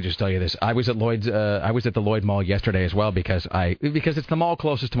 look, let me just tell you this. I was at the Lloyd Mall yesterday as well because it's the mall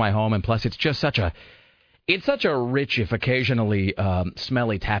closest to my home, and plus it's just such a rich, if occasionally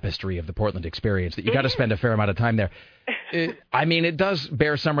smelly tapestry of the Portland experience that you got to spend a fair amount of time there. It does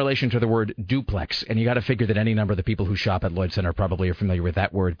bear some relation to the word duplex, and you got to figure that any number of the people who shop at Lloyd Center probably are familiar with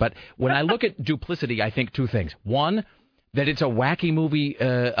that word. But when I look at duplicity, I think two things. One, that it's a wacky movie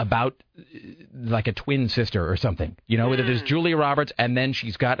about like a twin sister or something. That there's Julia Roberts and then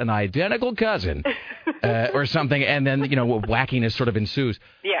she's got an identical cousin or something, and then, wackiness sort of ensues.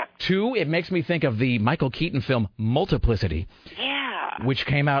 Yeah. Two, it makes me think of the Michael Keaton film Multiplicity. Yeah. Which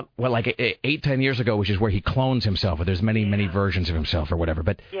came out, 8-10 years ago, which is where he clones himself, or there's many versions of himself or whatever.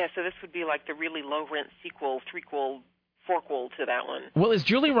 But yeah, so this would be like the really low-rent sequel, threequel, fourquel to that one. Well, is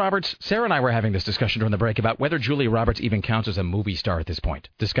Julia Roberts... Sarah and I were having this discussion during the break about whether Julia Roberts even counts as a movie star at this point.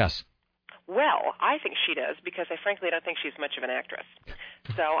 Discuss. Well, I think she does, because I frankly don't think she's much of an actress.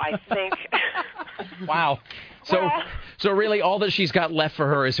 So I think... Wow. So really all that she's got left for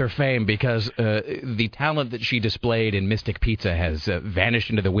her is her fame, because the talent that she displayed in Mystic Pizza has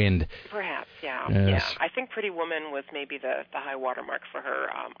vanished into the wind. Perhaps, yeah. Yeah, Yes. yeah. I think Pretty Woman was maybe the high watermark for her,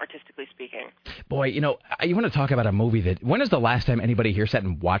 artistically speaking. Boy, you want to talk about a movie that... When is the last time anybody here sat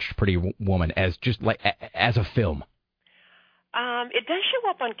and watched Pretty Woman as just like as a film? It does show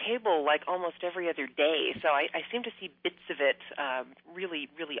up on cable like almost every other day, so I seem to see bits of it really,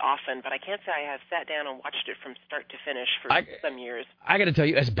 really often, but I can't say I have sat down and watched it from start to finish for some years. I got to tell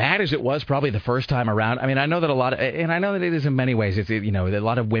you, as bad as it was probably the first time around, I mean, I know that and I know that it is in many ways, a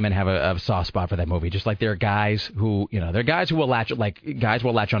lot of women have a soft spot for that movie, just like there are guys who will latch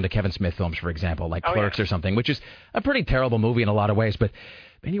onto Kevin Smith films, for example, like Clerks or something, which is a pretty terrible movie in a lot of ways, but...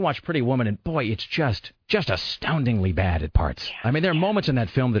 And you watch Pretty Woman, and boy, it's just astoundingly bad at parts. Yeah. I mean, there are moments in that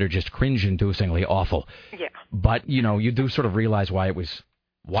film that are just cringe-inducingly awful. Yeah. But you do sort of realize why it was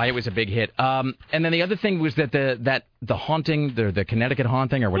a big hit. And then the other thing was that the haunting, the Connecticut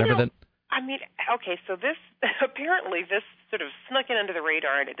haunting or whatever that. I mean, okay, so this apparently this sort of snuck in under the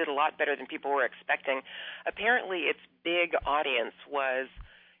radar, and it did a lot better than people were expecting. Apparently, its big audience was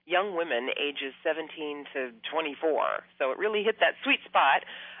young women ages 17 to 24. So it really hit that sweet spot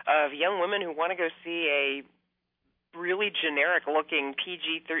of young women who want to go see a really generic-looking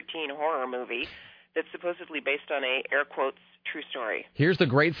PG-13 horror movie that's supposedly based on a, air quotes, true story. Here's the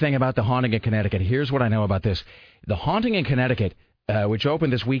great thing about The Haunting in Connecticut. Here's what I know about this. The Haunting in Connecticut, which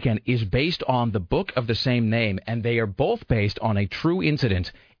opened this weekend, is based on the book of the same name, and they are both based on a true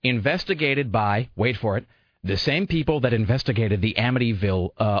incident investigated by, wait for it, the same people that investigated the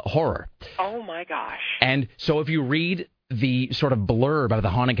Amityville horror. Oh, my gosh. And so if you read the sort of blurb about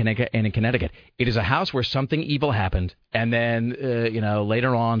The Haunting in Connecticut, it is a house where something evil happened, and then,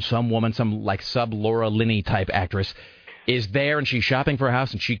 later on, some woman, some like sub-Laura Linney type actress, is there, and she's shopping for a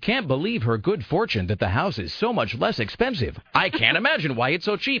house, and she can't believe her good fortune that the house is so much less expensive. I can't imagine why it's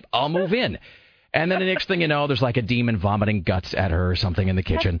so cheap. I'll move in. And then the next thing you know, there's like a demon vomiting guts at her or something in the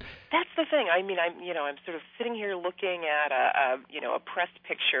kitchen. That's the thing. I mean, I'm sort of sitting here looking at a pressed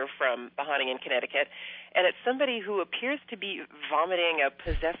picture from The Haunting in Connecticut, and it's somebody who appears to be vomiting a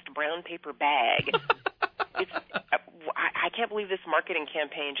possessed brown paper bag. I can't believe this marketing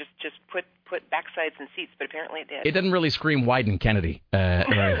campaign just put backsides in seats, but apparently it did. It doesn't really scream Wyden Kennedy or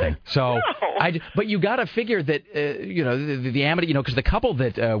anything. So, no. But you got to figure that the Amity, because the couple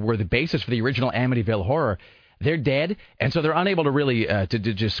that were the basis for the original Amityville horror, they're dead, and so they're unable to really to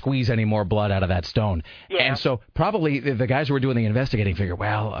just squeeze any more blood out of that stone. Yeah. And so probably the guys who were doing the investigating figure,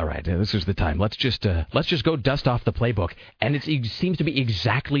 well, all right, this is the time. Let's just go dust off the playbook, and it seems to be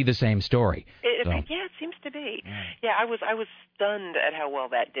exactly the same story. Yeah, it seems to be. Yeah, I was stunned at how well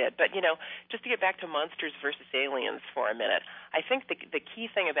that did. But just to get back to Monsters versus Aliens for a minute, I think the key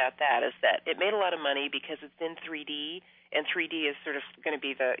thing about that is that it made a lot of money because it's in 3D. And 3D is sort of going to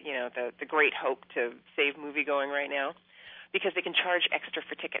be the great hope to save moviegoing right now, because they can charge extra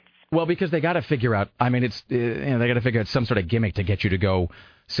for tickets. Well, because they got to figure out. I mean, it's they got to figure out some sort of gimmick to get you to go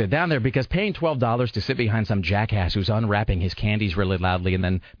sit down there. Because paying $12 to sit behind some jackass who's unwrapping his candies really loudly and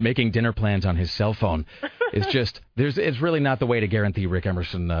then making dinner plans on his cell phone is just it's really not the way to guarantee Rick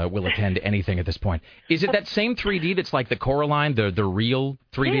Emerson will attend anything at this point. Is it that same 3D that's like the Coraline, the real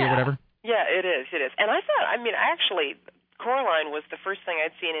 3D or whatever? Yeah, it is. It is. And I thought, Coraline was the first thing I'd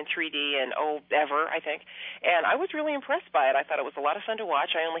seen in 3D and ever, I think. And I was really impressed by it. I thought it was a lot of fun to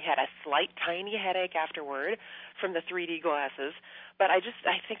watch. I only had a slight, tiny headache afterward from the 3D glasses. But I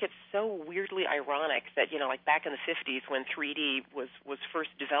think it's so weirdly ironic that, like back in the 50s when 3D was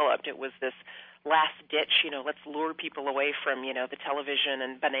first developed, it was this last ditch, let's lure people away from, the television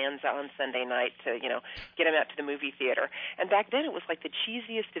and Bonanza on Sunday night to, get them out to the movie theater. And back then it was like the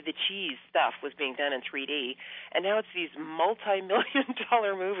cheesiest of the cheese stuff was being done in 3D. And now it's these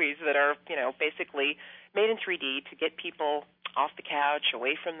multi-million-dollar movies that are, basically made in 3D to get people off the couch,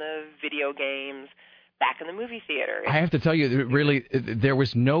 away from the video games, back in the movie theater. I have to tell you, really, there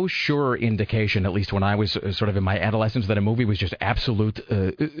was no sure indication, at least when I was sort of in my adolescence, that a movie was just absolute,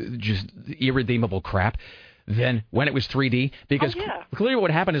 just irredeemable crap. Then when it was 3D, because clearly what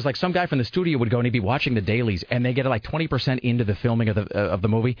happened is like some guy from the studio would go and he'd be watching the dailies, and they get like 20% into the filming of the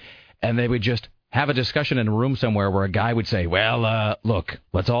movie, and they would just have a discussion in a room somewhere where a guy would say, well, look,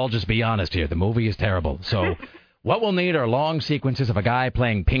 let's all just be honest here. The movie is terrible. So what we'll need are long sequences of a guy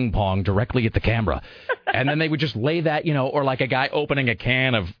playing ping pong directly at the camera. And then they would just lay that, or like a guy opening a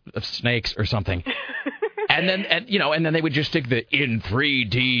can of snakes or something. And then they would just stick the in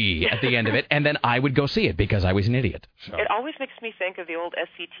 3D at the end of it. And then I would go see it because I was an idiot. So. It always makes me think of the old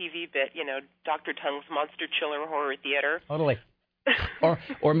SCTV bit, Dr. Tongue's Monster Chiller Horror Theater. Totally.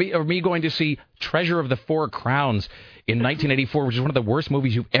 or me going to see Treasure of the Four Crowns in 1984, which is one of the worst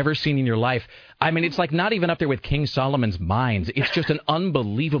movies you've ever seen in your life. I mean, it's like not even up there with King Solomon's Mines. It's just an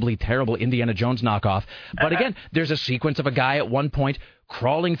unbelievably terrible Indiana Jones knockoff. But again, there's a sequence of a guy at one point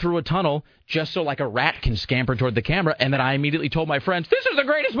crawling through a tunnel just so like a rat can scamper toward the camera, and then I immediately told my friends, this is the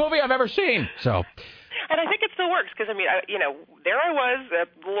greatest movie I've ever seen. So... And I think it still works because, I mean, there I was at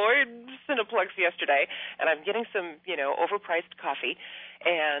Lloyd's Cineplex yesterday, and I'm getting some, overpriced coffee,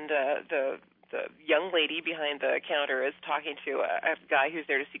 and the young lady behind the counter is talking to a guy who's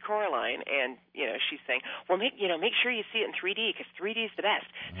there to see Coraline, and, she's saying, well, make sure you see it in 3D because 3D is the best.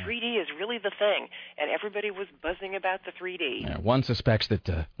 3D is really the thing, and everybody was buzzing about the 3D. Yeah, one suspects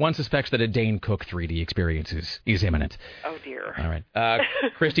that a Dane Cook 3D experience is imminent. Oh, dear. All right.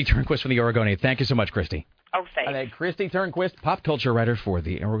 Christy Turnquist from the Oregonian. Thank you so much, Christy. Oh, thanks. Christy Turnquist, pop culture writer for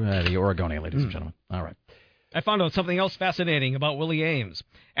the Oregonian, ladies and gentlemen. All right. I found out something else fascinating about Willie Ames.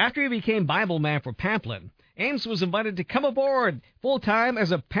 After he became Bible man for Pamplin, Ames was invited to come aboard full-time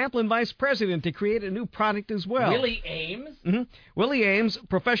as a Pamplin vice president to create a new product as well. Willie Ames? Mm-hmm. Willie Ames'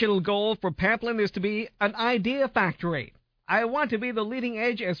 professional goal for Pamplin is to be an idea factory. I want to be the leading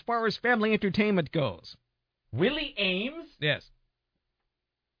edge as far as family entertainment goes. Willie Ames? Yes.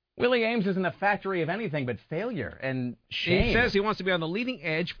 Willie Ames isn't a factory of anything but failure and shame. He says he wants to be on the leading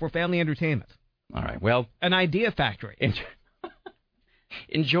edge for family entertainment. All right, well... An idea factory.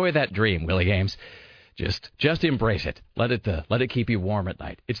 Enjoy that dream, Willie Ames. Just embrace it. Let it keep you warm at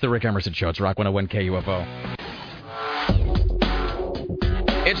night. It's the Rick Emerson Show. It's Rock 101 KUFO.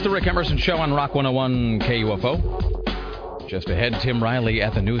 It's the Rick Emerson Show on Rock 101 KUFO. Just ahead, Tim Riley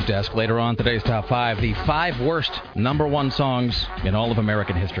at the news desk. Later on, today's Top 5, the 5 worst #1 songs in all of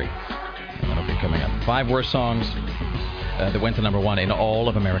American history. And that'll be coming up. 5 worst songs that went to #1 in all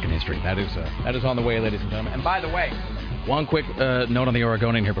of American history. That is on the way, ladies and gentlemen. And by the way, one quick note on the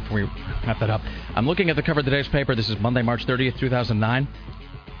Oregonian here before we wrap that up. I'm looking at the cover of today's paper. This is Monday, March 30th, 2009.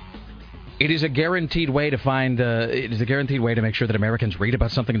 It is a guaranteed way to make sure that Americans read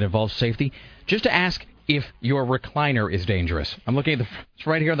about something that involves safety, just to ask if your recliner is dangerous. I'm looking at it's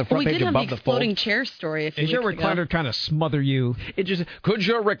right here on the front page above the fold. We did have the exploding chair story. Is your recliner trying to smother you? Could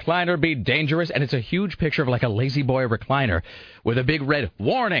your recliner be dangerous? And it's a huge picture of like a lazy boy recliner with a big red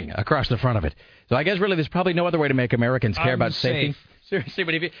warning across the front of it. So I guess really there's probably no other way to make Americans care about safety. Seriously,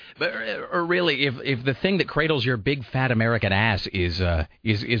 but if the thing that cradles your big fat American ass is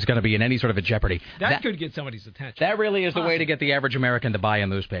going to be in any sort of a jeopardy, that could get somebody's attention. That really is the way to get the average American to buy a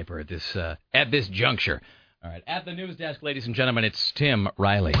newspaper at this juncture. All right, at the news desk, ladies and gentlemen, it's Tim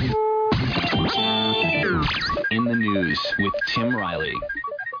Riley. In the news with Tim Riley.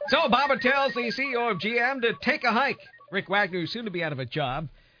 So Obama tells the CEO of GM to take a hike. Rick Wagner is soon to be out of a job.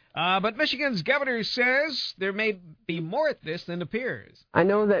 But Michigan's governor says there may be more at this than appears. I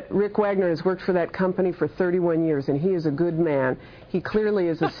know that Rick Wagner has worked for that company for 31 years, and he is a good man. He clearly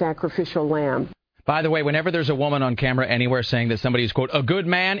is a sacrificial lamb. By the way, whenever there's a woman on camera anywhere saying that somebody is, quote, a good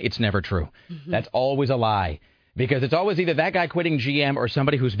man, it's never true. Mm-hmm. That's always a lie. Because it's always either that guy quitting GM or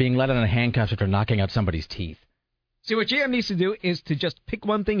somebody who's being let out in handcuffs after knocking out somebody's teeth. See, what GM needs to do is to just pick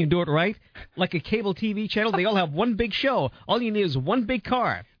one thing and do it right. Like a cable TV channel, they all have one big show. All you need is one big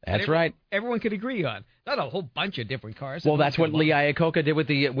car. That's right. Everyone could agree on. Not a whole bunch of different cars. Well, that's what Lee Iacocca did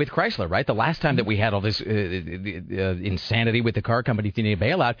with Chrysler, right? The last time that we had all this insanity with the car company needing a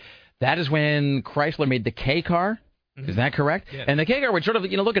bailout, that is when Chrysler made the K car. Mm-hmm. Is that correct? Yeah. And the K car would sort of,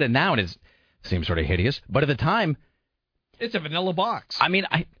 look at it now and it seems sort of hideous. But at the time, it's a vanilla box. I mean,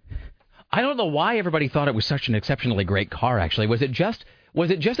 I don't know why everybody thought it was such an exceptionally great car, actually. Was it just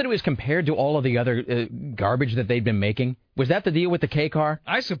that it was compared to all of the other garbage that they'd been making? Was that the deal with the K car?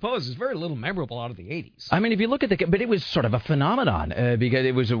 I suppose. It's very little memorable out of the 80s. I mean, if you look at but it was sort of a phenomenon because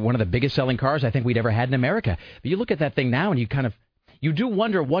it was one of the biggest selling cars I think we'd ever had in America. But you look at that thing now and you do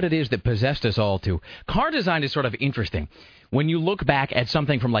wonder what it is that possessed us all to. Car design is sort of interesting. When you look back at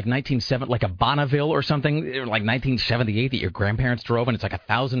something from like 1970, like a Bonneville or something, like 1978 that your grandparents drove, and it's like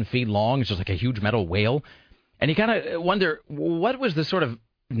 1,000 feet long, it's just like a huge metal whale, and you kind of wonder, what was the sort of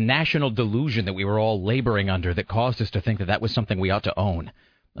national delusion that we were all laboring under that caused us to think that was something we ought to own?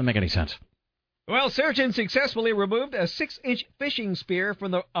 Doesn't make any sense. Well, surgeons successfully removed a 6-inch fishing spear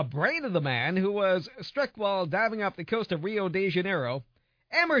from a brain of the man who was struck while diving off the coast of Rio de Janeiro.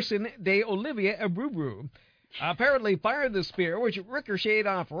 Emerson de Olivia Abrubru apparently fired the spear, which ricocheted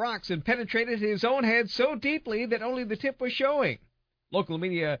off rocks and penetrated his own head so deeply that only the tip was showing. Local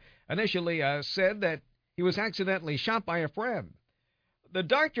media initially said that he was accidentally shot by a friend. The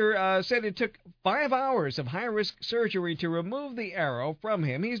doctor said it took 5 hours of high-risk surgery to remove the arrow from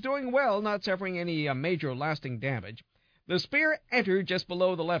him. He's doing well, not suffering any major lasting damage. The spear entered just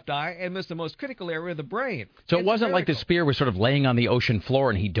below the left eye and missed the most critical area of the brain. So it wasn't like the spear was sort of laying on the ocean floor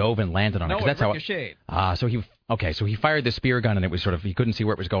and he dove and landed on it. No, 'cause that's ricocheted. So he fired the spear gun and it was sort of, he couldn't see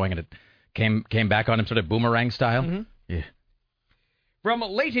where it was going and it came back on him sort of boomerang style. Mm-hmm. Yeah. From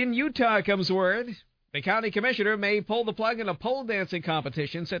Layton, Utah comes word. The county commissioner may pull the plug in a pole dancing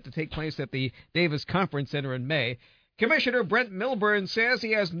competition set to take place at the Davis Conference Center in May. Commissioner Brent Milburn says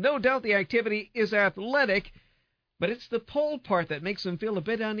he has no doubt the activity is athletic, but it's the pole part that makes him feel a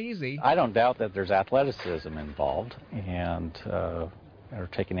bit uneasy. I don't doubt that there's athleticism involved, and or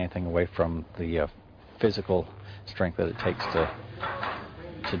taking anything away from the physical strength that it takes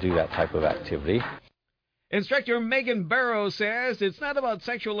to do that type of activity. Instructor Megan Barrow says it's not about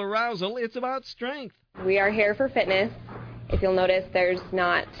sexual arousal, it's about strength. We are here for fitness. If you'll notice, there's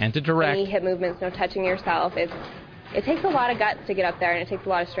not any hip movements, no touching yourself. It takes a lot of guts to get up there, and it takes a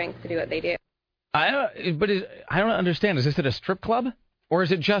lot of strength to do what they do. I don't understand. Is this at a strip club? Or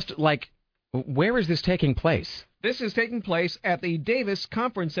is it just like, where is this taking place? This is taking place at the Davis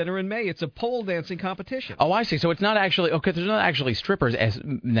Conference Center in May. It's a pole dancing competition. Oh, I see. So it's not actually, there's not actually strippers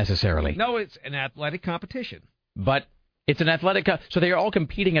necessarily. No, it's an athletic competition. But it's an athletic, so they are all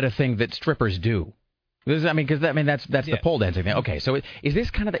competing at a thing that strippers do. That's the pole dancing thing. Okay, so is this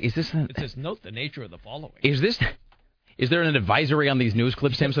kind of, It says, note the nature of the following. Is there an advisory on these news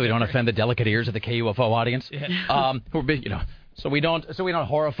clips, Tim, so they don't offend the delicate ears of the KUFO audience? Yeah. So we don't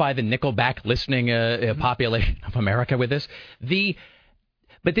horrify the Nickelback listening population of America with this.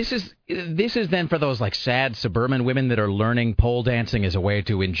 But this is then for those like sad suburban women that are learning pole dancing as a way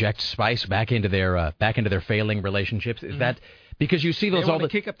to inject spice back into their failing relationships. Is that because you see those they want to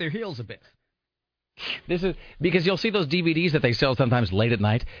kick up their heels a bit? This is because you'll see those DVDs that they sell sometimes late at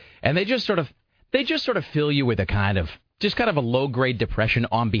night, and they just sort of fill you with a kind of a low-grade depression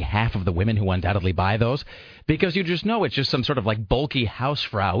on behalf of the women who undoubtedly buy those, because you just know it's just some sort of like bulky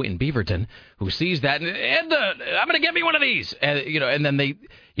housefrau in Beaverton who sees that and I'm going to get me one of these, and then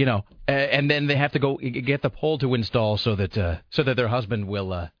they have to go get the pole to install so that their husband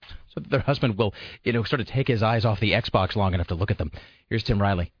will sort of take his eyes off the Xbox long enough to look at them. Here's Tim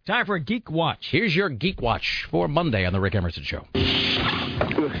Riley. Time for Geek Watch. Here's your Geek Watch for Monday on the Rick Emerson Show.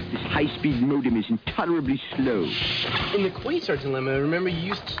 This high-speed modem is intolerably slow. In the Quasar Dilemma, remember you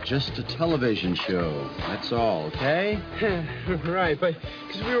used to... Just a television show. That's all, okay? Right, but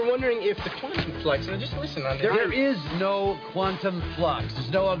because we were wondering if the quantum flux... Now, just listen on there. There is no quantum flux.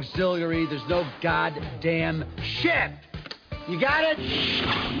 There's no auxiliary. There's no goddamn shit. You got it?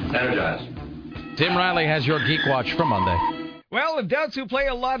 Energize. Tim Riley has your Geek Watch for Monday. Well, adults who play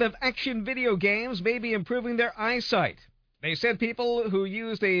a lot of action video games may be improving their eyesight. They said people who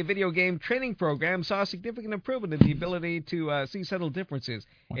used a video game training program saw significant improvement in the ability to see subtle differences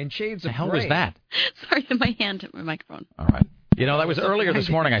in shades of gray. The hell was that? Sorry, my hand hit my microphone. All right. That was earlier this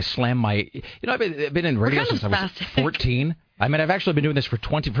morning. I slammed my... I've been in radio since I was 14. I've actually been doing this for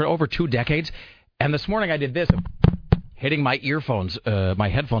over 2 decades. And this morning I did this, hitting my earphones, my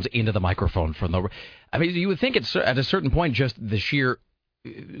headphones into the microphone from the... you would think at a certain point just the sheer...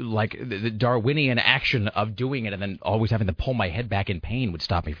 like the Darwinian action of doing it and then always having to pull my head back in pain would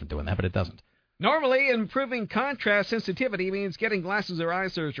stop me from doing that, but it doesn't. Normally, improving contrast sensitivity means getting glasses or eye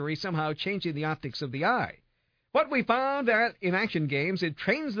surgery, somehow changing the optics of the eye. But we found that in action games, it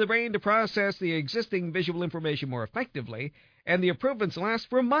trains the brain to process the existing visual information more effectively, and the improvements last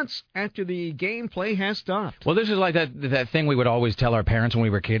for months after the gameplay has stopped. Well, this is like that thing we would always tell our parents when we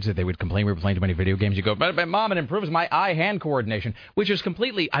were kids that they would complain we were playing too many video games. You go, but Mom, it improves my eye-hand coordination, which is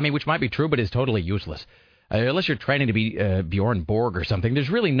completely, which might be true, but is totally useless. Unless you're training to be Bjorn Borg or something, there's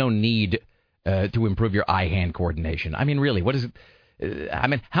really no need to improve your eye-hand coordination. Really, what is it?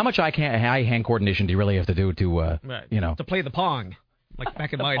 How much eye-hand coordination do you really have to do to, to play the Pong, like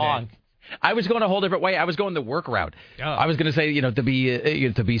back in my day? I was going a whole different way. I was going the work route. Oh. I was going to say,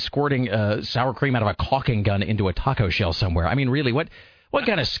 to be squirting sour cream out of a caulking gun into a taco shell somewhere. Really, what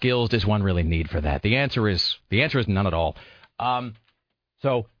kind of skills does one really need for that? The answer is none at all.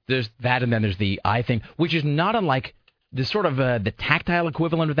 So there's that, and then there's the eye thing, which is not unlike the sort of the tactile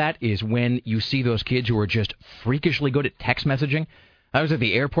equivalent of that is when you see those kids who are just freakishly good at text messaging. I was at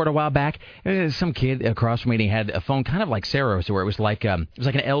the airport a while back, and there was some kid across from me, and he had a phone kind of like Sarah's, where it was like an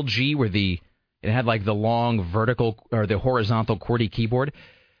LG, where it had like the long vertical or the horizontal QWERTY keyboard,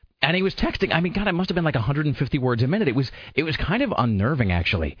 and he was texting. It must have been like 150 words a minute. It was kind of unnerving,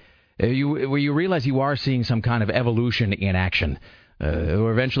 actually. Where you realize you are seeing some kind of evolution in action.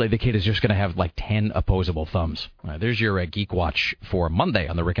 Or eventually the kid is just going to have like 10 opposable thumbs. There's your Geek Watch for Monday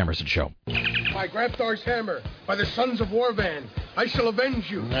on the Rick Emerson Show. By Graftar's hammer, by the sons of Warvan, I shall avenge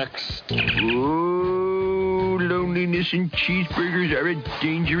you. Next. Ooh, Lone loneliness and cheeseburgers are a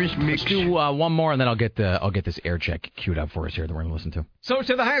dangerous mix. Let's do one more, and then I'll get this air check queued up for us here that we're going to listen to. So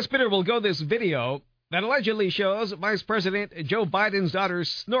to the highest bidder will go this video that allegedly shows Vice President Joe Biden's daughter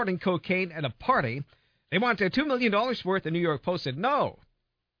snorting cocaine at a party. They want $2 million worth. The New York Post said no.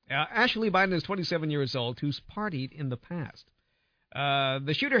 Ashley Biden is 27 years old, who's partied in the past.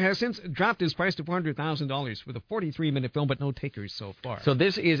 The shooter has since dropped his price to $400,000 with a 43-minute film, but no takers so far. So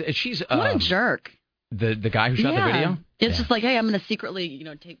she's what a jerk. The guy who shot the video? It's just like, hey, I'm going to secretly,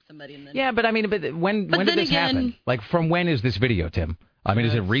 tape somebody and then. Yeah, but when did this happen? Like, from when is this video, Tim? I mean,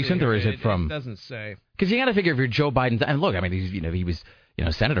 is it recent or is it from? It doesn't say. Because you got to figure if you're Joe Biden's, and look, I mean, he was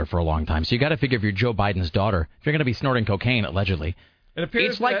senator for a long time, so you got to figure if you're Joe Biden's daughter, if you're going to be snorting cocaine allegedly.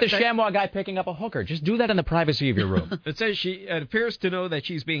 It's like the ShamWow guy picking up a hooker. Just do that in the privacy of your room. It says it appears to know that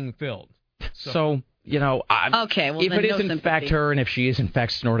she's being filled. So okay, well, if it is in fact her, and if she is in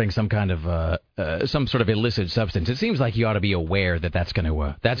fact snorting some kind of some sort of illicit substance, it seems like you ought to be aware that that's going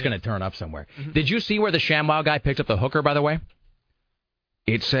to turn up somewhere. Mm-hmm. Did you see where the ShamWow guy picked up the hooker? By the way,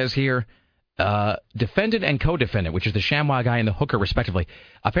 it says here, defendant and co-defendant, which is the ShamWow guy and the hooker respectively,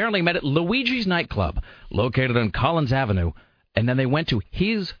 apparently met at Luigi's nightclub located on Collins Avenue. And then they went to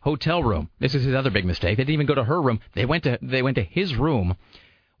his hotel room. This is his other big mistake. They didn't even go to her room. They went to his room.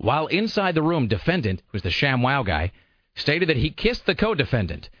 While inside the room, defendant, who's the ShamWow guy, stated that he kissed the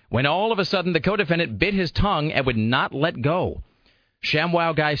co-defendant, when all of a sudden the co-defendant bit his tongue and would not let go.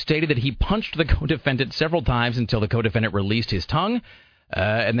 ShamWow guy stated that he punched the co-defendant several times until the co-defendant released his tongue,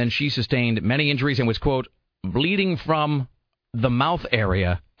 and then she sustained many injuries and was, quote, bleeding from the mouth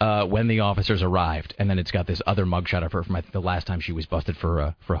area when the officers arrived. And then it's got this other mugshot of her from the last time she was busted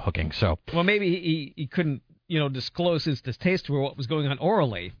for hooking. So, well, maybe he couldn't disclose his distaste for what was going on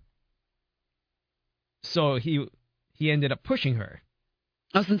orally, so he ended up pushing her.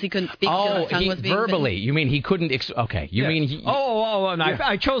 Oh, since he couldn't speak, his tongue was being verbally. You mean he couldn't? Okay, you mean he? No,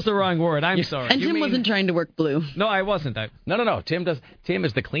 I chose the wrong word. I'm sorry. And Tim wasn't trying to work blue. No, I wasn't. No. Tim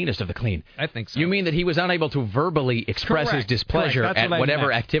is the cleanest of the clean. I think so. You mean that he was unable to verbally express his displeasure at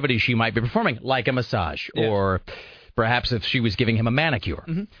whatever activity she might be performing, like a massage, or perhaps if she was giving him a manicure.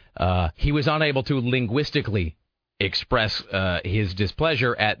 Mm-hmm. He was unable to linguistically express his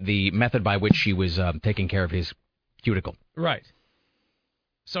displeasure at the method by which she was taking care of his cuticle. Right.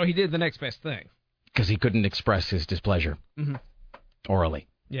 So he did the next best thing. Because he couldn't express his displeasure orally.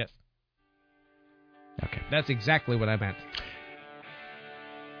 Yes. Okay. That's exactly what I meant.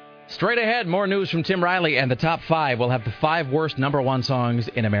 Straight ahead, more news from Tim Riley, and the top 5 will have the 5 worst number 1 songs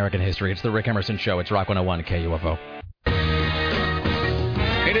in American history. It's the Rick Emerson Show. It's Rock 101 KUFO.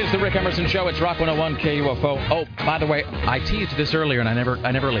 It is the Rick Emerson Show. It's Rock 101 KUFO. Oh, by the way, I teased this earlier, and I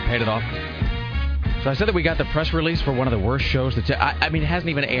never really paid it off. So I said that we got the press release for one of the worst shows. I mean, it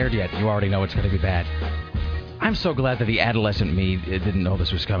hasn't even aired yet. You already know it's going to be bad. I'm so glad that the adolescent me didn't know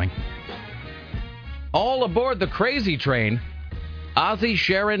this was coming. All aboard the crazy train. Ozzy,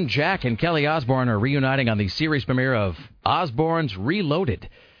 Sharon, Jack, and Kelly Osbourne are reuniting on the series premiere of Osbourne's Reloaded.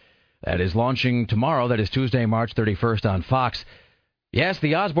 That is launching tomorrow. That is Tuesday, March 31st on Fox. Yes,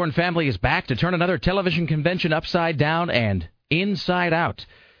 the Osbourne family is back to turn another television convention upside down and inside out.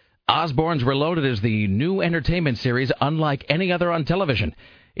 Osbourne's Reloaded is the new entertainment series unlike any other on television.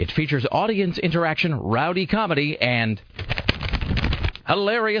 It features audience interaction, rowdy comedy, and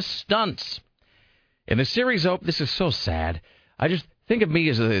hilarious stunts. In the series, this is so sad. I just think of me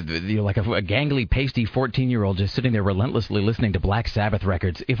as like a gangly, pasty 14-year-old just sitting there relentlessly listening to Black Sabbath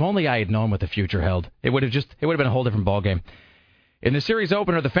records. If only I had known what the future held. It would have been a whole different ballgame. In the series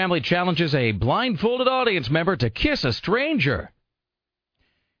opener, the family challenges a blindfolded audience member to kiss a stranger.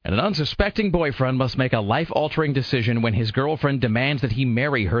 And an unsuspecting boyfriend must make a life-altering decision when his girlfriend demands that he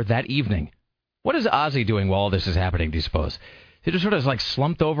marry her that evening. What is Ozzy doing while all this is happening, do you suppose? He just sort of like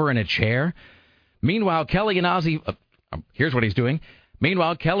slumped over in a chair? Meanwhile, Kelly and Ozzy... here's what he's doing.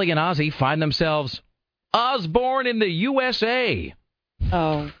 Meanwhile, Kelly and Ozzy find themselves Osbourne in the USA.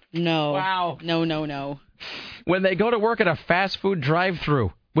 Oh, no. Wow. No. When they go to work at a fast food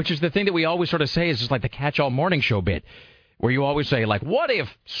drive-thru, which is the thing that we always sort of say is just like the catch-all morning show bit. Where you always say, like, what if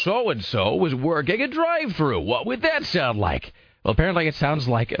so-and-so was working a drive-thru? What would that sound like? Well, apparently it sounds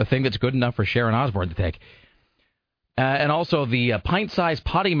like a thing that's good enough for Sharon Osbourne to take. And also the pint-sized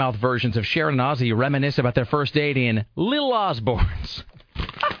potty mouth versions of Sharon and Ozzy reminisce about their first date in Lil Osbourne's.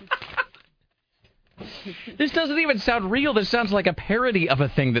 This doesn't even sound real. This sounds like a parody of a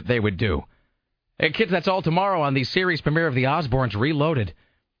thing that they would do. Hey, kids, that's all tomorrow on the series premiere of The Osbournes Reloaded.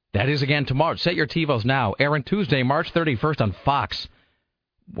 That is again tomorrow. Set your TiVos now. Airing Tuesday, March 31st on Fox.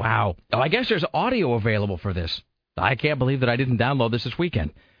 Wow. Oh, I guess there's audio available for this. I can't believe that I didn't download this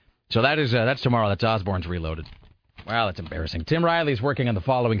weekend. So that's tomorrow. That's Osbourne's Reloaded. Well, it's embarrassing. Tim Riley's working on the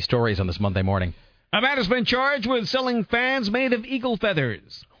following stories on this Monday morning. A man has been charged with selling fans made of eagle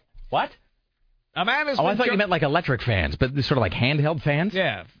feathers. What? A man has I thought you meant like electric fans, but sort of like handheld fans?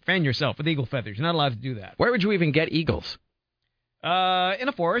 Yeah, fan yourself with eagle feathers. You're not allowed to do that. Where would you even get eagles? In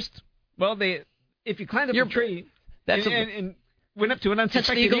a forest. Well, if you climbed up a tree and went up to an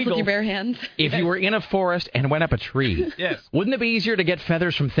unsuspected eagle with your bare hands. If you were in a forest and went up a tree, yes. Wouldn't it be easier to get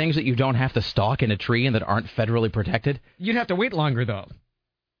feathers from things that you don't have to stalk in a tree and that aren't federally protected? You'd have to wait longer, though.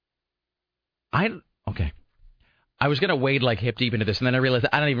 Okay. I was going to wade like hip deep into this, and then I realized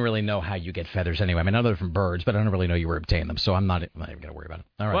I don't even really know how you get feathers anyway. I mean, I know they're from birds, but I don't really know you were obtaining them, so I'm not even going to worry about it.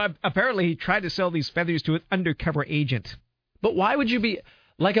 All right. Well, apparently he tried to sell these feathers to an undercover agent. But why would you be...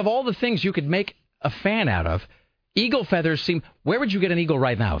 Like, of all the things you could make a fan out of, eagle feathers seem... Where would you get an eagle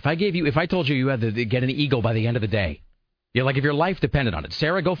right now? If I told you had to get an eagle by the end of the day, like if your life depended on it.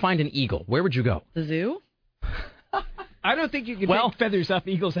 Sarah, go find an eagle. Where would you go? The zoo? I don't think you can make feathers off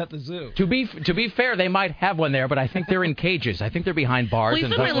eagles at the zoo. To be fair, they might have one there, but I think they're in cages. I think they're behind bars.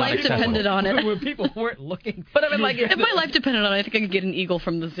 Well, my life depended on it. When people weren't looking. But I mean, like, if my life depended on it, I think I could get an eagle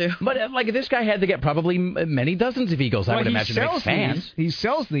from the zoo. But like, this guy had to get probably many dozens of eagles. I would imagine to make fans. He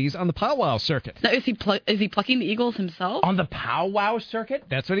sells these on the powwow circuit. Now, is he plucking the eagles himself? On the powwow circuit?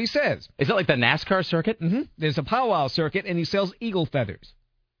 That's what he says. Is it like the NASCAR circuit? Mm-hmm. There's a powwow circuit, and he sells eagle feathers.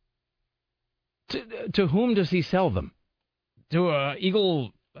 To whom does he sell them? To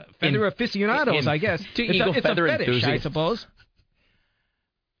eagle feather aficionados, I guess. To eagle feather fetish, enthusiasts, I suppose.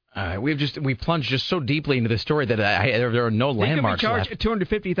 We plunged just so deeply into this story that there are no landmarks left. They could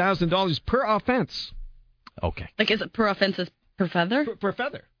be charged $250,000 per offense. Okay. Like, is it per offense as per feather? Per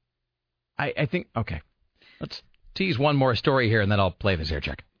feather. I think, okay. Let's tease one more story here, and then I'll play this air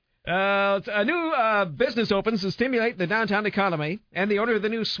check. A new business opens to stimulate the downtown economy, and the owner of the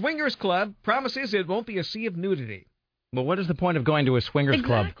new Swingers Club promises it won't be a sea of nudity. Well, what is the point of going to a swingers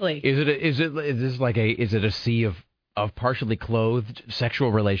club? Is it a sea of partially clothed sexual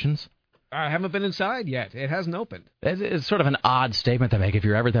relations? I haven't been inside yet. It hasn't opened. It's sort of an odd statement to make if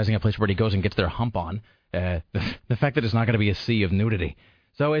you're advertising a place where he goes and gets their hump on. The fact that it's not going to be a sea of nudity.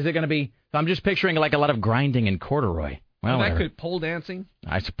 So is it going to be... I'm just picturing like a lot of grinding and corduroy. Well, that could pole dancing.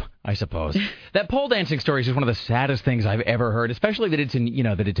 I suppose. That pole dancing story is just one of the saddest things I've ever heard, especially that it's in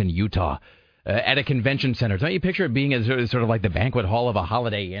Utah. At a convention center. Don't you picture it being sort of like the banquet hall of a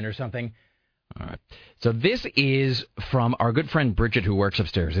Holiday Inn or something? All right. So this is from our good friend Bridget, who works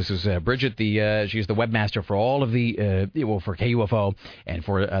upstairs. This is Bridget. She's the webmaster for all of the for KUFO and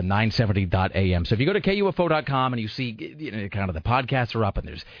for 970.am. So if you go to KUFO.com and you see kind of the podcasts are up and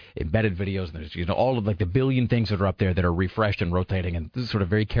there's embedded videos and there's all of like the billion things that are up there that are refreshed and rotating and sort of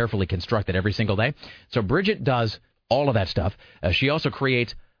very carefully constructed every single day. So Bridget does all of that stuff. She also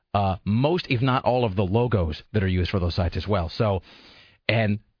creates most, if not all, of the logos that are used for those sites as well. So,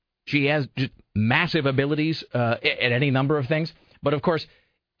 and she has just massive abilities at any number of things. But, of course,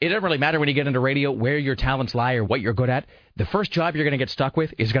 it doesn't really matter when you get into radio where your talents lie or what you're good at. The first job you're going to get stuck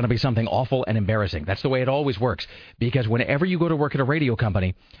with is going to be something awful and embarrassing. That's the way it always works. Because whenever you go to work at a radio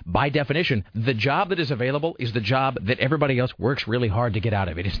company, by definition, the job that is available is the job that everybody else works really hard to get out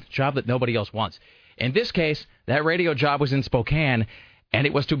of. It is the job that nobody else wants. In this case, that radio job was in Spokane, and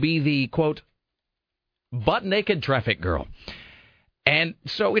it was to be the, quote, butt-naked traffic girl. And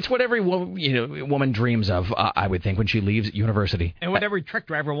so it's what every woman dreams of, I would think, when she leaves university. And what every truck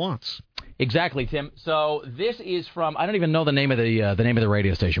driver wants. Exactly, Tim. So this is from, I don't even know the name of the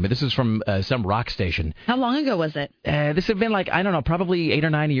radio station, but this is from some rock station. How long ago was it? This had been like, I don't know, probably 8 or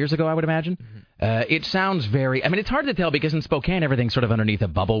 9 years ago, I would imagine. Mm-hmm. It sounds very, I mean, it's hard to tell because in Spokane, everything's sort of underneath a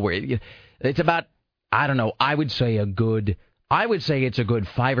bubble where it's about, I don't know, I would say it's a good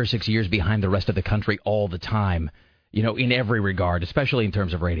 5 or 6 years behind the rest of the country all the time, in every regard, especially in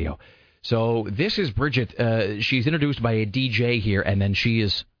terms of radio. So this is Bridget. She's introduced by a DJ here, and then she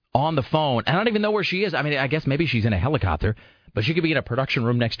is on the phone. I don't even know where she is. I mean, I guess maybe she's in a helicopter, but she could be in a production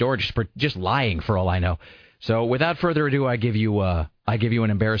room next door just lying for all I know. So without further ado, I give you an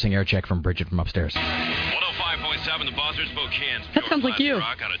embarrassing air check from Bridget from upstairs. 105.7 The Buzzard, Spokane's That sounds like you.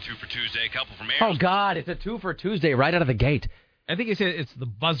 Rock on a 2 for Tuesday. Couple from Emerson. Oh, God, it's a 2 for Tuesday right out of the gate. I think he said it's the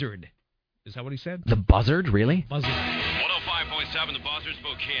buzzard. Is that what he said? The buzzard, really? Buzzard. 105.7 The Buzzard,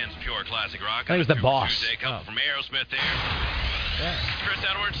 Spokane's pure classic rock. I think it was the boss. Tuesday, couple from Aerosmith there. Yeah. Chris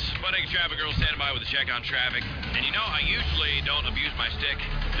Edwards, Budding Traffic Girl standing by with a check on traffic. And I usually don't abuse my stick.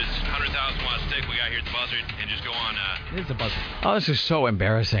 This 100,000 watt stick we got here at the Buzzard, and just go on. It's a buzzard. Oh, this is so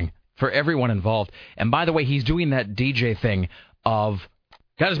embarrassing for everyone involved. And by the way, he's doing that DJ thing of,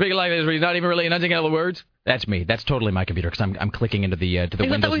 gotta speak like this, where he's not even really enunciating all the words. That's me. That's totally my computer because I'm clicking into the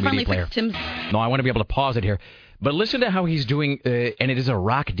Windows Media Player. Tim's... No, I want to be able to pause it here. But listen to how he's doing, and it is a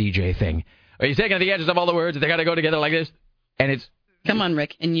rock DJ thing. He's taking the edges of all the words, they got to go together like this, and it's... Come on,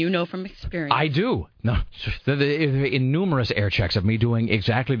 Rick, and you know from experience. I do. No, in numerous air checks of me doing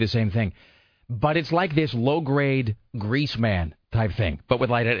exactly the same thing. But it's like this low-grade Grease Man type thing, but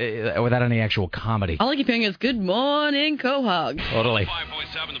without any actual comedy. All I keep hearing is, good morning, Quahog. Totally.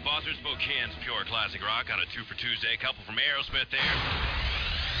 5.7, the Buzzards, Spokane's Pure Classic Rock on a 2 for Tuesday. Couple from Aerosmith there.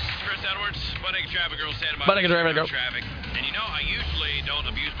 Chris Edwards, Budding Traffic Girl, standing by. Budding Traffic. And you know, I usually don't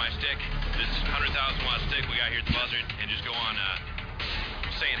abuse my stick. This 100,000-watt stick we got here at the Buzzard, and just go on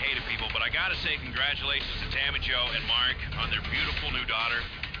saying hey to people. But I got to say congratulations to Tammy Jo and Mark on their beautiful new daughter,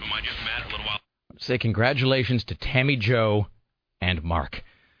 whom I just met a little while. Say congratulations to Tammy Jo and Mark.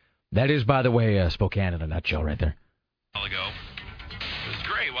 That is, by the way, Spokane in a nutshell right there. A while ago. It was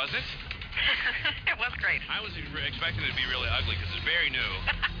great, wasn't it? It was great. I was expecting it to be really ugly because it's very new.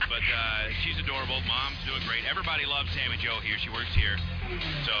 But she's adorable. Mom's doing great. Everybody loves Tammy Jo here. She works here.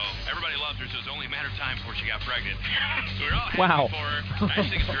 So everybody loves her, so it's only a matter of time before she got pregnant. So we're all happy for her. I just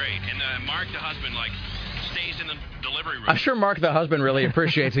think it's great. And Mark, the husband, stays in the delivery room. I'm sure Mark, the husband, really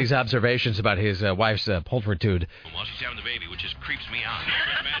appreciates these observations about his wife's pulchritude. While she's having the baby, which just creeps me out. I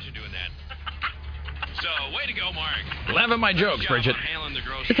can't imagine doing that. So, way to go, Mark. Laugh at my jokes, Bridget.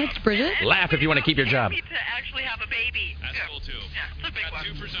 That's Bridget? Laugh if you want to keep your job. To actually have a baby. That's cool, too. Yeah, it's a big Got one.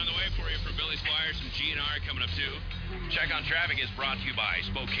 twofers on the way for you from Billy Squire, some GNR coming up, too. Check on Traffic is brought to you by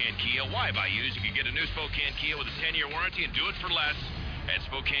Spokane Kia. Why by used? You can get a new Spokane Kia with a 10-year warranty and do it for less at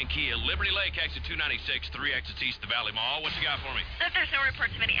Spokane Kia. Liberty Lake, exit 296, 3 exits east of the Valley Mall. What you got for me? There's no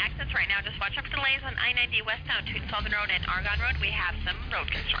reports of any accidents right now. Just watch out for delays on I-90 westbound to Sullivan Road and Argonne Road. We have some road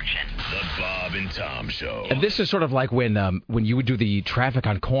construction. The Bob and Tom Show. And this is sort of like when you would do the traffic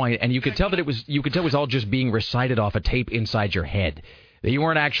on coin, and you could tell that it was all just being recited off a tape inside your head. That you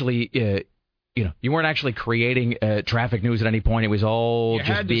weren't actually you weren't actually creating traffic news at any point. It was all you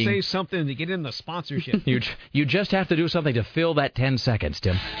just had to say something to get in the sponsorship. You just have to do something to fill that 10 seconds,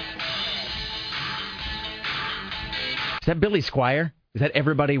 Tim. Is that Billy Squire? Is that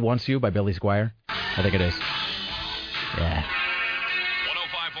Everybody Wants You by Billy Squire? I think it is. Yeah.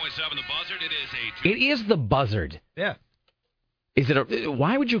 105.7 The Buzzard. It is the Buzzard. Yeah. Is it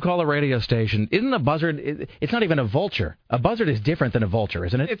why would you call a radio station? Isn't a buzzard? It's not even a vulture. A buzzard is different than a vulture,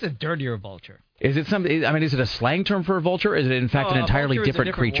 isn't it? It's a dirtier vulture. Is it something? I mean, is it a slang term for a vulture? Or is it in fact an entirely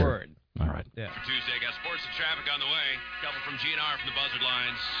different creature? Word. All right. Yeah. Tuesday got sports and traffic on the way. Couple from GNR from the Buzzard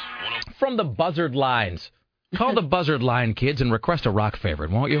Lines. From the Buzzard Lines. Call the Buzzard Line, kids, and request a rock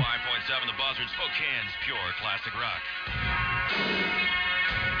favorite, won't you? 5.7 The Buzzard. Spokane's Pure Classic Rock.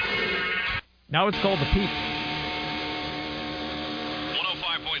 Now it's called the Peep.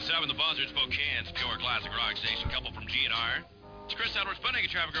 105.7 The Buzzard, Spokane's Pure Classic Rock Station. Couple from GNR. It's Chris Edwards, Butt Naked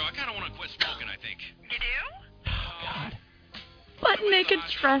Traffic Girl. I kind of want to quit smoking, I think. You do? Oh, God. Butt Naked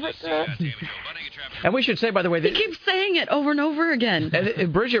Traffic Girl. And we should say, by the way, He keeps saying it over and over again.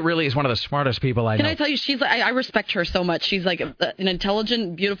 And Bridget really is one of the smartest people I know. Can I tell you, she's I respect her so much. She's like an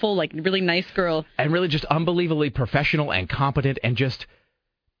intelligent, beautiful, really nice girl. And really just unbelievably professional and competent and just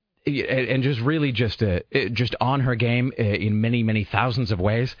really just on her game in many, many thousands of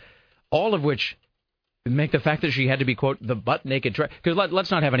ways, all of which make the fact that she had to be, quote, the butt naked traffic... Because let's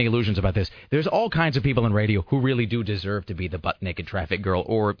not have any illusions about this. There's all kinds of people in radio who really do deserve to be the butt naked traffic girl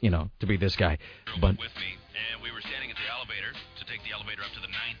or, to be this guy. But with me, and we were standing at the elevator to take the elevator up to the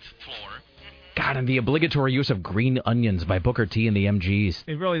 9th floor. God, and the obligatory use of green onions by Booker T and the MGs.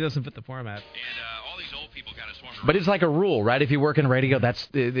 It really doesn't fit the format. And all these old people kind of swarmed around. But it's like a rule, right? If you work in radio, that's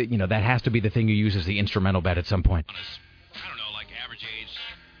that has to be the thing you use as the instrumental bed at some point. I don't know, like average age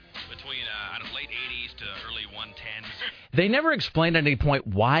between late 80s to early 110s. They never explained at any point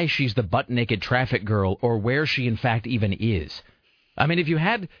why she's the butt-naked traffic girl or where she, in fact, even is. I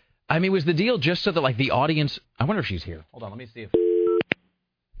mean, was the deal just so that, the audience... I wonder if she's here. Hold on, let me see if...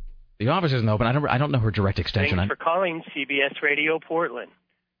 The office isn't open. I don't know her direct extension. Thanks for calling CBS Radio Portland.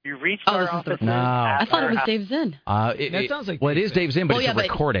 You reached our offices. No. I thought it was Dave Zinn. That sounds like... Well, it is Dave Zinn, but it's a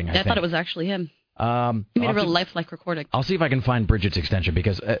recording, I think. I thought it was actually him. He made a real lifelike recording. I'll see if I can find Bridget's extension,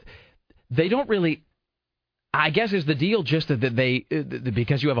 because they don't really... I guess is the deal just that they,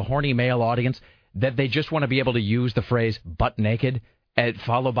 because you have a horny male audience, that they just want to be able to use the phrase butt naked,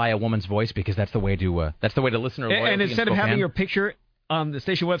 followed by a woman's voice, because that's the way to listen to loyalty. And instead of having your picture on the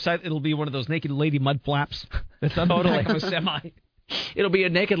station website, it'll be one of those naked lady mud flaps that's on the back of a semi. It'll be a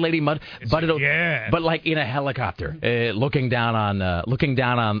naked lady mud, but like in a helicopter, looking down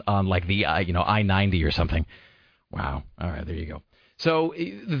on like the I-90 or something. Wow. All right, there you go. So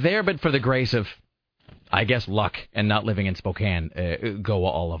there, but for the grace of I guess, luck and not living in Spokane, go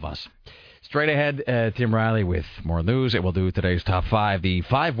all of us. Straight ahead, Tim Riley with more news. It will do today's top 5, the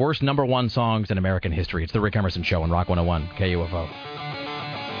 5 worst number 1 songs in American history. It's the Rick Emerson Show on Rock 101, KUFO.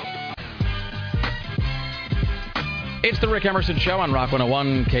 It's the Rick Emerson Show on Rock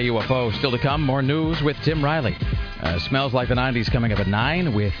 101, KUFO. Still to come, more news with Tim Riley. Smells Like the 90s coming up at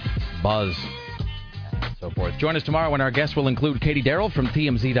 9 with Buzz. And so forth. Join us tomorrow when our guests will include Katie Darrell from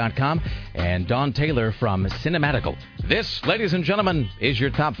TMZ.com and Dawn Taylor from Cinematical. This, ladies and gentlemen, is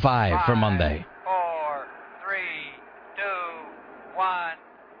your top 5 for Monday. 4, 3, 2, 1,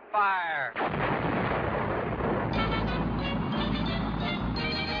 fire.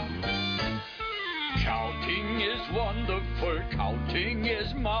 Counting is wonderful, counting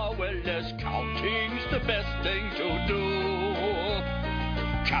is marvelous, counting's the best thing to do.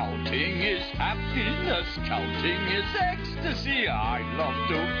 Counting is happiness, counting is ecstasy. I love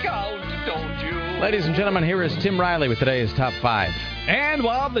to count, don't you? Ladies and gentlemen, here is Tim Riley with today's top 5. And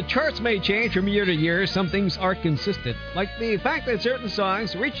while the charts may change from year to year, some things are consistent, like the fact that certain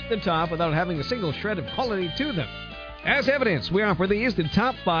songs reach the top without having a single shred of quality to them. As evidence, we offer these the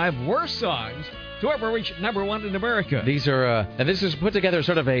top 5 worst songs to ever reach number 1 in America. These are, and this is put together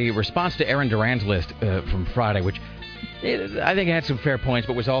sort of a response to Aaron Duran's list from Friday, which I think had some fair points,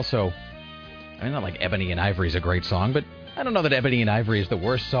 but was also, I mean, not like Ebony and Ivory is a great song, but I don't know that Ebony and Ivory is the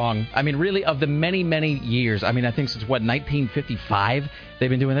worst song. I mean, really, of the many, many years, I mean, I think since, 1955 they've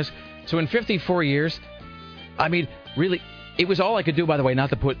been doing this? So in 54 years, I mean, really, it was all I could do, by the way, not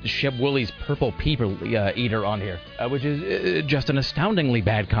to put Sheb Wooley's Purple People Eater on here, which is just an astoundingly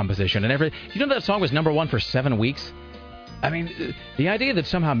bad composition. And you know that song was number 1 for 7 weeks? I mean, the idea that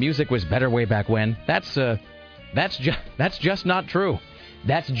somehow music was better way back when, that's just not true.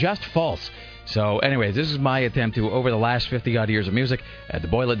 That's just false. So, anyways, this is my attempt to, over the last 50-odd years of music, to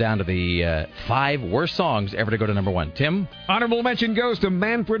boil it down to the 5 worst songs ever to go to number 1. Tim? Honorable mention goes to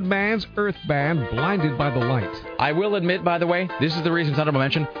Manfred Mann's Earth Band, Blinded by the Light. I will admit, by the way, this is the reason it's honorable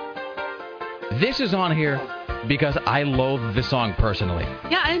mention. This is on here because I loathe the song personally.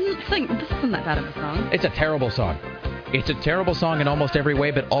 Yeah, I didn't think this isn't that bad of a song. It's a terrible song. It's a terrible song in almost every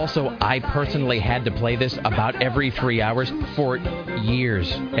way, but also I personally had to play this about every 3 hours for years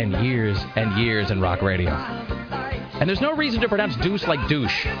and years and years in rock radio. And there's no reason to pronounce deuce like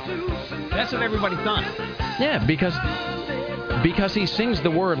douche. That's what everybody thought. Yeah, because he sings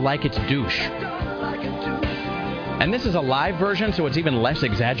the word like it's douche. And this is a live version, so it's even less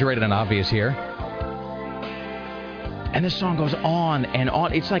exaggerated and obvious here. And this song goes on and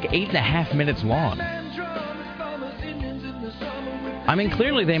on. It's like 8.5 minutes long. I mean,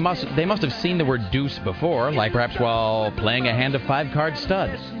 clearly they must have seen the word deuce before, like perhaps while playing a hand of 5-card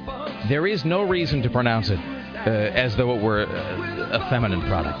stud. There is no reason to pronounce it as though it were a feminine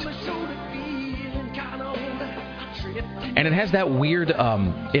product. And it has that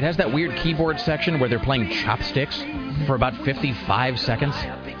weird keyboard section where they're playing chopsticks for about 55 seconds.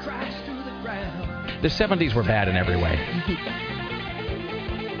 The 70s were bad in every way.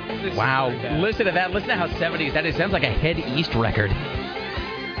 Wow, listen to that. Listen to how 70s that is. Sounds like a Head East record.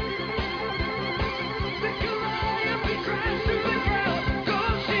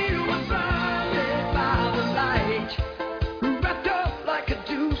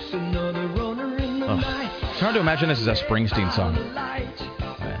 It's hard to imagine this is a Springsteen song.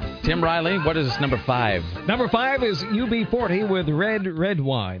 Tim Riley, what is number 5? Number 5 is UB40 with Red, Red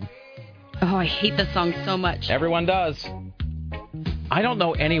Wine. Oh, I hate this song so much. Everyone does. I don't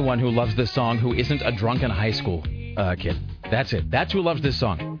know anyone who loves this song who isn't a drunken high school kid. That's it. That's who loves this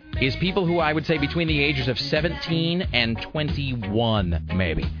song. Is people who I would say between the ages of 17 and 21,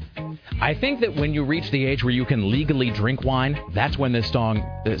 maybe. I think that when you reach the age where you can legally drink wine, that's when this song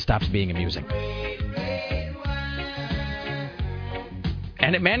stops being amusing.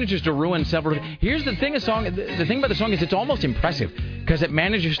 And it manages to ruin several... Here's the thing, the thing about the song is it's almost impressive because it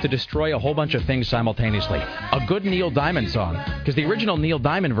manages to destroy a whole bunch of things simultaneously. A good Neil Diamond song, because the original Neil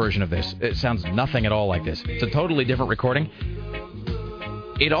Diamond version of this, it sounds nothing at all like this. It's a totally different recording.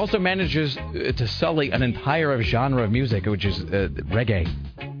 It also manages to sully an entire genre of music, which is reggae,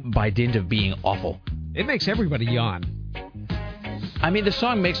 by dint of being awful. It makes everybody yawn. I mean, the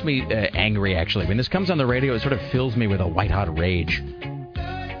song makes me angry, actually. When this comes on the radio, it sort of fills me with a white-hot rage.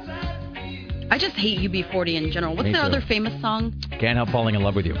 I just hate UB40 in general. What's their other famous song? Can't Help Falling in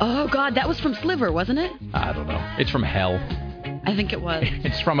Love with You. Oh, God, that was from Sliver, wasn't it? I don't know. It's from hell. I think it was.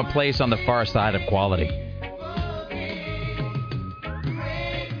 It's from a place on the far side of quality.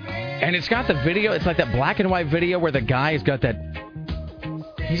 And it's got the video. It's like that black and white video where the guy's got that...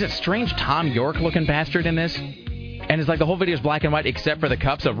 He's a strange Tom York-looking bastard in this. And it's like the whole video is black and white except for the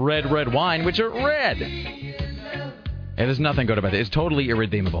cups of red wine, which are red. And there's nothing good about it. It's totally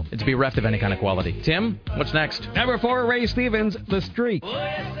irredeemable. It's bereft of any kind of quality. Tim, what's next? Number 4, Ray Stevens, The Streak.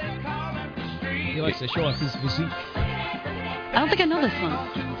 He likes to show off his physique. I don't think I know this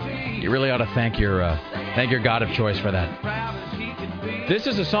one. You really ought to thank your God of choice for that. This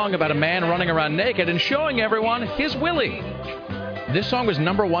is a song about a man running around naked and showing everyone his willy. This song was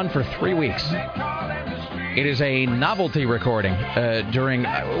number 1 for 3 weeks. It is a novelty recording during,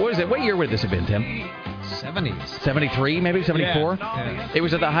 what is it? What year would this have been, Tim? 70s. 73, maybe? 74? Yeah. It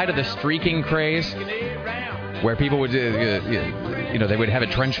was at the height of the streaking craze, where people would, they would have a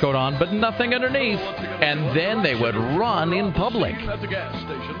trench coat on, but nothing underneath. And then they would run in public.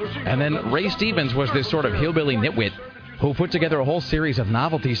 And then Ray Stevens was this sort of hillbilly nitwit who put together a whole series of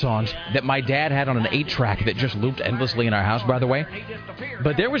novelty songs that my dad had on an 8-track that just looped endlessly in our house, by the way.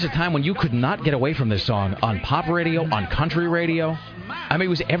 But there was a time when you could not get away from this song on pop radio, on country radio. I mean, it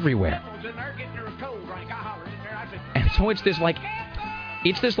was everywhere. And so it's this like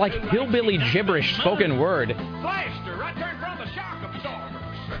hillbilly gibberish spoken word.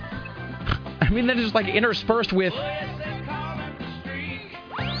 I mean, that is like interspersed with...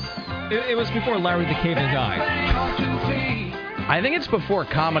 It was before Larry the Cable died. I think it's before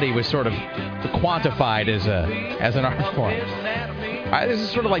comedy was sort of quantified as an art form. This is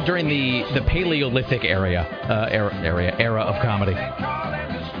sort of like during the Paleolithic era of comedy.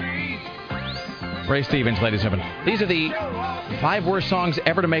 Ray Stevens, ladies and gentlemen. These are the 5 worst songs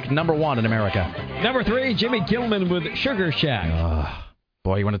ever to make number 1 in America. Number 3, Jimmy Gilman with Sugar Shack.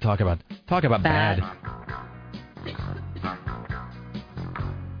 Boy, you want to talk about bad.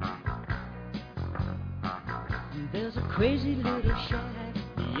 There's a crazy little shack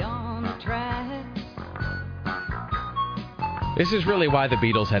beyond the tracks. This is really why the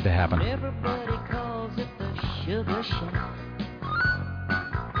Beatles had to happen. Everybody calls it the Sugar Shack.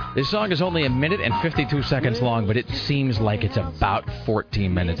 This song is only 1 minute and 52 seconds long, but it seems like it's about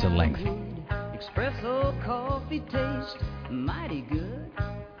 14 minutes in length. Espresso coffee tastes mighty good.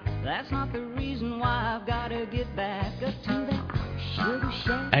 That's not the reason why I've got to get back up to that Sugar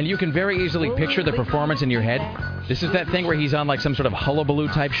Shack. And you can very easily picture the performance in your head. This is that thing where he's on like some sort of hullabaloo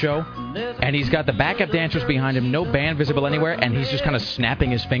type show, and he's got the backup dancers behind him, no band visible anywhere, and he's just kind of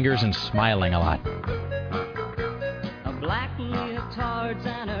snapping his fingers and smiling a lot. A black leotards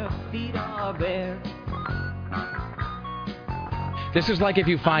and her feet are bare. This is like if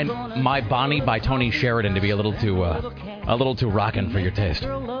you find My Bonnie by Tony Sheridan to be a little too rockin' for your taste.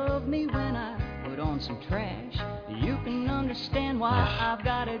 Love me when I put on some trash. You can understand why I've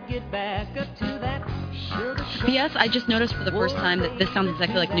got to get back up to that Sugar Shack. P.S. I just noticed for the first time that this sounds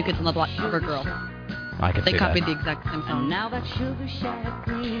exactly like New Kids on the Block Cover Girl. I could see They copied that. the exact same song. Now that Sugar Shack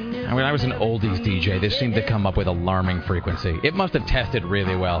queen is When I was an oldies DJ, this seemed to come up with alarming frequency. It must have tested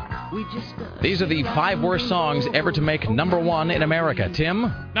really well. These are the 5 worst songs ever to make number 1 in America.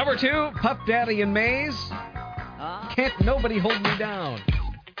 Tim? Number 2, Puff Daddy and Maze. Can't Nobody Hold Me Down.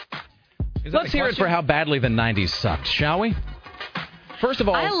 Let's hear it for how badly the 90s sucked, shall we? First of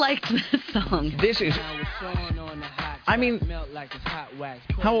all, I liked this song. This is... I mean,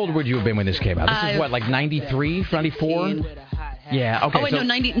 how old would you have been when this came out? This is what, like 93, 94? Yeah, okay. Oh, wait, so, no,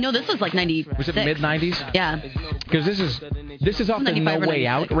 90. No, this was like 96. Was it mid-90s? Yeah. Because this is off the No Way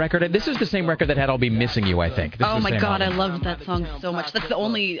Out record. This is the same record that had I'll Be Missing You, I think. Oh, my God, I loved that song so much. That's the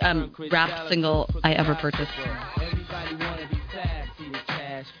only rap single I ever purchased.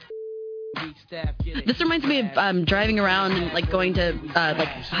 This reminds me of driving around and like going to like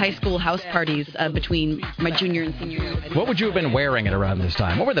high school house parties between my junior and senior year. What would you have been wearing at around this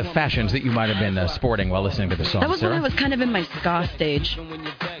time? What were the fashions that you might have been sporting while listening to the song? That was Sarah? when I was kind of in my ska stage.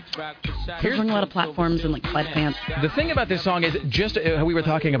 I was wearing a lot of platforms and like plaid pants. The thing about this song is just we were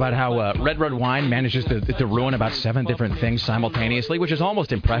talking about how red wine manages to ruin about 7 different things simultaneously, which is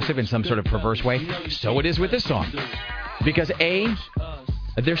almost impressive in some sort of perverse way. So it is with this song. Because A,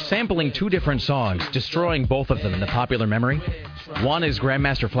 they're sampling 2 different songs, destroying both of them in the popular memory. One is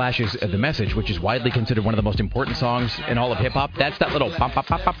Grandmaster Flash's The Message, which is widely considered one of the most important songs in all of hip-hop. That's that little pop, pop,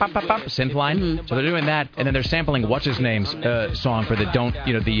 pop, pop, pop, pop, pop synth line. Mm-hmm. So they're doing that, and then they're sampling What's-His-Name's song for the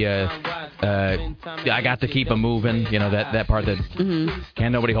I Got to Keep 'Em Moving, that part that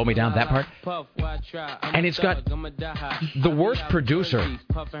Can't Nobody Hold Me Down, that part. And it's got the worst producer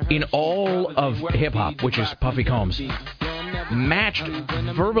in all of hip-hop, which is Puffy Combs. matched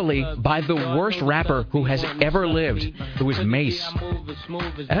verbally by the worst rapper who has ever lived, who is Mace.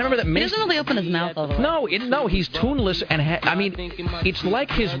 And I remember that Mace... He doesn't really open his mouth all the way. No, he's tuneless, and it's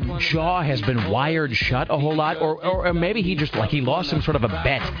like his jaw has been wired shut a whole lot, or maybe he just, he lost some sort of a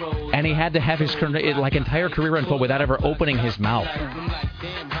bet, and he had to have his entire career unfold without ever opening his mouth.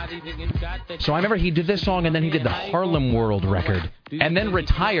 So I remember he did this song, and then he did the Harlem World record, and then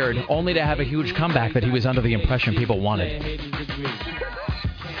retired, only to have a huge comeback that he was under the impression people wanted.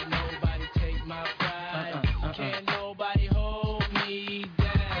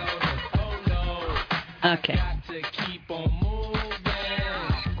 Okay.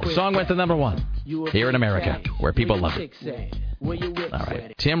 The song went to number 1 here in America, where people love it. All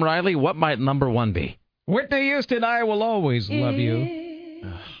right. Tim Riley, what might number 1 be? Whitney Houston, I Will Always Love You.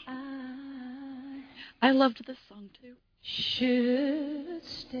 I loved this song, too. Should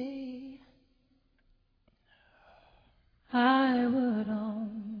stay, I would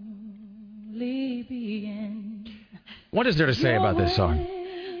only be in. What is there to say about this song?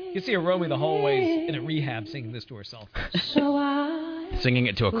 You see her roaming the hallways in a rehab singing this to herself. Singing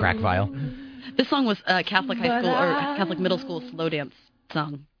it to a crack vial. This song was Catholic high school or Catholic middle school slow dance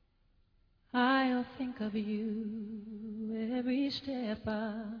song. I'll think of you every step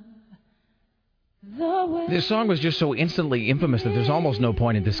of the way. This song was just so instantly infamous that there's almost no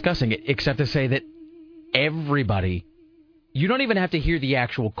point in discussing it, except to say that everybody... You don't even have to hear the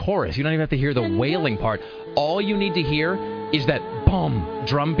actual chorus. You don't even have to hear the wailing part. All you need to hear is that boom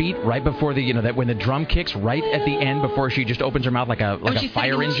drum beat right before the, that when the drum kicks right at the end before she just opens her mouth like a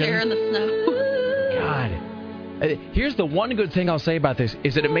fire engine. In the snow. God. Here's the one good thing I'll say about this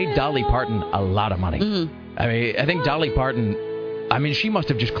is that it made Dolly Parton a lot of money. Mm-hmm. I mean, I think Dolly Parton, she must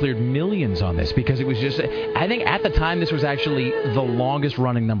have just cleared millions on this because it was just, I think at the time this was actually the longest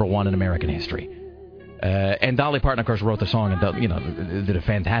running number 1 in American history. And Dolly Parton, of course, wrote the song and did a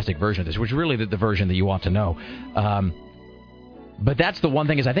fantastic version of this, which is really the version that you ought to know. But that's the one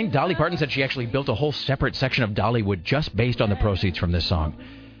thing is I think Dolly Parton said she actually built a whole separate section of Dollywood just based on the proceeds from this song.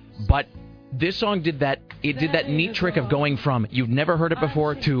 But this song did that neat trick of going from you've never heard it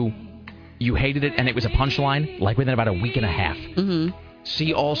before to you hated it and it was a punchline like within about a week and a half. Mm-hmm.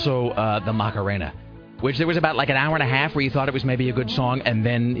 See also the Macarena, which there was about an hour and a half where you thought it was maybe a good song, and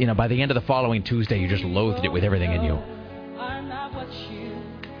then, by the end of the following Tuesday, you just loathed it with everything in you. I'm not what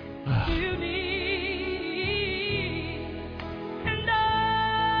you need. And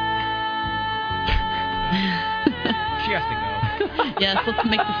She has to go. Yes, let's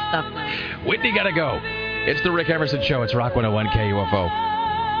make this stop now. Whitney gotta go. It's the Rick Emerson Show. It's Rock 101 KUFO.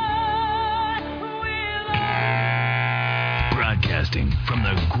 Broadcasting from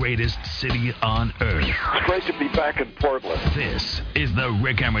the greatest city on earth. It's great to be back in Portland. This is the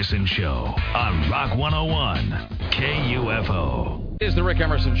Rick Emerson Show on Rock 101 KUFO. It is the Rick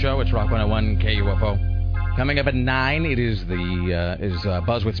Emerson Show. It's Rock 101 KUFO. Coming up at 9, it is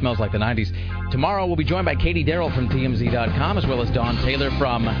Buzz with Smells Like the 90s. Tomorrow we'll be joined by Katie Darrell from TMZ.com as well as Dawn Taylor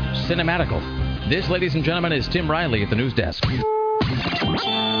from Cinematical. This, ladies and gentlemen, is Tim Riley at the news desk.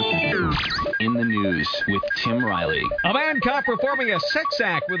 In the news with Tim Riley. A man caught performing a sex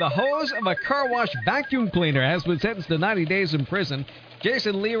act with a hose of a car wash vacuum cleaner has been sentenced to 90 days in prison.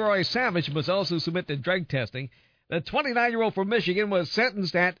 Jason Leroy Savage must also submit to drug testing. The 29-year-old from Michigan was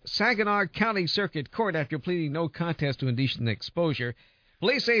sentenced at Saginaw County Circuit Court after pleading no contest to indecent exposure.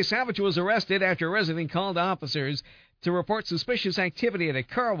 Police say Savage was arrested after a resident called officers to report suspicious activity at a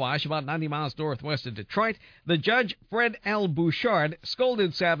car wash about 90 miles northwest of Detroit. The judge, Fred L. Bouchard,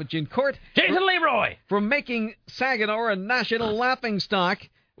 scolded Savage in court Jason Leroy for making Saginaw a national laughingstock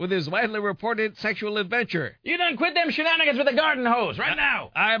with his widely reported sexual adventure. You done quit them shenanigans with a garden hose right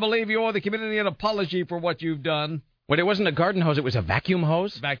now. I believe you owe the community an apology for what you've done. Wait, it wasn't a garden hose, it was a vacuum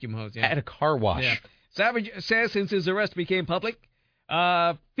hose? Vacuum hose, yeah. At a car wash. Yeah. Savage says since his arrest became public,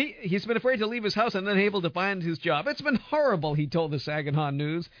 he's been afraid to leave his house and unable to find his job. It's been horrible, he told the Saginaw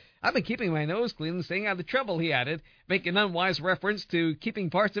News. I've been keeping my nose clean and staying out of trouble, he added, making an unwise reference to keeping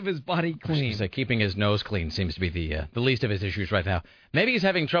parts of his body clean. Keeping his nose clean seems to be the least of his issues right now. Maybe he's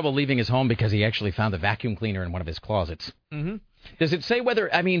having trouble leaving his home because he actually found a vacuum cleaner in one of his closets. Mm-hmm. Does it say whether,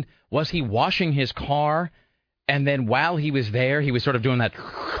 was he washing his car and then while he was there, he was sort of doing that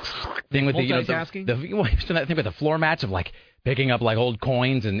thing with multitasking? He was doing that thing with the floor mats of picking up old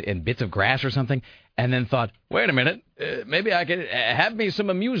coins and bits of grass or something, and then thought, wait a minute, maybe I could have me some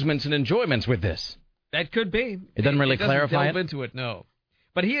amusements and enjoyments with this. That could be. It doesn't really clarify delve into it, no.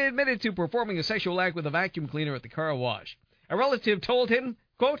 But he admitted to performing a sexual act with a vacuum cleaner at the car wash. A relative told him,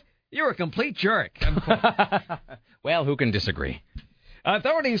 quote, "You're a complete jerk," unquote. Well, who can disagree?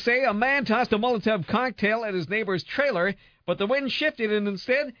 Authorities say a man tossed a Molotov cocktail at his neighbor's trailer But the wind shifted, and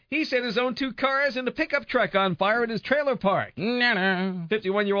instead, he set his own 2 cars and a pickup truck on fire at his trailer park.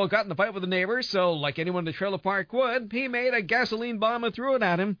 51-year-old got in a fight with a neighbor, so like anyone in the trailer park would, he made a gasoline bomb and threw it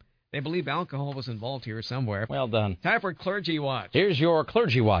at him. They believe alcohol was involved here somewhere. Well done. Time for Clergy Watch. Here's your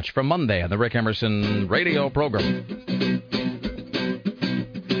Clergy Watch from Monday on the Rick Emerson radio program.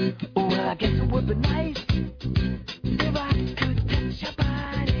 Well, I guess it would be nice if I could touch your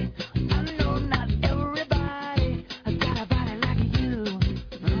body. I know not everybody has got a body like you.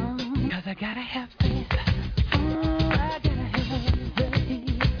 'Cause I gotta have faith. I gotta have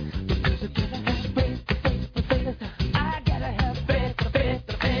faith. Because I gotta have faith. I gotta have faith.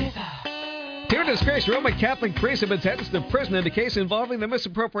 Two disgraced Roman Catholic priests have been sentenced to prison in a case involving the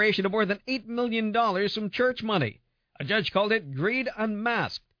misappropriation of more than $8 million from church money. A judge called it greed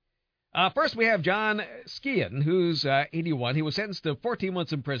unmasked. First, we have John Skian, who's 81. He was sentenced to 14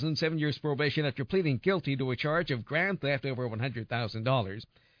 months in prison, 7 years probation after pleading guilty to a charge of grand theft over $100,000.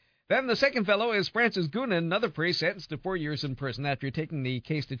 Then the second fellow is Francis Goonan, another priest sentenced to 4 years in prison after taking the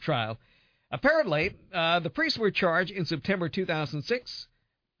case to trial. Apparently, the priests were charged in September 2006.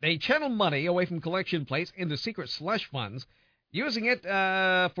 They channeled money away from collection plates into secret slush funds, using it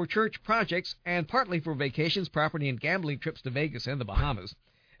for church projects and partly for vacations, property, and gambling trips to Vegas and the Bahamas.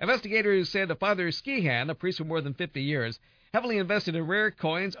 Investigators said Father Skihan, a priest for more than 50 years, heavily invested in rare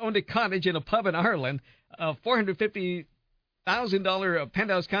coins, owned a cottage in a pub in Ireland, a $450,000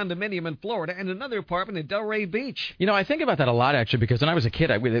 penthouse condominium in Florida, and another apartment in Delray Beach. You know, I think about that a lot, actually, because when I was a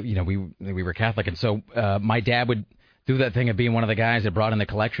kid, we were Catholic, and so my dad would do that thing of being one of the guys that brought in the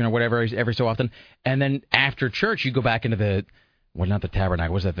collection or whatever every so often, and then after church, you go back into the, well, not the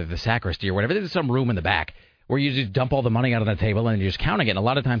tabernacle, was that the sacristy or whatever, there's some room in the back where you just dump all the money out on the table and you're just counting it, and a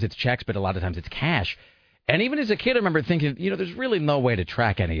lot of times it's checks, but a lot of times it's cash. And even as a kid, I remember thinking, there's really no way to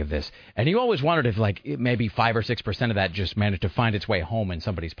track any of this. And you always wondered if, maybe 5 or 6% of that just managed to find its way home in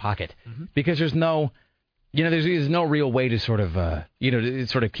somebody's pocket. Mm-hmm. Because there's no, there's no real way to sort of, to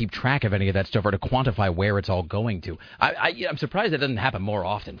sort of keep track of any of that stuff or to quantify where it's all going to. I'm surprised that doesn't happen more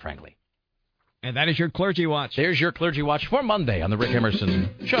often, frankly. And that is your Clergy Watch. There's your Clergy Watch for Monday on the Rick Emerson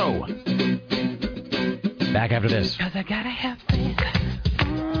Show. Back after this. 'Cause I gotta have faith.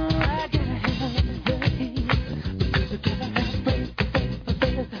 I gotta have faith.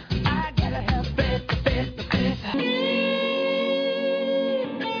 Because I gotta have faith. I gotta have faith.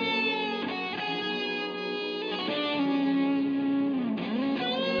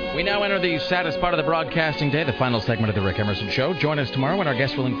 We now enter the saddest part of the broadcasting day, the final segment of the Rick Emerson Show. Join us tomorrow when our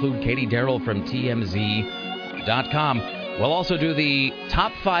guests will include Katie Darrell from TMZ.com. We'll also do the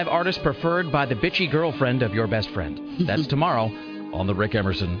top 5 artists preferred by the bitchy girlfriend of your best friend. That's tomorrow on the Rick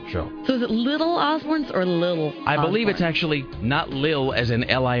Emerson Show. So is it Little Osbournes or Lil I believe it's actually not Lil as in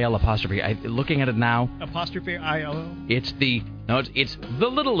Lil apostrophe. Looking at it now. Apostrophe I-L-L? It's the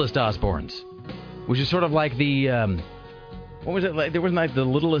Littlest Osbournes, which is sort of like the, what was it? Like, there wasn't like the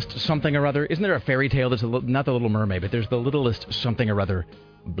Littlest something or other. Isn't there a fairy tale that's not the Little Mermaid, but there's the Littlest something or other.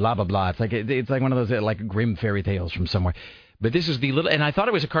 Blah, blah, blah. It's like one of those like grim fairy tales from somewhere. But this is the little, and I thought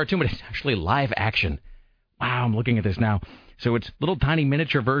it was a cartoon, but it's actually live action. Wow, I'm looking at this now. So it's little tiny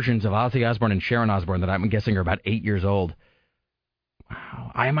miniature versions of Ozzy Osbourne and Sharon Osbourne that I'm guessing are about 8 years old.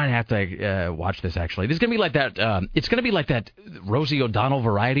 Wow, I might have to watch this, actually. This is going to be like that, it's going to be like that Rosie O'Donnell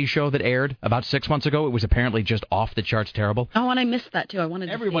variety show that aired about 6 months ago. It was apparently just off the charts terrible. Oh, and I missed that, too. I wanted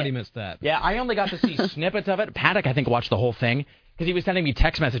to Everybody see it. missed that. Yeah, I only got to see snippets of it. Paddock, I think, watched the whole thing. Because he was sending me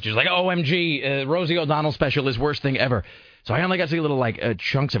text messages like, OMG, Rosie O'Donnell special is worst thing ever. So I only got to see little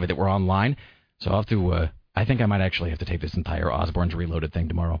chunks of it that were online. So I'll have to, I think I might actually have to take this entire Osbourne's Reloaded thing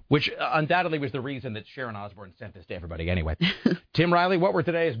tomorrow. Which undoubtedly was the reason that Sharon Osbourne sent this to everybody anyway. Tim Riley, what were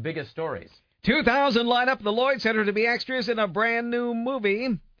today's biggest stories? 2,000 line up at the Lloyd Center to be extras in a brand new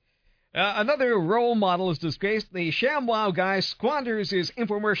movie. Another role model is disgraced. The ShamWow guy squanders his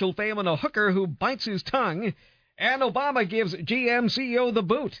infomercial fame on a hooker who bites his tongue. And Obama gives GM CEO the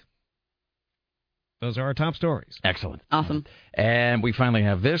boot. Those are our top stories. Excellent. Awesome. And we finally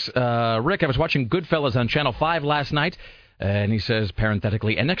have this. Rick, I was watching Goodfellas on Channel 5 last night, and he says,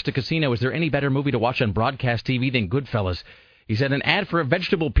 parenthetically, and next to Casino, is there any better movie to watch on broadcast TV than Goodfellas? He said an ad for a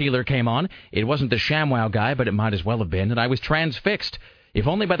vegetable peeler came on. It wasn't the ShamWow guy, but it might as well have been, and I was transfixed. If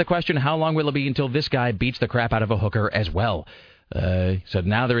only by the question, how long will it be until this guy beats the crap out of a hooker as well? So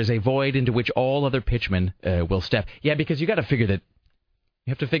now there is a void into which all other pitchmen will step. Yeah, because you got to figure that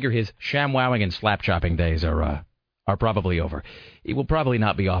you have to figure his ShamWowing and slap-chopping days are probably over. He will probably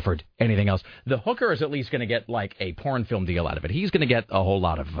not be offered anything else. The hooker is at least going to get like a porn film deal out of it. He's going to get a whole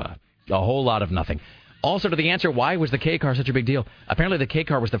lot of nothing. Also, to the answer, why was the K car such a big deal? Apparently, the K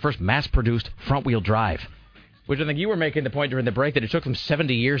car was the first mass-produced front-wheel drive, Which I think you were making the point during the break that it took them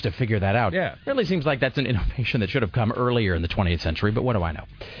 70 years to figure that out. Yeah. Really seems like that's an innovation that should have come earlier in the 20th century, but what do I know?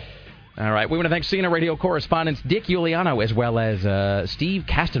 All right, we want to thank CNN radio correspondents Dick Giuliano as well as Steve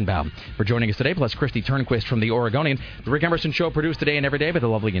Kastenbaum for joining us today, plus Christy Turnquist from The Oregonian. The Rick Emerson Show produced today and every day by the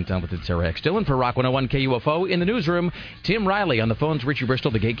lovely and talented Sarah X. Dillon for Rock 101 KUFO. In the newsroom, Tim Riley. On the phones, Richie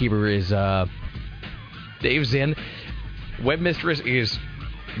Bristol. The gatekeeper is Dave Zinn. Webmistress is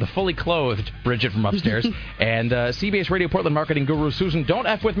the fully clothed Bridget from upstairs. And CBS Radio Portland marketing guru Susan Don't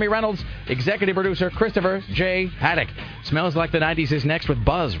F With Me Reynolds. Executive producer Christopher J. Paddock. Smells Like the 90s is next with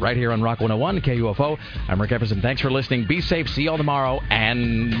Buzz right here on Rock 101 KUFO. I'm Rick Emerson. Thanks for listening. Be safe. See you all tomorrow.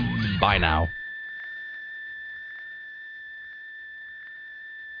 And bye now.